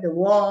teacher, right? The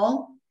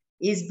wall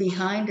is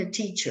behind the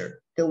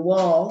teacher. The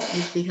wall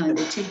is behind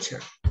the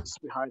teacher. It's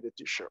behind the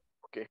teacher.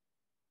 Okay.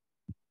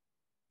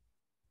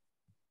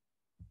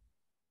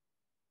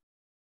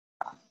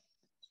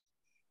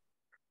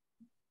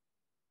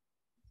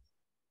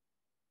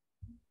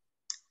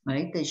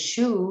 Right? The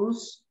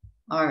shoes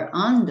are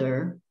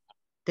under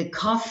the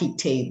coffee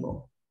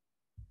table.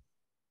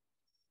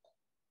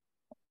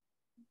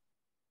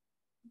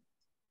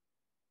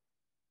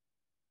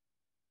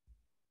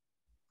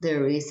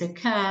 There is a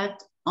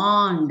cat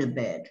on the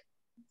bed.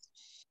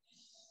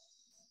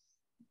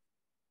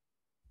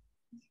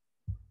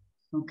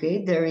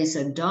 Okay, there is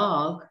a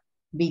dog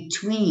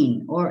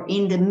between or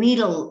in the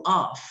middle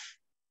of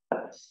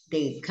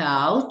the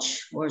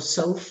couch or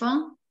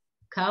sofa,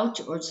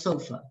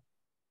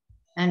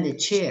 and the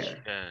chair.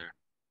 Chair.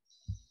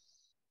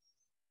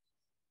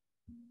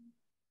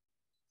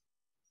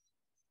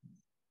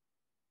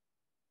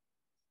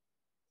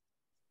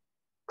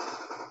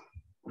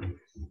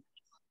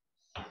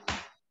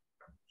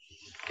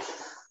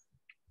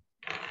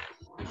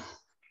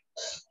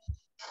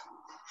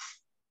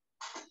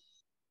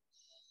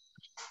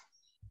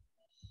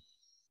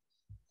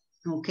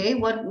 Okay,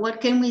 what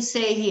can we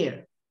say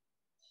here?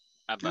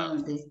 About.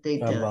 No, they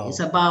tell you. It's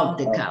about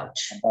the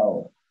couch.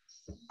 No.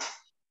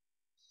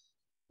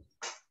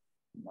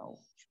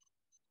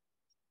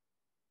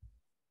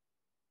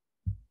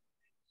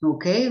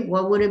 Okay,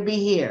 what would it be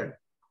here,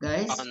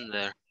 guys?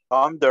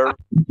 Under.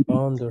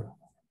 Under.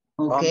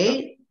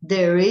 Okay,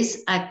 there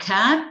is a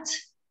cat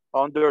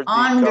Under the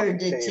under coffee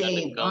the table.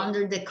 table,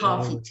 under the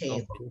coffee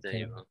table.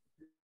 Table.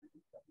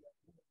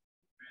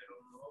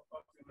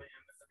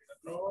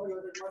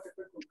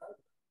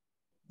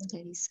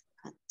 There is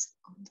a cat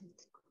under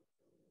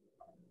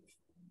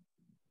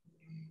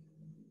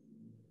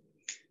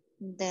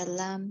the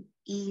lamp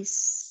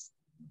is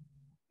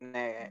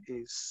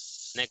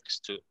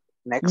next to.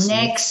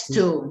 Next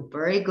to,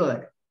 very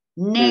good.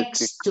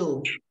 Next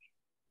to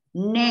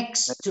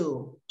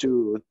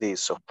the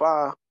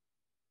sofa.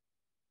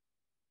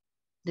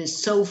 The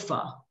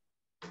sofa.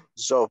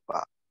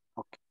 Sofa.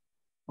 Okay.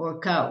 Or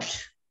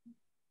couch.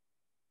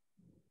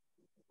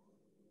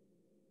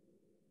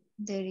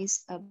 there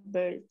is a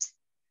bird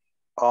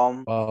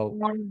on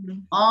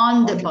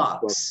the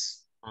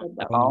box. On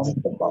the box.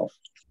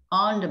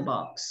 On the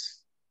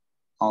box.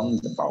 On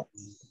the box.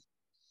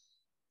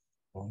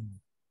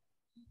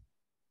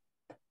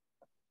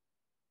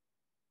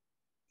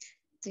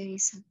 there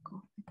is a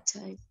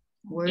coffee.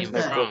 Where's In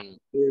that? front.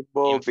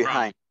 In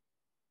behind.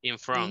 In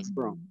front.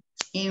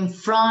 In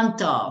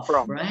front of,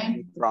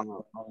 right? In front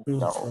of. In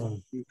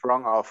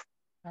front of.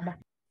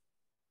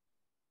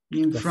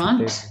 In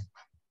front.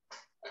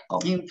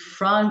 In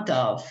front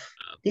of.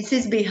 This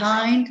is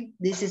behind,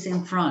 this is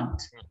in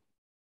front.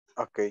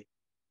 Okay.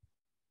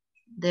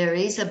 There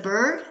is a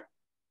bird.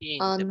 In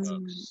the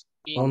box.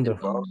 On the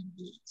box.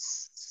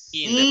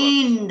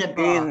 In the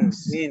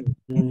box.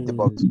 In the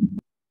box.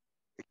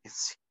 We can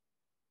see.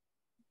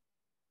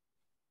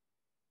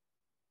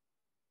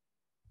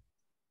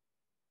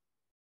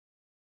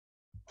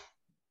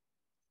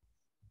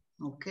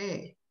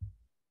 Okay.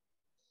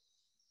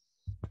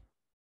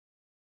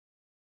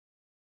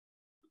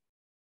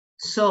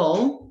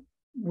 So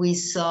we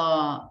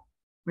saw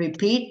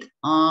repeat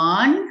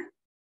on,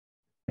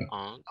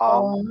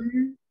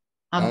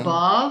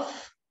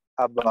 above,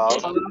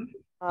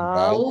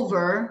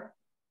 over.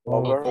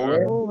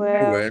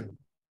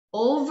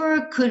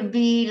 Over could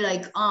be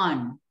like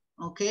on.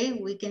 Okay,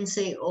 we can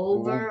say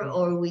over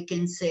or we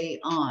can say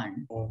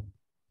on.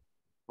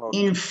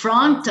 In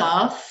front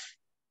of.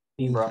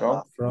 In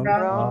front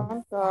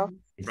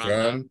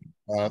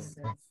of.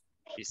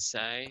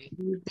 Beside,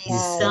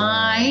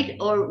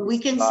 or we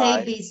can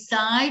say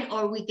beside,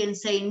 or we can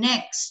say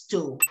next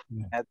to,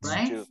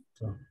 right?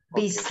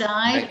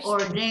 Beside or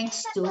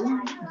next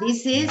to.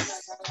 This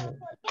is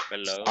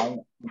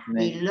below.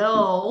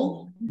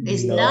 Below.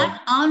 It's not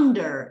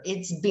under,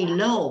 it's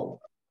below.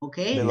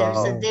 Okay,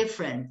 there's a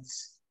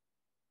difference.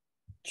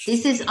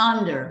 This is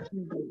under,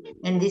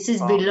 and this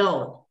is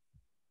below.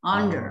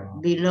 Under,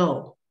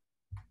 below.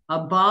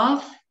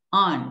 Above,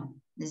 on.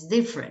 It's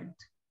different,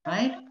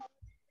 right?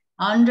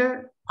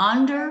 Under,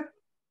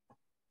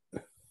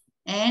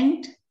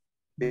 and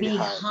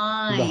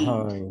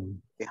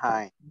behind.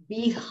 Behind.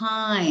 We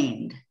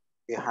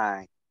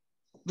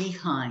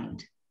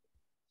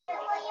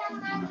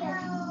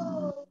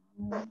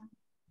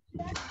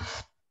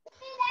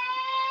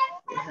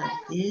have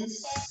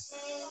this.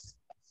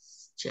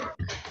 Check.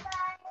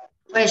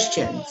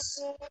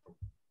 Questions.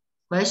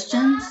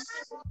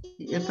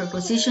 The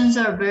prepositions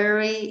are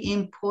very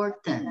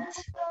important.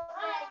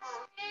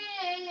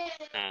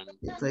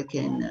 If I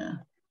can...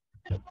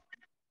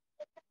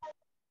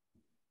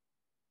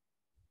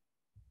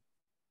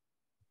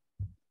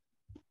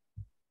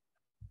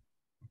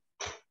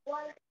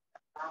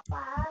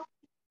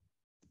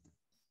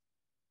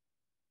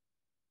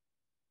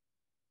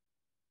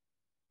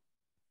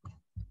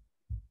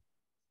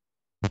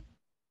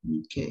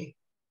 Okay.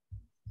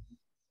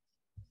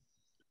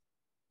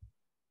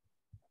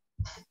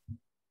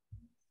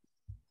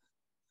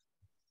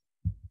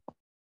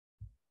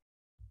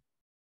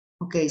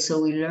 Okay,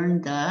 so we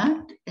learned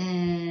that,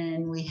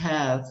 and we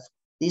have,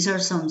 these are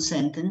some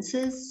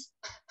sentences.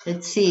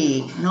 Let's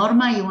see,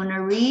 Norma, you want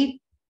to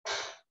read?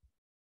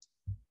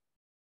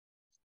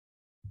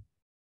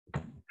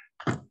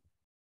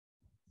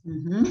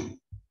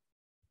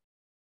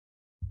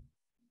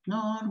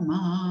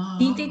 Norma.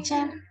 Sí,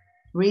 teacher.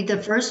 Read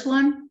the first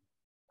one.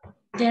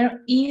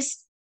 There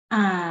is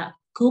a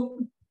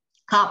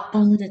cup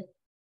on the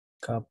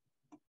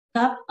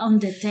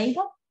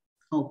table.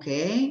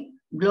 Okay.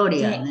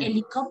 Gloria. The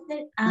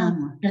helicopter.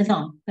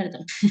 Perdón.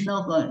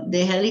 No, but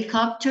the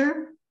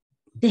helicopter.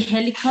 The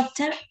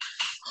helicopter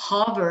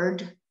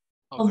hovered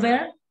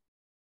over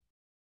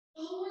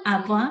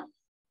above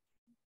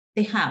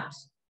the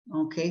house.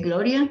 Okay,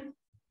 Gloria.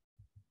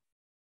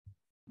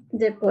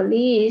 The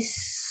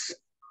police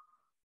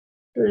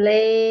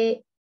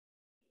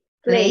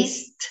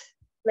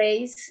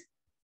placed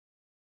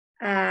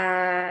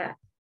a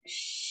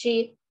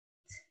sheet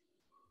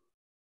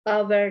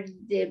over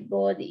the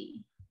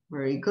body.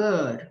 Very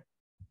good.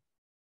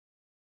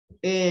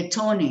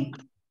 Tony.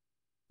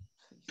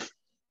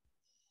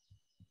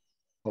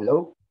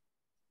 Hello.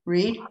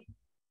 Read.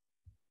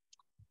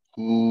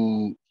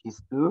 He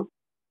stood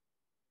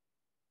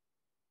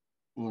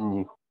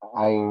in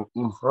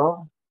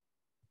front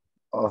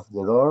of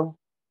the door.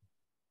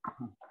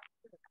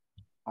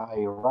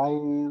 I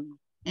rang.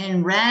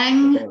 And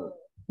rang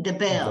the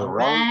bell.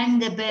 Rang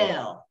the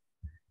bell.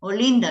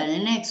 Olinda, the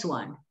next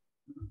one.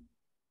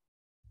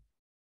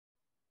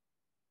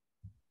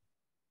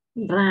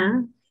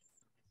 Ran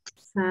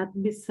sat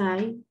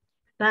beside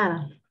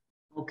Tara.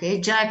 Okay,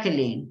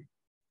 Jacqueline.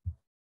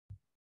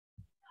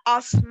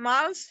 A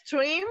small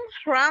stream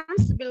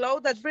runs below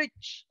that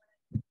bridge.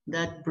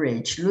 That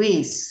bridge.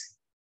 Luis.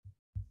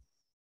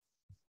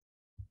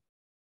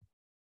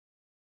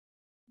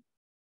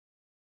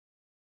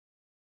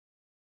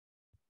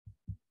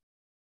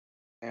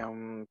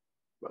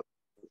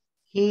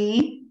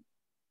 He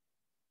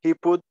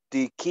put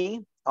the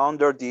key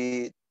under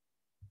the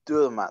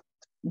doormat.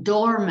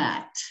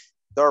 Doormat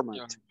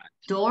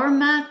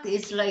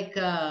is like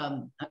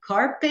a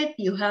carpet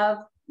you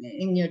have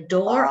in your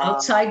door,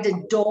 outside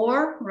the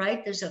door,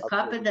 right? There's a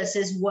carpet that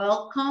says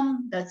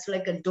welcome. That's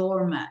like a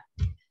doormat.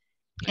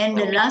 And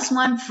the last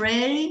one,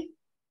 Freddie,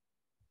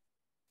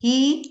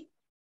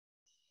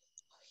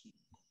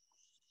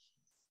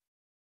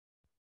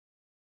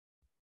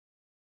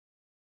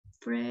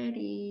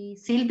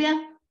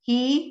 Sylvia,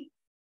 he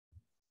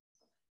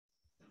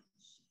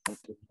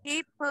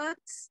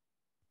puts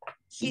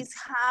his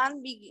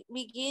hand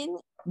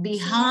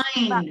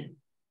behind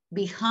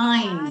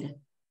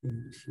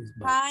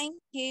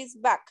his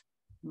back.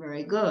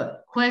 Very good.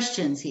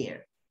 Questions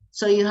here.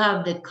 So you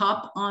have the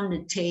cup on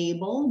the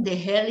table, the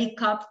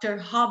helicopter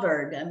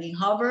hovered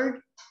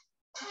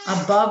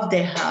above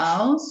the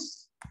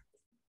house.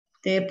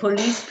 The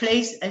police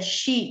placed a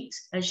sheet.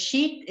 A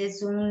sheet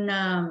is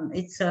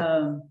it's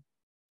a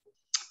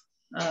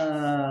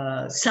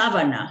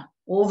sabana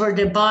over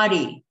the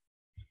body.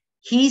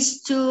 He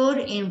stood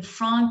in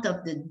front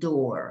of the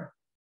door.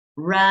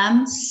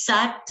 Ram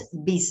sat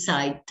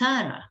beside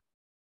Tara.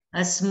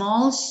 A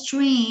small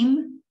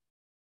stream.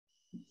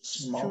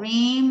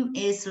 Stream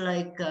is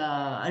like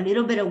a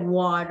little bit of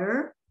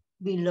water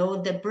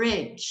below the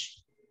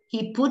bridge.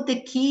 He put the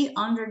key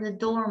under the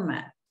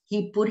doormat.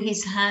 He put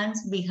his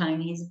hands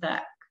behind his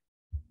back.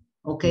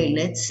 Okay,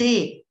 let's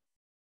see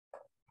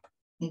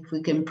if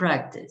we can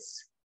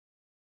practice.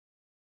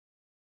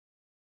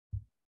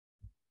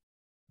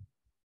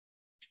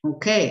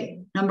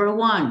 Okay, number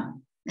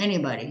one,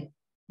 anybody?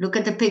 Look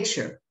at the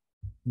picture.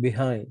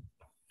 Behind.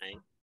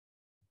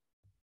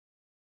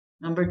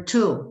 Number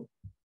two.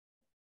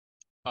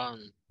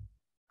 On.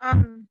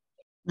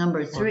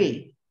 Number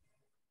three.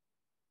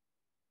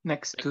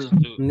 Next to.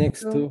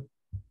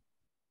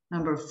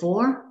 Number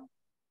four.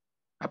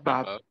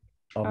 Above.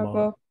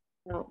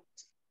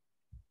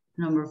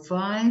 Number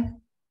five.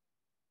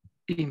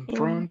 In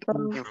front of.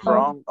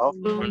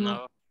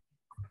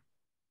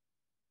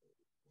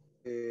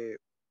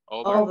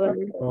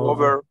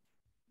 Over.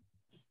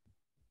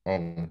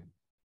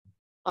 Under.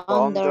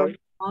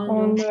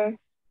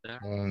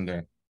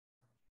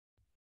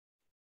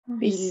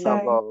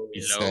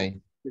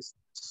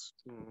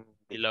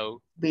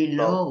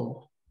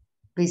 Below.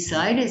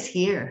 Beside is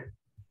here.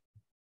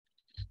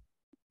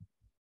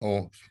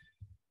 Oh.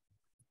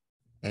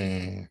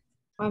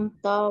 On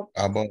top.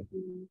 Above.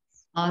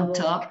 On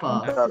top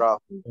of. On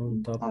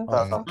top On of.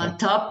 top of. On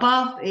top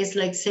of is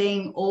like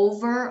saying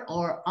over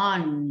or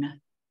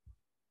on.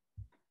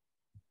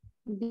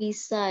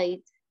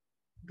 Beside.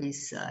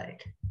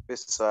 Beside.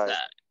 Beside.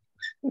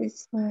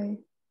 Beside.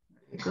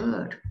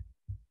 Good.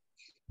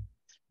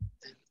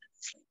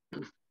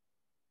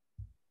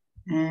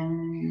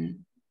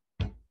 And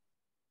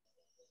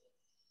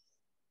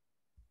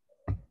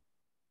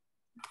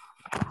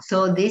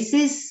so this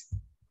is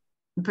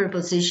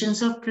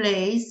prepositions of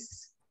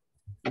place.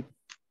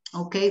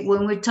 Okay,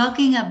 when we're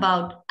talking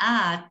about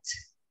at,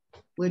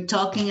 we're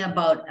talking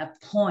about a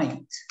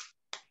point,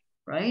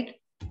 right?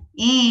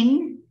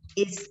 In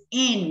is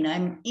in.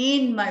 I'm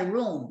in my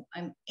room.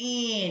 I'm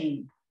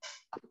in,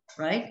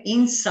 right?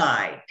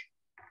 Inside.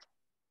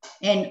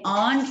 And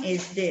on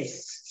is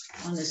this,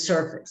 on the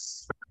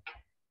surface.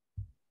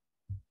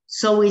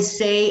 So we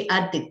say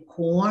at the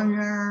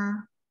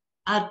corner,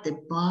 at the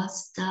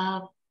bus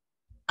stop,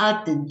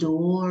 at the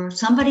door.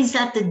 Somebody's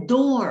at the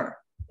door,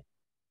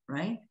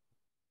 right?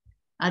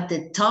 At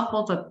the top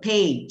of a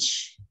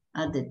page,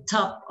 at the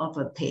top of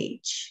a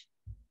page,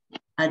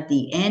 at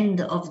the end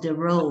of the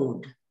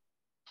road,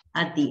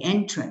 at the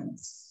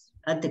entrance,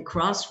 at the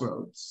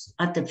crossroads,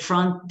 at the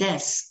front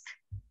desk.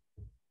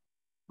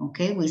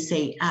 Okay, we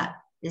say at.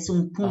 Es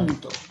un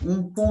punto,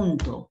 un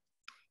punto.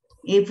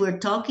 If we're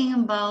talking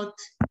about,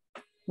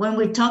 when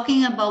we're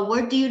talking about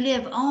where do you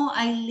live? Oh,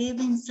 I live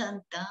in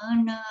Santa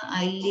Ana.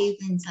 I live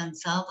in San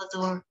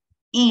Salvador.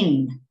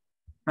 In,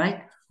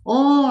 right?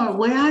 Or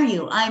where are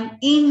you? I'm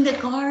in the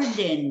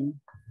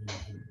garden,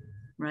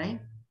 right?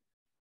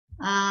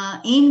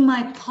 In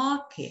my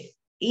pocket,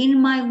 in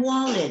my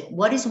wallet.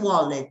 What is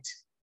wallet?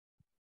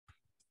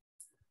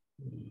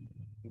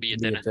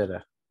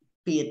 Billetera.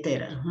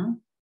 Billetera, huh?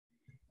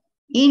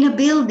 In a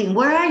building,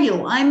 where are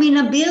you? I'm in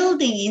a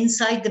building,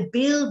 inside the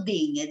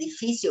building,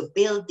 edificio,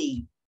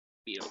 building.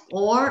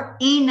 Or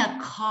in a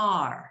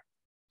car.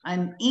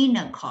 I'm in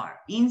a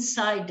car,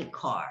 inside the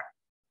car,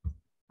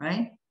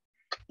 right?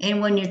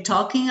 And when you're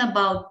talking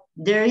about,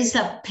 there is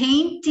a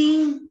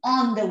painting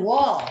on the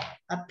wall,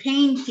 a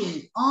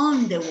painting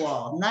on the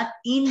wall, not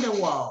in the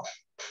wall.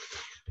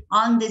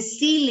 On the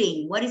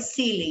ceiling, what is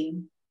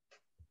ceiling?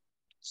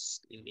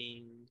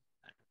 Ceiling.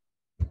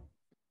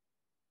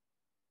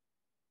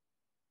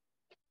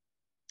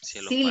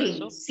 Cielo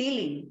falso.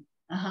 Ceiling,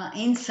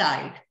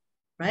 inside,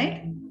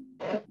 right?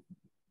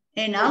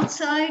 And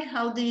outside,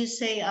 how do you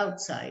say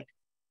outside?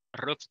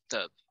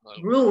 Rooftop.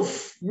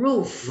 Roof,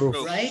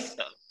 right?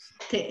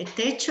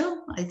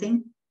 Techo, I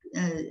think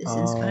is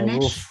in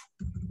Spanish. Roof.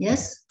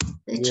 Yes,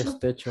 techo. Yes,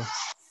 techo.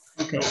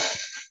 Okay,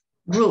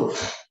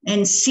 roof.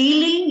 And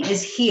ceiling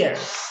is here,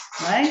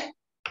 right?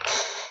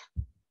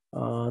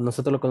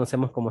 Nosotros lo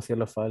conocemos como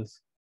cielo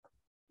falso.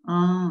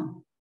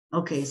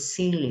 Okay,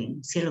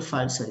 ceiling, cielo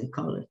falso, you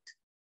call it.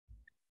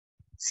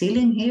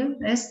 Ceiling here,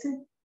 este?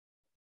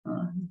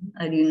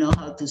 I didn't know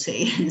how to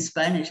say it in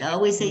Spanish. I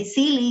always say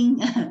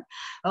ceiling.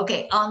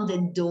 Okay, on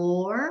the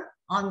door,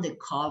 on the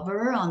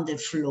cover, on the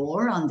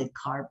floor, on the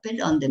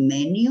carpet, on the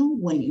menu.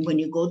 When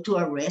you go to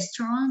a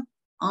restaurant,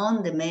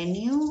 on the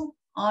menu,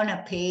 on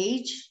a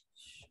page,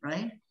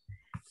 right?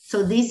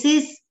 So this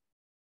is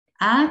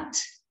at,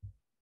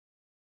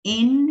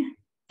 in,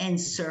 and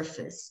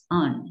surface,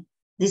 on.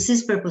 This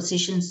is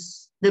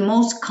prepositions, the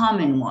most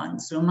common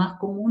ones. Lo más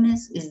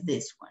comunes is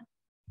this one.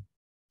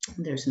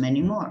 There's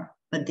many more,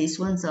 but these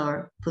ones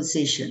are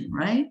position,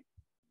 right?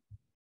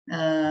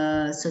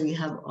 So you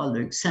have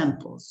other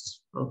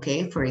examples,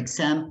 okay? For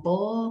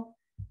example,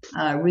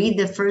 read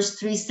the first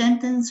three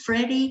sentences,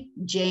 Freddie.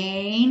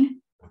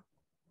 Jane.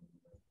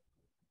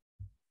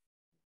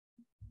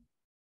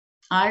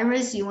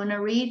 Iris, you wanna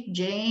read?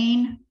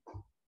 Jane.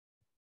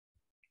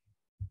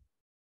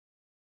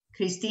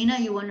 Christina,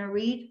 you wanna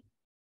read?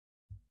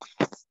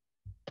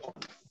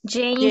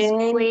 Jane is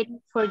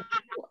waiting for you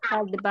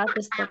at the bus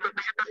stop.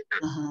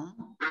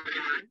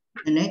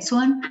 The next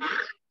one?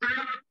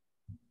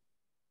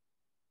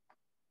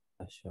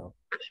 The shop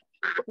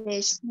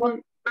is...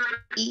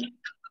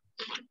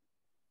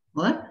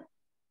 What?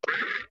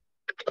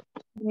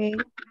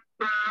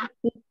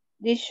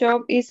 The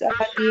shop is at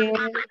the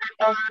end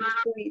of the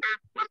street.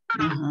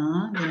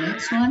 The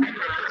next one?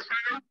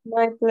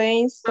 My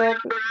plane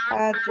stopped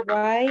at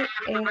Dubai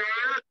and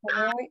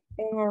Hanoi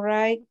and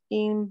arrived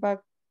in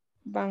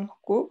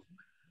Bangkok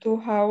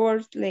 2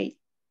 hours late.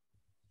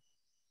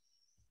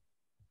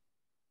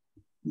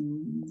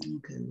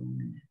 Okay, 1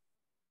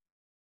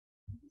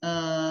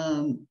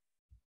 minute.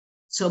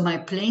 So my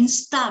plane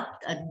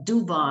stopped at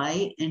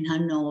Dubai and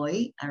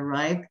Hanoi,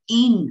 arrived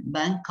in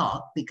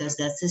Bangkok because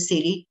that's the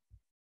city,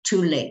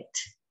 too late,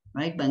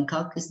 right?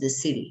 Bangkok is the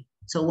city.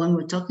 So when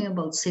we're talking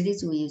about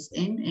cities, we use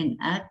in, and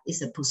at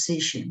is a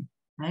position,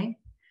 right?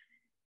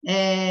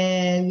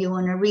 And you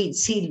want to read,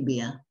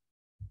 Sylvia.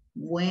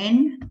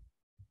 When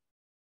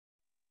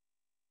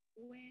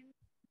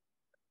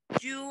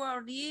you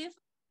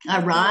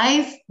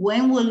arrive.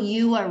 When will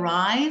you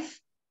arrive?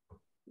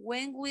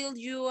 When will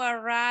you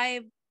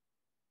arrive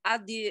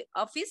at the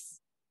office?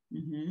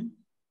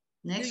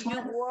 Next Do one.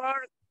 you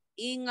work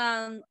in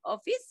an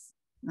office.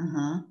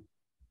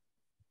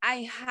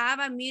 I have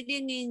a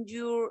meeting in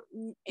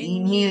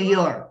New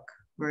York.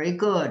 Very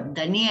good.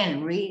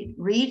 Daniel,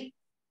 read.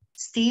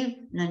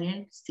 Steve,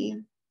 Daniel,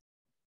 Steve.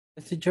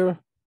 Teacher.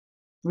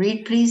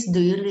 Read, please.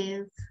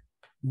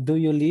 Do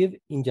you live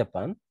in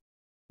Japan?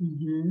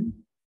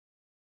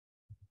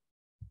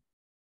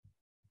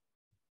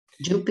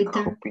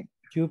 Jupiter.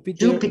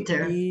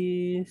 Jupiter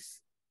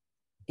is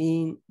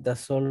in the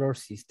solar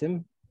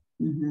system.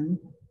 The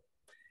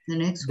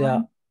next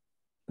one.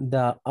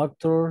 The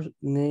author's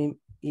name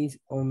is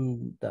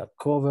on the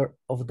cover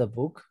of the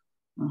book.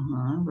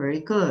 Very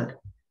good.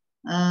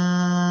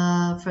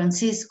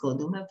 Francisco,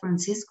 do you have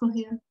Francisco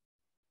here?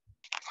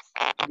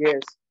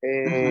 Yes.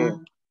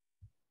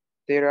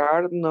 There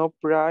are no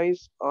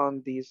price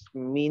on this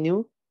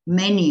menu.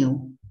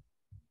 Menu.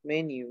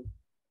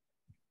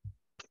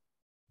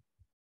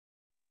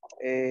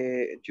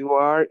 You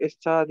are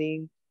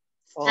studying.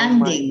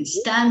 Standing.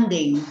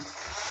 Studying.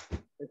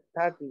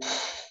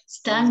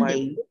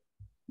 Standing.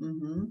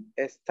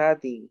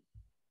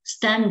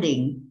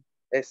 Standing.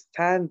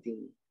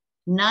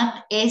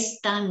 Not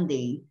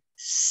standing.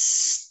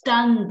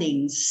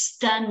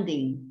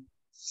 Standing.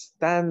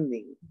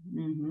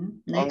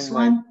 Next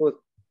one. Foot.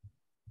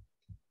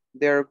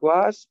 There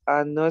was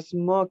a no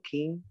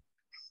smoking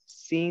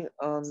sign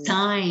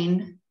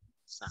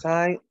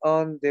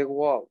on the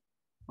wall.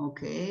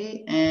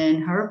 Okay,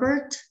 and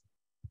Herbert?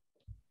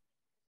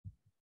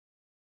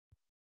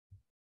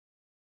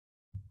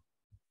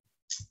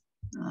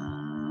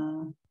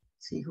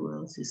 See who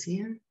else is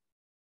here.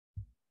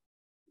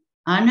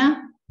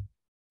 Anna?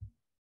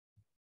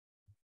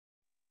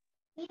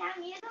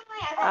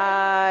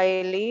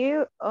 I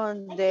live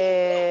on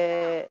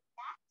the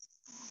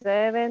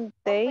 7th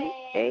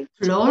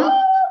floor.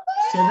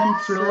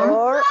 7th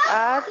floor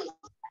at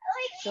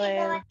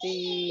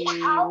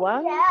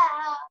 21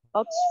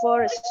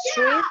 Oxford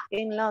Street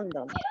in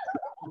London.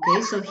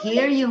 Okay, so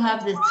here you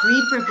have the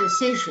 3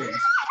 prepositions.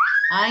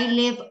 I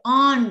live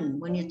on.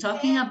 When you're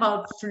talking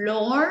about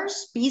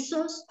floors,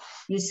 pisos,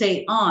 you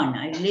say on.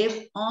 I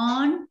live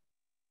on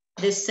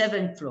the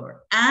 7th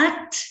floor.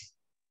 At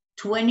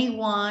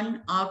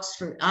 21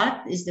 Oxford.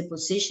 At is the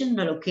position,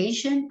 the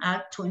location.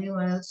 At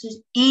 21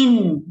 Oxford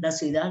in la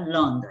ciudad,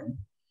 London.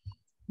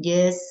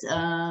 Yes,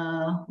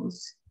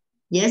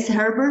 yes,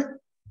 Herbert?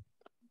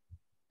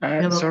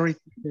 Sorry,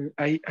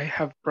 I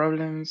have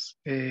problems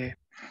con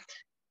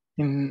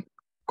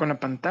la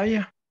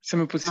pantalla. Se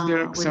me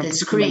pusieron with the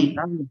screen.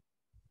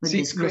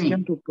 Sí, lo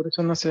siento, por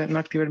eso no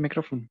activé el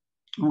micrófono.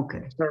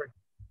 Okay. Sorry.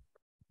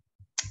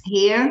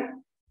 Here,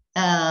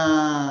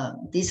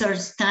 these are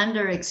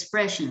standard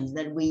expressions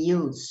that we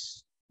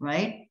use,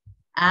 right?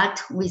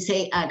 We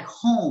say at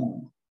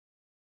home,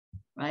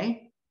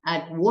 right?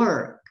 At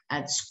work,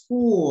 at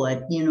school,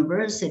 at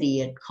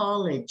university, at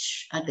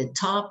college, at the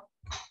top,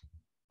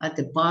 at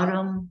the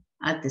bottom,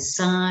 at the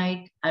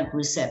side, at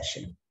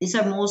reception. These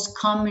are most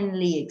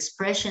commonly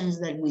expressions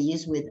that we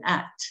use with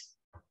at,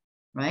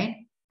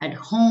 right? At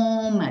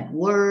home, at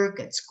work,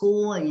 at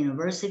school, at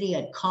university,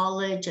 at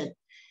college, at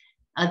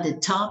the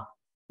top,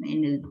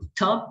 in the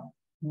top,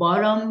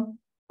 bottom,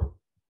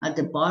 at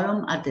the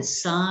bottom, at the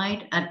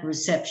side, at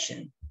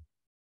reception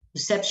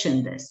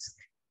desk,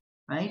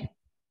 right?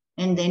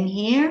 And then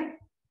here,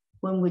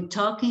 when we're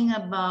talking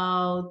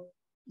about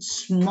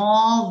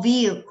small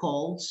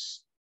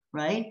vehicles,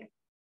 right?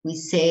 We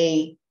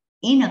say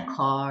in a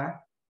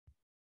car,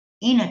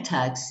 in a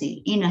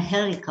taxi, in a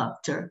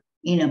helicopter,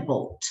 in a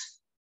boat.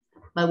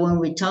 But when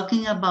we're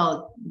talking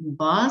about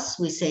bus,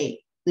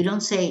 we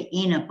don't say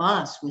in a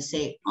bus, we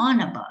say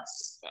on a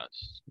bus,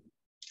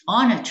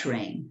 on a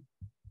train,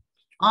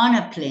 on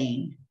a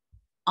plane,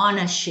 on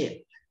a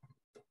ship,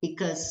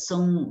 because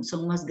son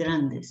más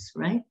grandes,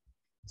 right?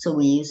 So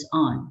we use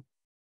on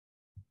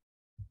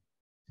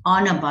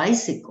a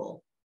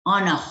bicycle,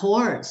 on a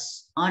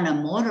horse, on a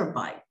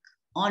motorbike,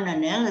 on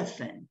an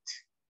elephant,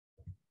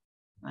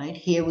 right?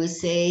 Here we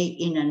say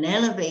in an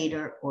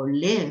elevator or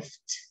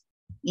lift,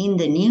 in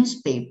the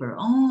newspaper.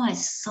 Oh, I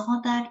saw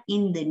that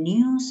in the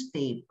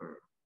newspaper.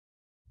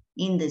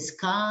 In the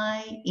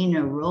sky, in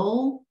a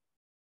row.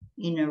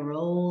 In a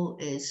row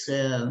is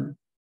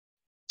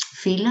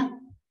fila.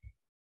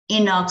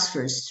 In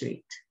Oxford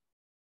Street.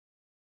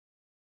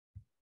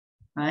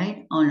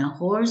 Right? On a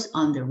horse,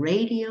 on the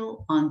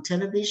radio, on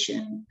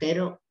television,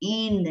 pero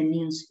in the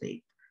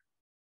newspaper.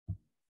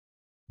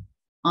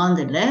 On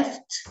the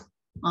left,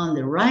 on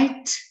the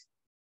right,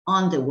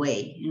 on the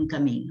way, en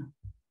camino.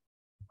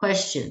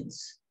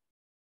 Questions?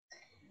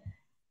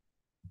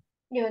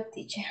 Yo,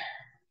 teacher.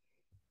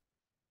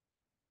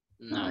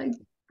 No. Ay,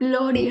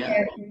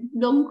 Gloria,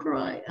 don't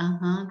cry.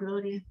 Ajá,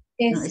 Gloria.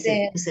 No,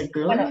 ¿es el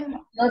Gloria?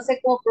 Bueno, no sé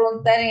cómo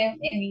preguntar en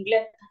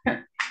inglés.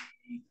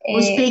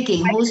 Who's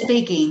speaking? Who's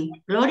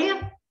speaking?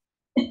 Gloria?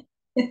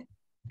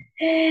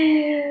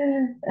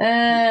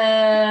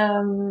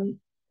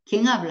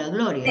 ¿Quién habla?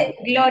 Gloria.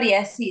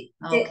 Gloria, sí.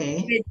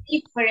 Okay. The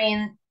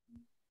different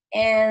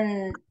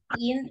and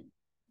in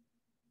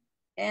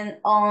and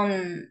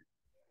on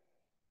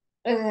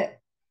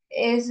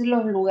 ¿Es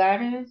los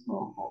lugares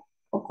o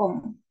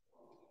cómo?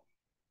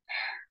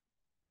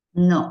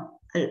 No,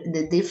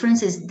 the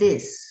difference is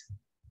this.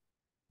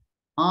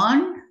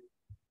 On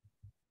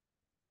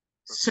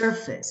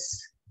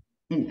surface,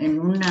 en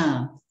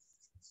una,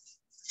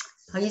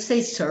 how you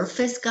say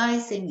surface,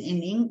 guys, in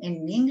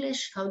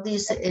English? How do you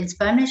say, in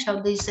Spanish, how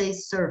do you say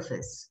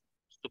surface?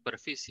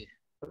 Superficie.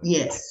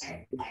 Yes.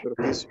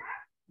 Superficie.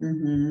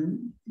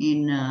 In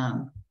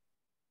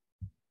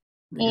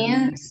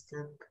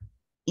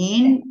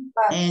In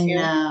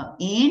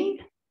in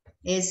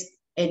es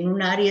en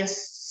un área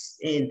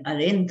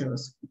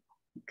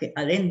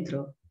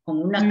adentro, con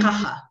una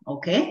caja,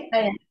 okay?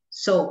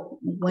 So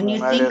when you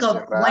think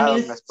of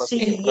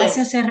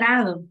Espacio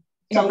cerrado.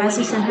 So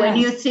Espacio cerrado. when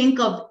you think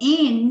of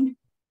in,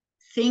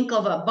 think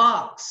of a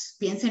box.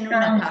 Piensa en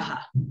una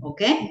caja,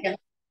 okay?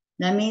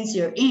 That means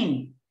you're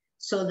in.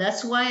 So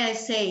that's why I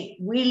say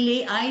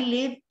I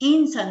live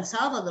in San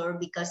Salvador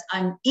because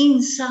I'm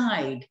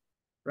inside,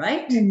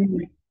 right?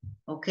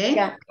 Okay.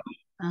 Yeah.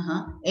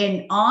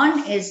 And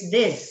on is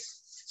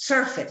this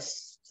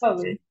surface.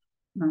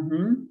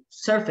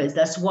 Surface.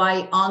 That's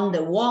why on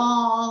the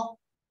wall,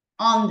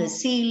 on the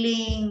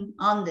ceiling,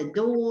 on the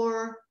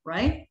door,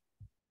 right?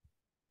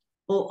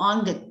 Or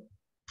on the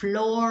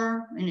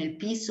floor, en el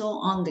piso,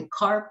 on the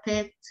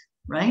carpet,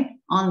 right?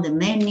 On the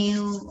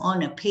menu,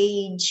 on a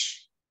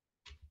page,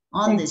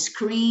 on the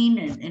screen,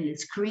 and el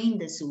screen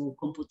de su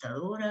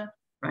computadora,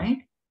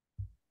 right?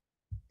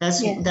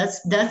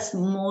 That's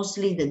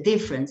mostly the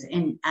difference.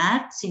 And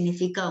at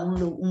significa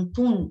un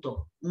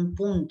punto.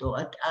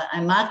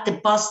 I'm at the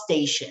bus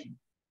station,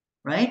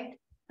 right?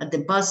 At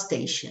the bus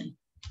station,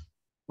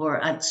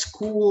 or at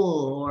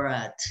school, or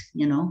at,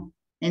 you know,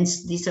 and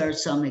these are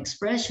some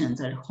expressions,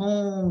 at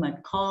home,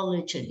 at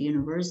college, at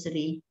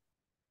university.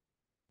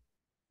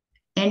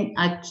 And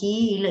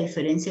aquí la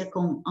diferencia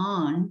con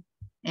on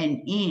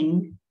and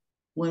in,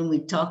 when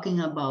we're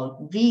talking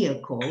about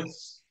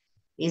vehicles,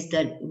 is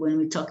that when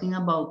we're talking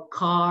about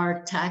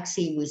car,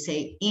 taxi, we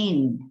say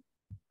in,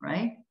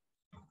 right?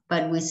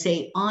 But we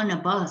say on a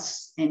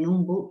bus,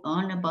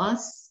 on a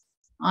bus,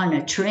 on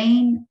a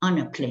train, on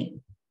a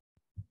plane.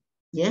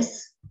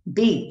 Yes,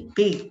 big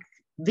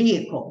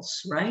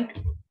vehicles, right?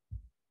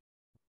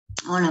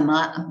 On a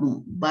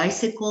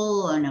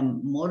bicycle, on a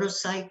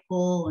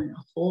motorcycle, on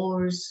a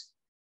horse,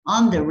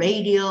 on the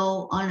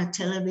radio, on a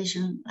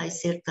television, hay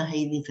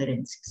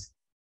diferencias.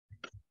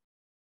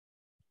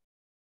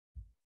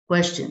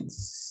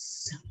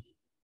 Questions?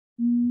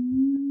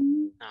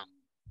 No.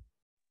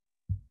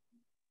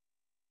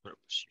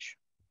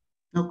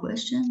 No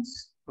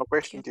questions? No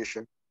question,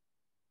 teacher.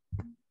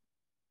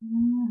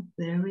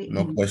 Very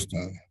No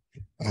question,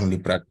 only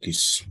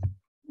practice.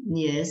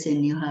 Yes,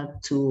 and you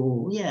have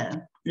to,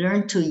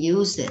 learn to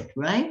use it,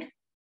 right?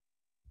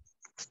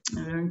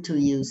 Learn to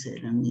use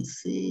it. Let me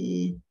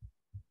see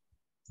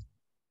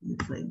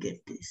if I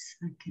get this.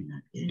 I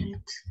cannot get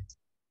it.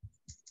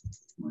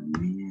 1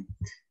 minute.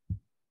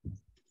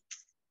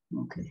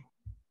 Okay.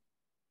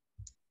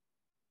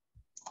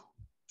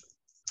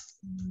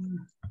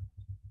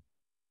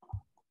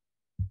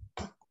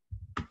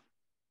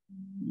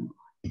 No,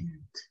 I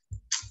can't.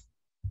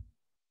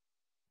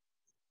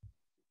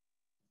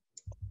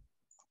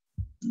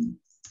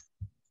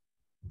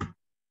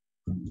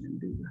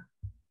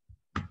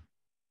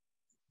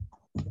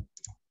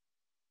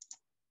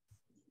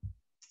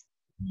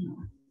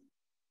 No.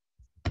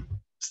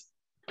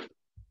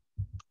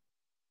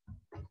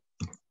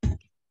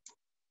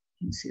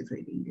 Let's see if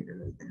I can get it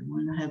like that. I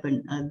want to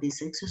have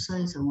this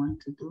exercise I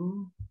want to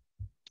do.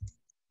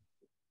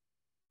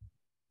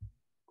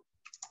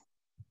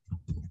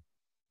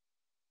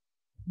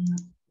 No.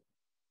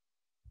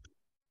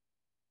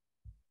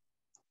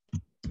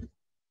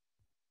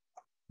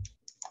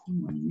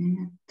 One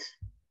minute.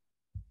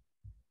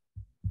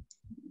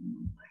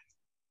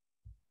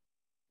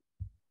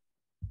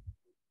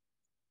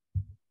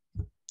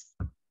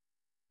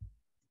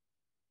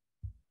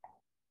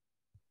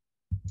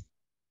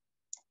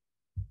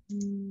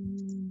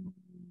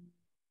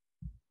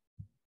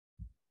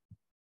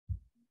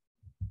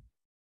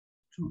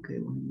 Okay,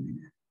 1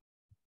 minute.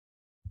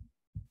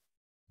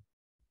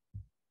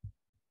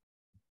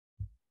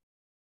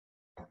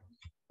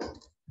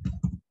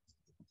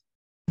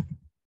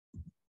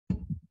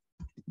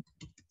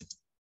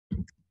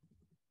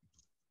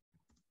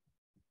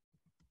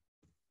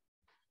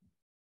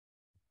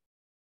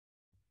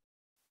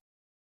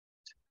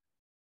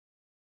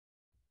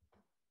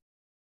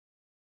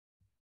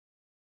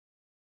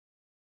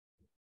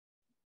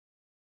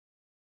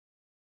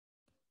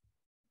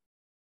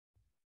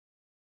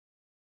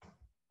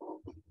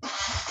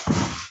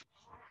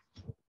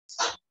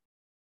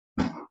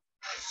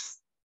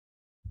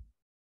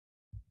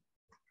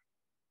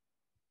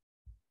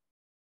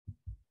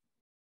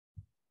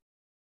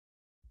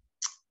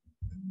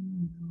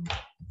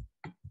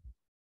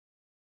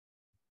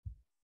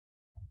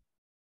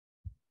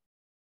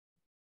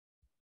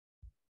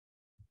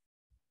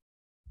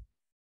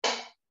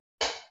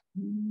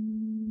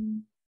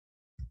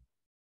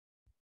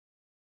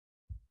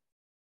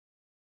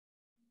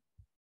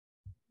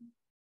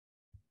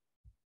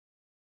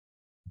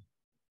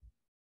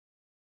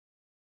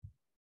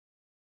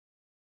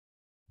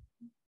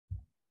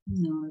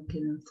 No, I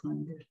cannot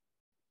find it.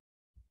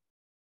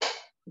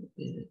 Forget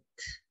it.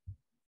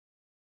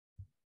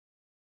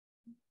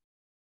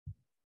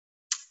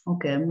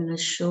 Okay, I'm gonna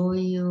show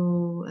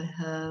you. I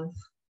have.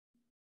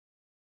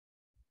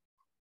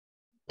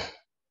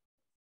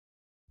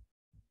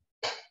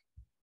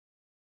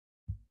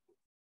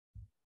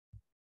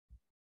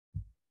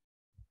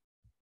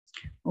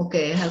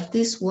 Okay, I have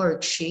this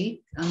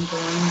worksheet. I'm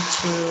going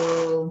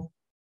to.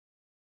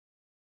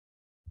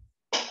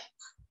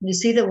 You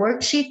see the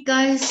worksheet,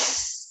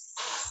 guys?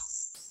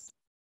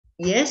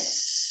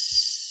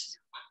 Yes.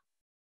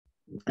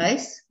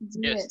 Guys?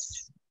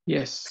 Yes.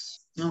 Yes.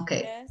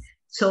 Okay. Yes.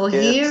 So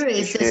Yes, here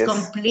it says yes.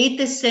 complete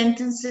the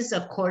sentences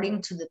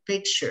according to the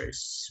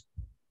pictures.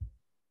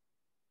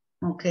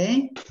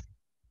 Okay.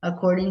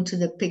 According to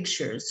the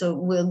pictures. So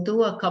we'll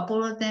do a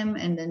couple of them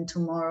and then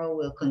tomorrow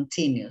we'll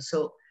continue.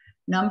 So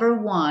number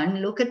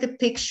one, look at the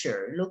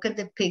picture. Look at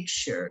the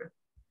picture.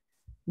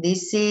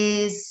 This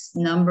is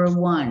number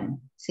one.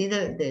 See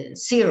the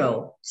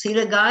zero. See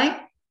the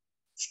guy?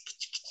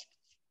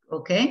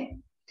 Okay.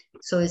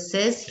 So it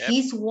says Yep.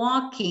 he's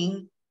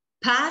walking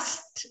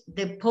past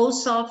the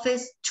post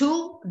office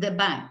to the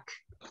bank,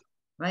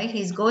 right?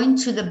 He's going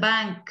to the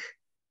bank.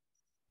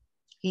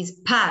 He's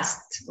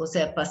past, o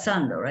sea,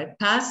 pasando, right?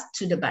 Past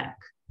to the bank.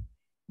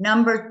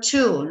 Number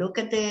two, look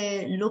at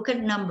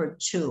number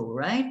two,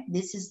 right?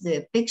 This is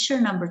the picture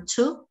number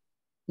two.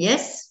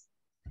 Yes?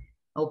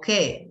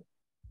 Okay.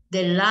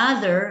 The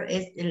ladder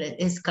is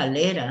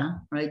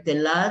escalera, right? The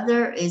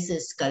ladder is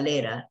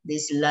escalera,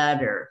 this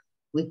ladder.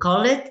 We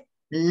call it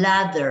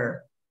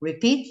ladder.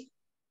 Repeat.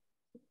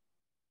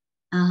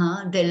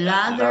 The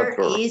ladder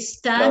is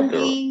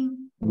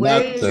standing.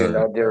 Where's the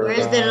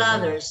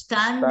ladder?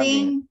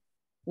 Standing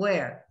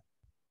where?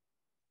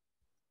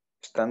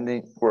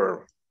 Standing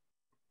where?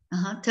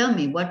 Tell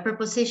me, what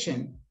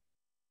preposition?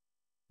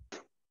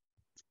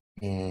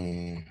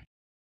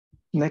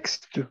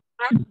 Next to.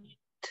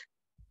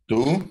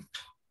 Two.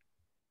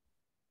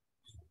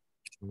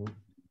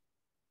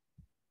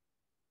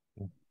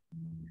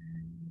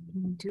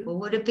 What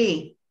would it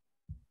be?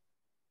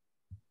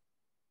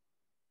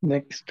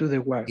 Next to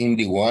the what? In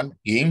the one,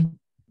 in.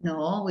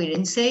 No, we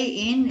didn't say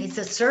in. It's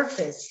a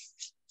surface.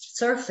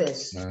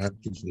 Surface.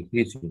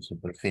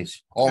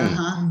 Superficie.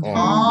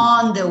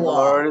 On the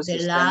wall. Is The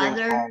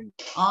standing ladder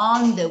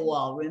on the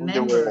wall.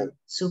 Remember,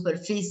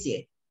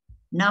 superficie.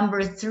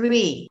 Number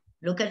three.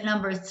 Look at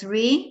number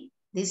three.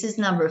 This is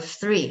number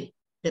three.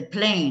 The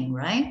plane,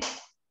 right?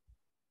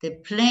 The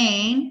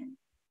plane.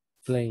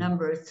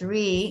 Number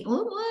three.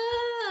 Ooh,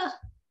 ah.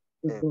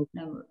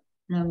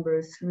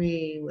 Number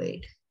three.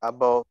 Wait.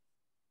 Above.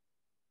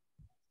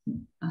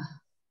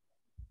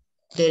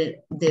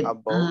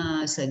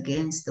 It's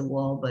against the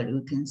wall, but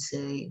we can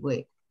say,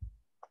 wait.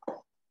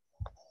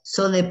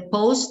 So the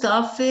post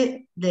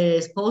office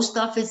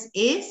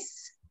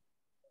is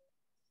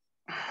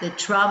the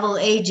travel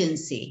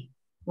agency.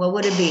 What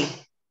would it be?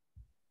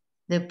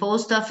 The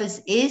post office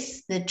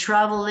is the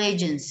travel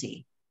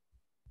agency.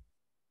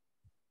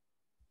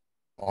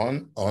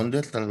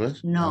 Under, tal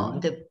vez. No,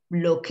 the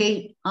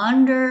locate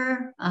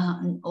under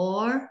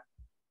or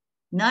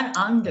not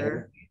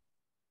under.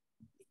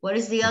 What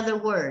is the other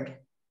word?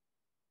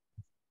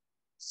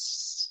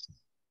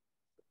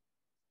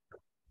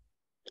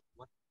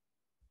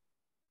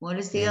 What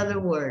is the other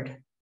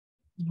word?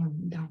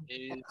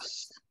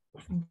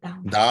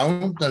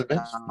 Down, tal vez.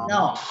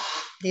 No,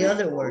 the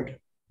other word.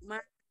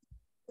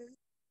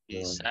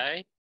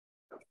 Beside.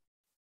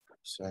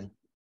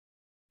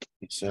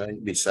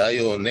 Beside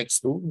or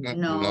next to?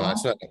 No.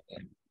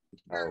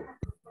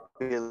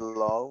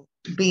 Below.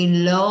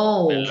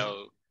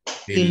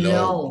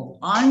 Below.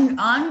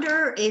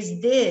 Under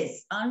is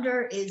this.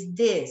 Under is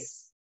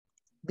this.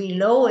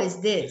 Below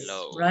is this.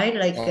 Right?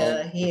 Like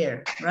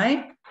here,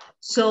 right?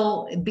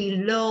 So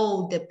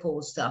below the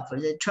post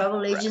office, the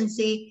travel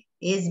agency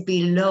is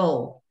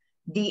below.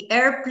 The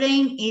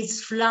airplane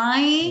is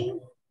flying.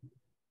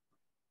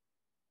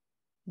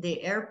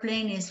 The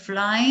airplane is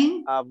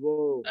flying.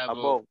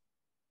 Above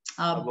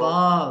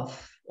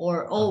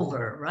Or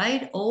over,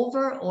 right?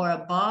 Over or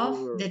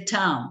above the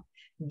town.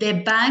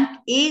 The bank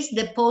is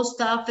the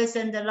post office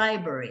and the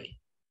library.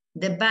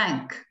 The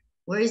bank.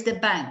 Where is the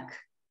bank?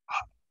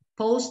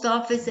 Post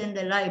office and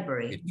the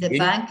library. The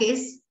bank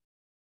is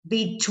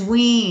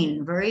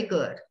between. Very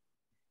good.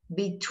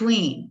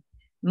 Between.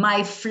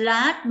 My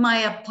flat, my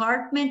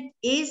apartment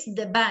is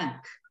the bank.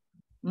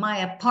 My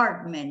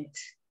apartment.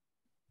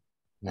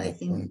 I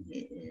think,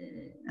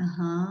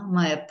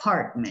 my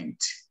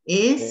apartment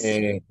is?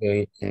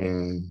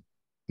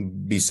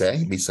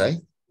 Beside?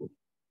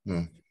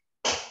 No.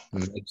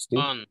 Next to?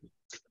 On.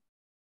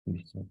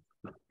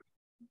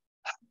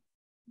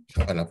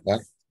 A la par.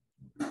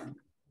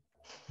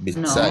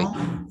 Beside.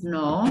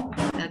 No.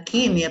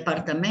 Aquí, mi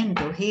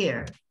apartamento,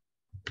 here.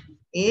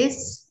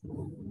 Is,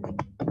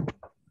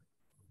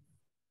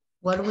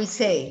 what do we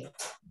say?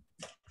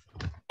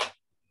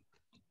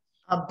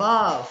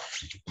 Above,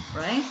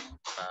 right?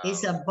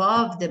 It's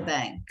above the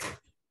bank.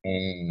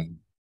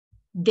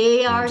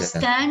 They are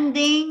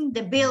standing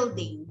the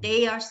building.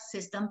 They are, se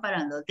están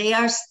parando. They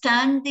are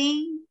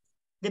standing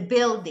the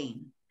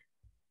building.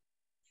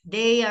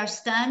 They are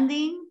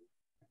standing.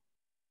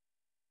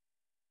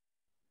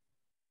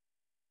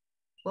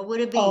 What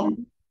would it be?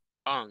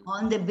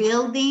 On the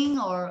building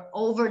or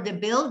over the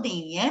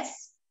building,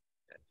 yes?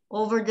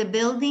 Over the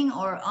building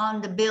or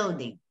on the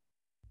building.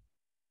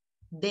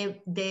 The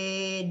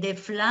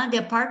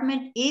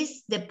apartment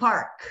is the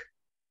park.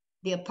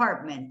 The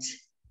apartment.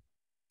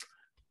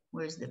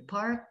 Where's the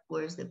park?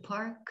 Where's the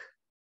park?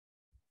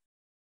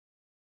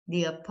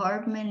 The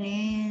apartment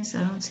is,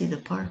 I don't see the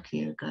park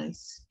here,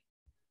 guys.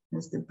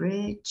 That's the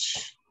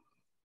bridge.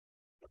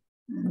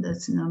 And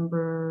that's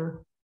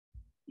number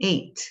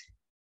 8.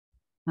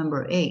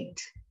 Number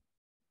 8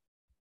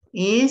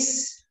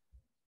 is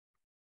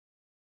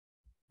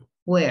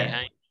where?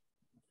 Behind.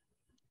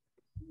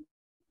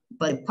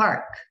 But the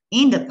park,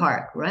 in the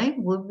park, right?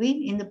 Would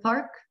be in the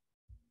park?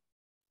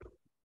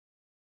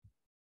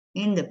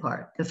 In the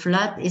park. The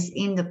flat is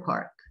in the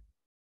park.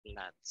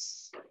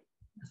 Flats.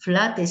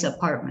 Flat is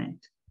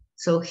apartment.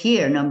 So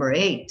here, number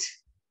 8.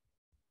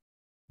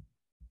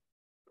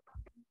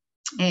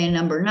 And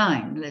number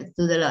 9, let's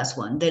do the last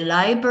one. The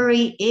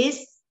library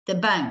is the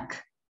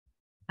bank.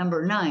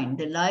 Number 9,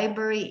 the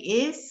library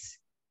is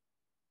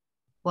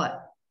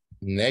what?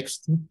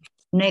 Next.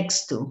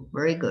 Next to,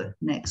 very good,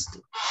 next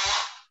to.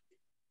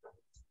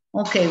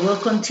 Okay, we'll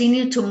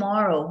continue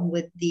tomorrow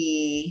with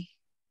the,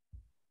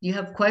 you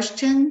have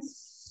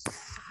questions?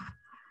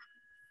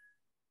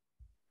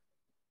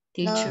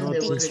 Teacher, No,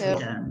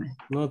 teacher.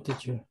 No,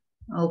 teacher.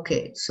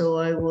 Okay, so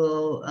I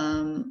will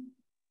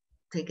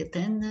take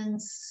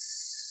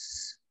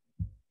attendance.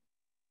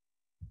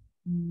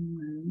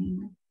 1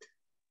 minute.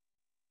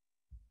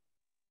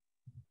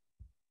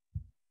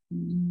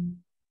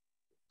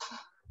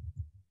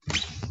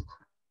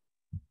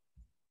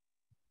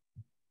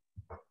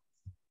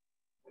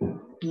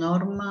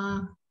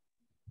 Norma.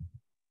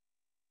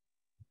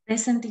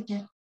 Present,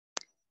 teacher.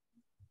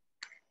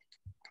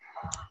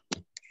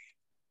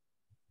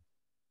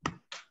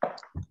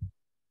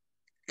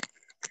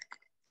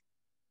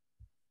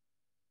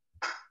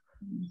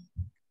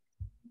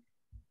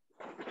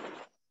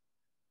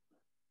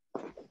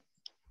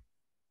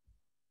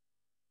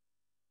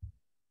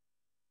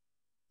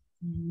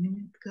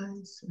 Minute,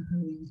 guys.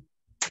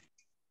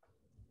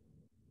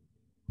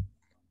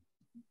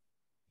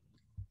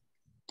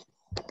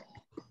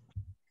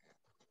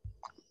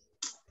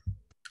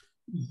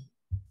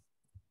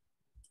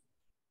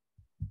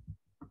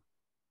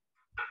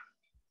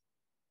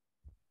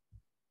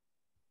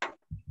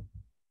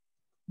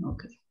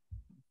 Okay.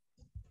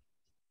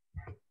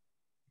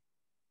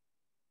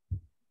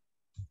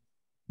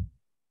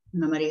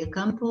 Ana María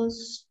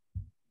Campos.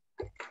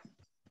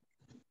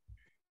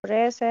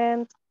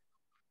 Present.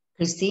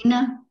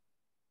 Cristina.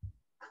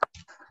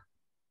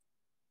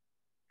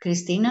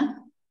 Cristina.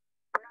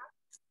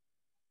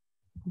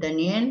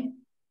 Daniel.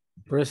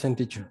 Present,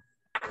 teacher.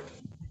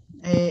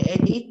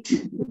 Edith.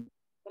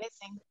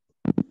 Present.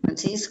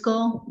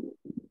 Francisco.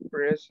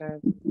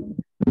 Present.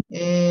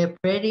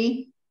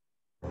 Freddy.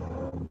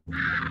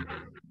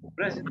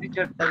 Present,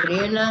 teacher.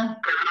 Gabriela.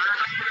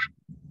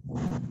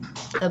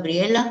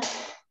 Gabriela.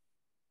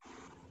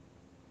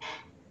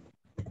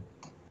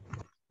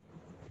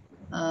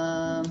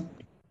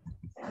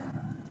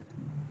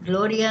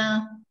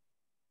 Gloria.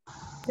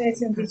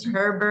 Present, teacher.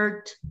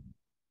 Herbert.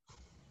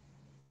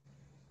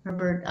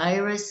 Herbert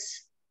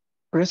Iris.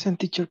 Present,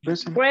 teacher.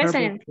 Present.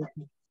 Present.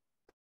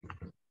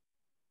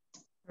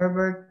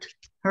 Herbert.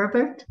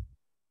 Herbert.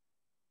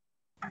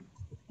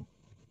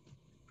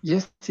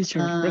 Yes, teacher.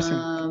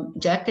 Present.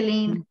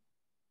 Jacqueline.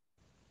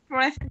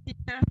 Present,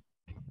 teacher.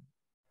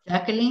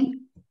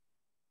 Jacqueline.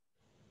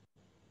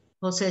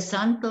 Jose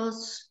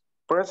Santos.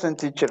 Present,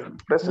 teacher.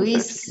 Present.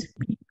 Luis.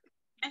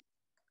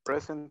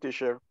 Present,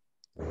 teacher.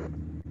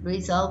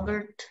 Luis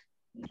Albert.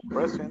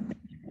 Present.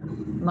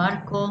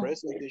 Marco.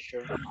 Present,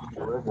 teacher.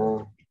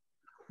 Present.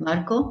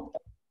 Marco.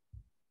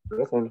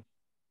 Present.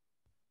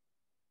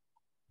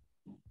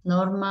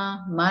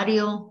 Norma.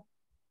 Mario.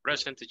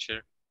 Present,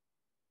 teacher.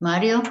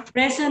 Mario.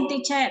 Present,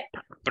 teacher.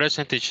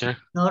 Present, teacher.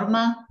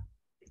 Norma.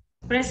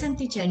 Present,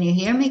 teacher. Can you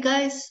hear me,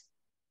 guys?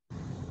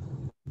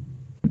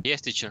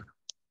 Yes, teacher.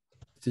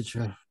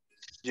 Teacher.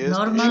 Yes,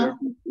 Norma.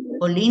 teacher.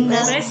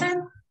 Olinda.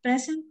 Present.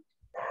 Present.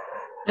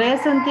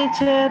 Present,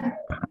 teacher.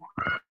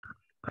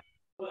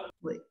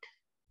 Wait.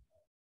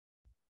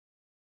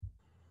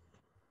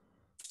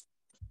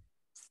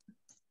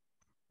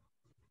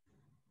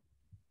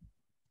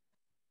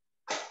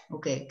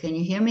 Okay, can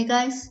you hear me,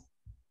 guys?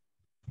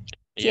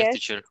 Yes, Yes.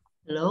 teacher.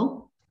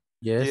 Hello?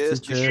 Yes, Yes,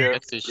 teacher.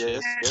 Yes, teacher.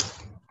 Yes,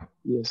 yes.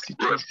 Yes,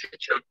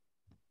 teacher.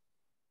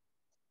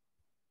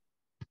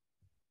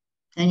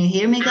 Can you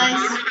hear me,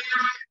 guys?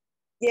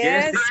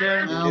 Yes, Yes.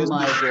 teacher. Oh Yes,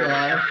 my teacher.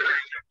 God.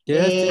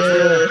 Yes,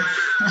 teacher.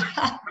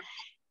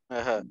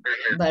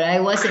 But I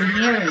wasn't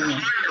hearing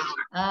it.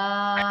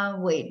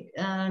 Wait.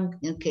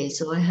 Okay,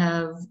 so I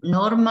have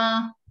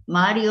Norma,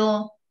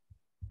 Mario,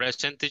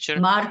 Present, teacher.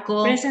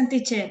 Marco, Present,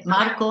 teacher.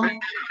 Marco,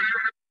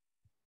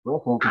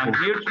 I'm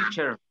here,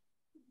 teacher.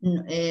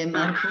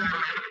 Marco.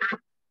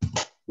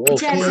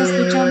 Teacher, se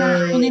escucha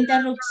una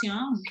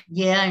interrupción.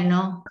 Yeah, I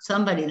know.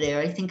 Somebody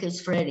there. I think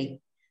it's Freddy.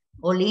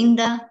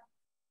 Olinda.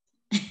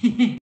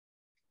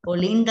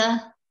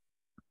 Olinda.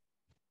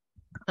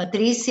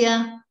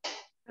 Patricia.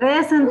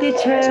 Present,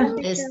 teacher.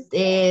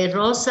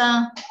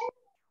 Rosa.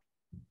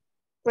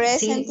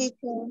 Present,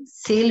 teacher.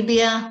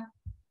 Silvia.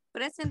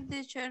 Present,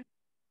 teacher.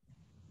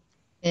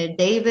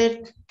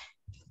 David.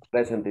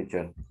 Present,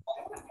 teacher.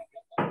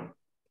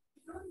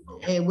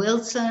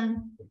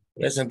 Wilson.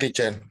 Present,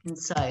 teacher. And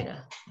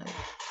Zaira.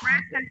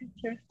 Present,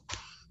 teacher.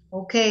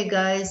 Okay,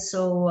 guys.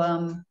 So,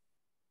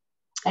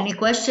 any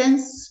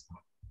questions?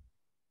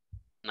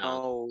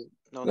 No,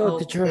 No,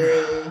 teacher.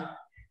 Okay.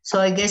 So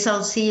I guess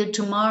I'll see you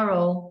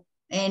tomorrow.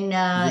 And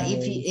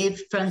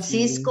if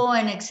Francisco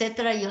and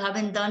etc. you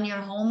haven't done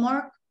your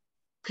homework,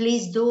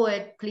 please do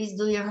it. Please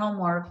do your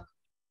homework.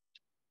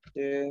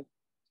 Yeah.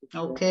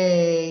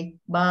 Okay.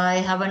 Bye.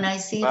 Have a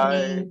nice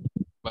evening.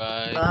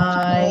 Bye.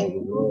 Bye.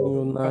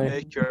 Good night.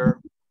 Take care.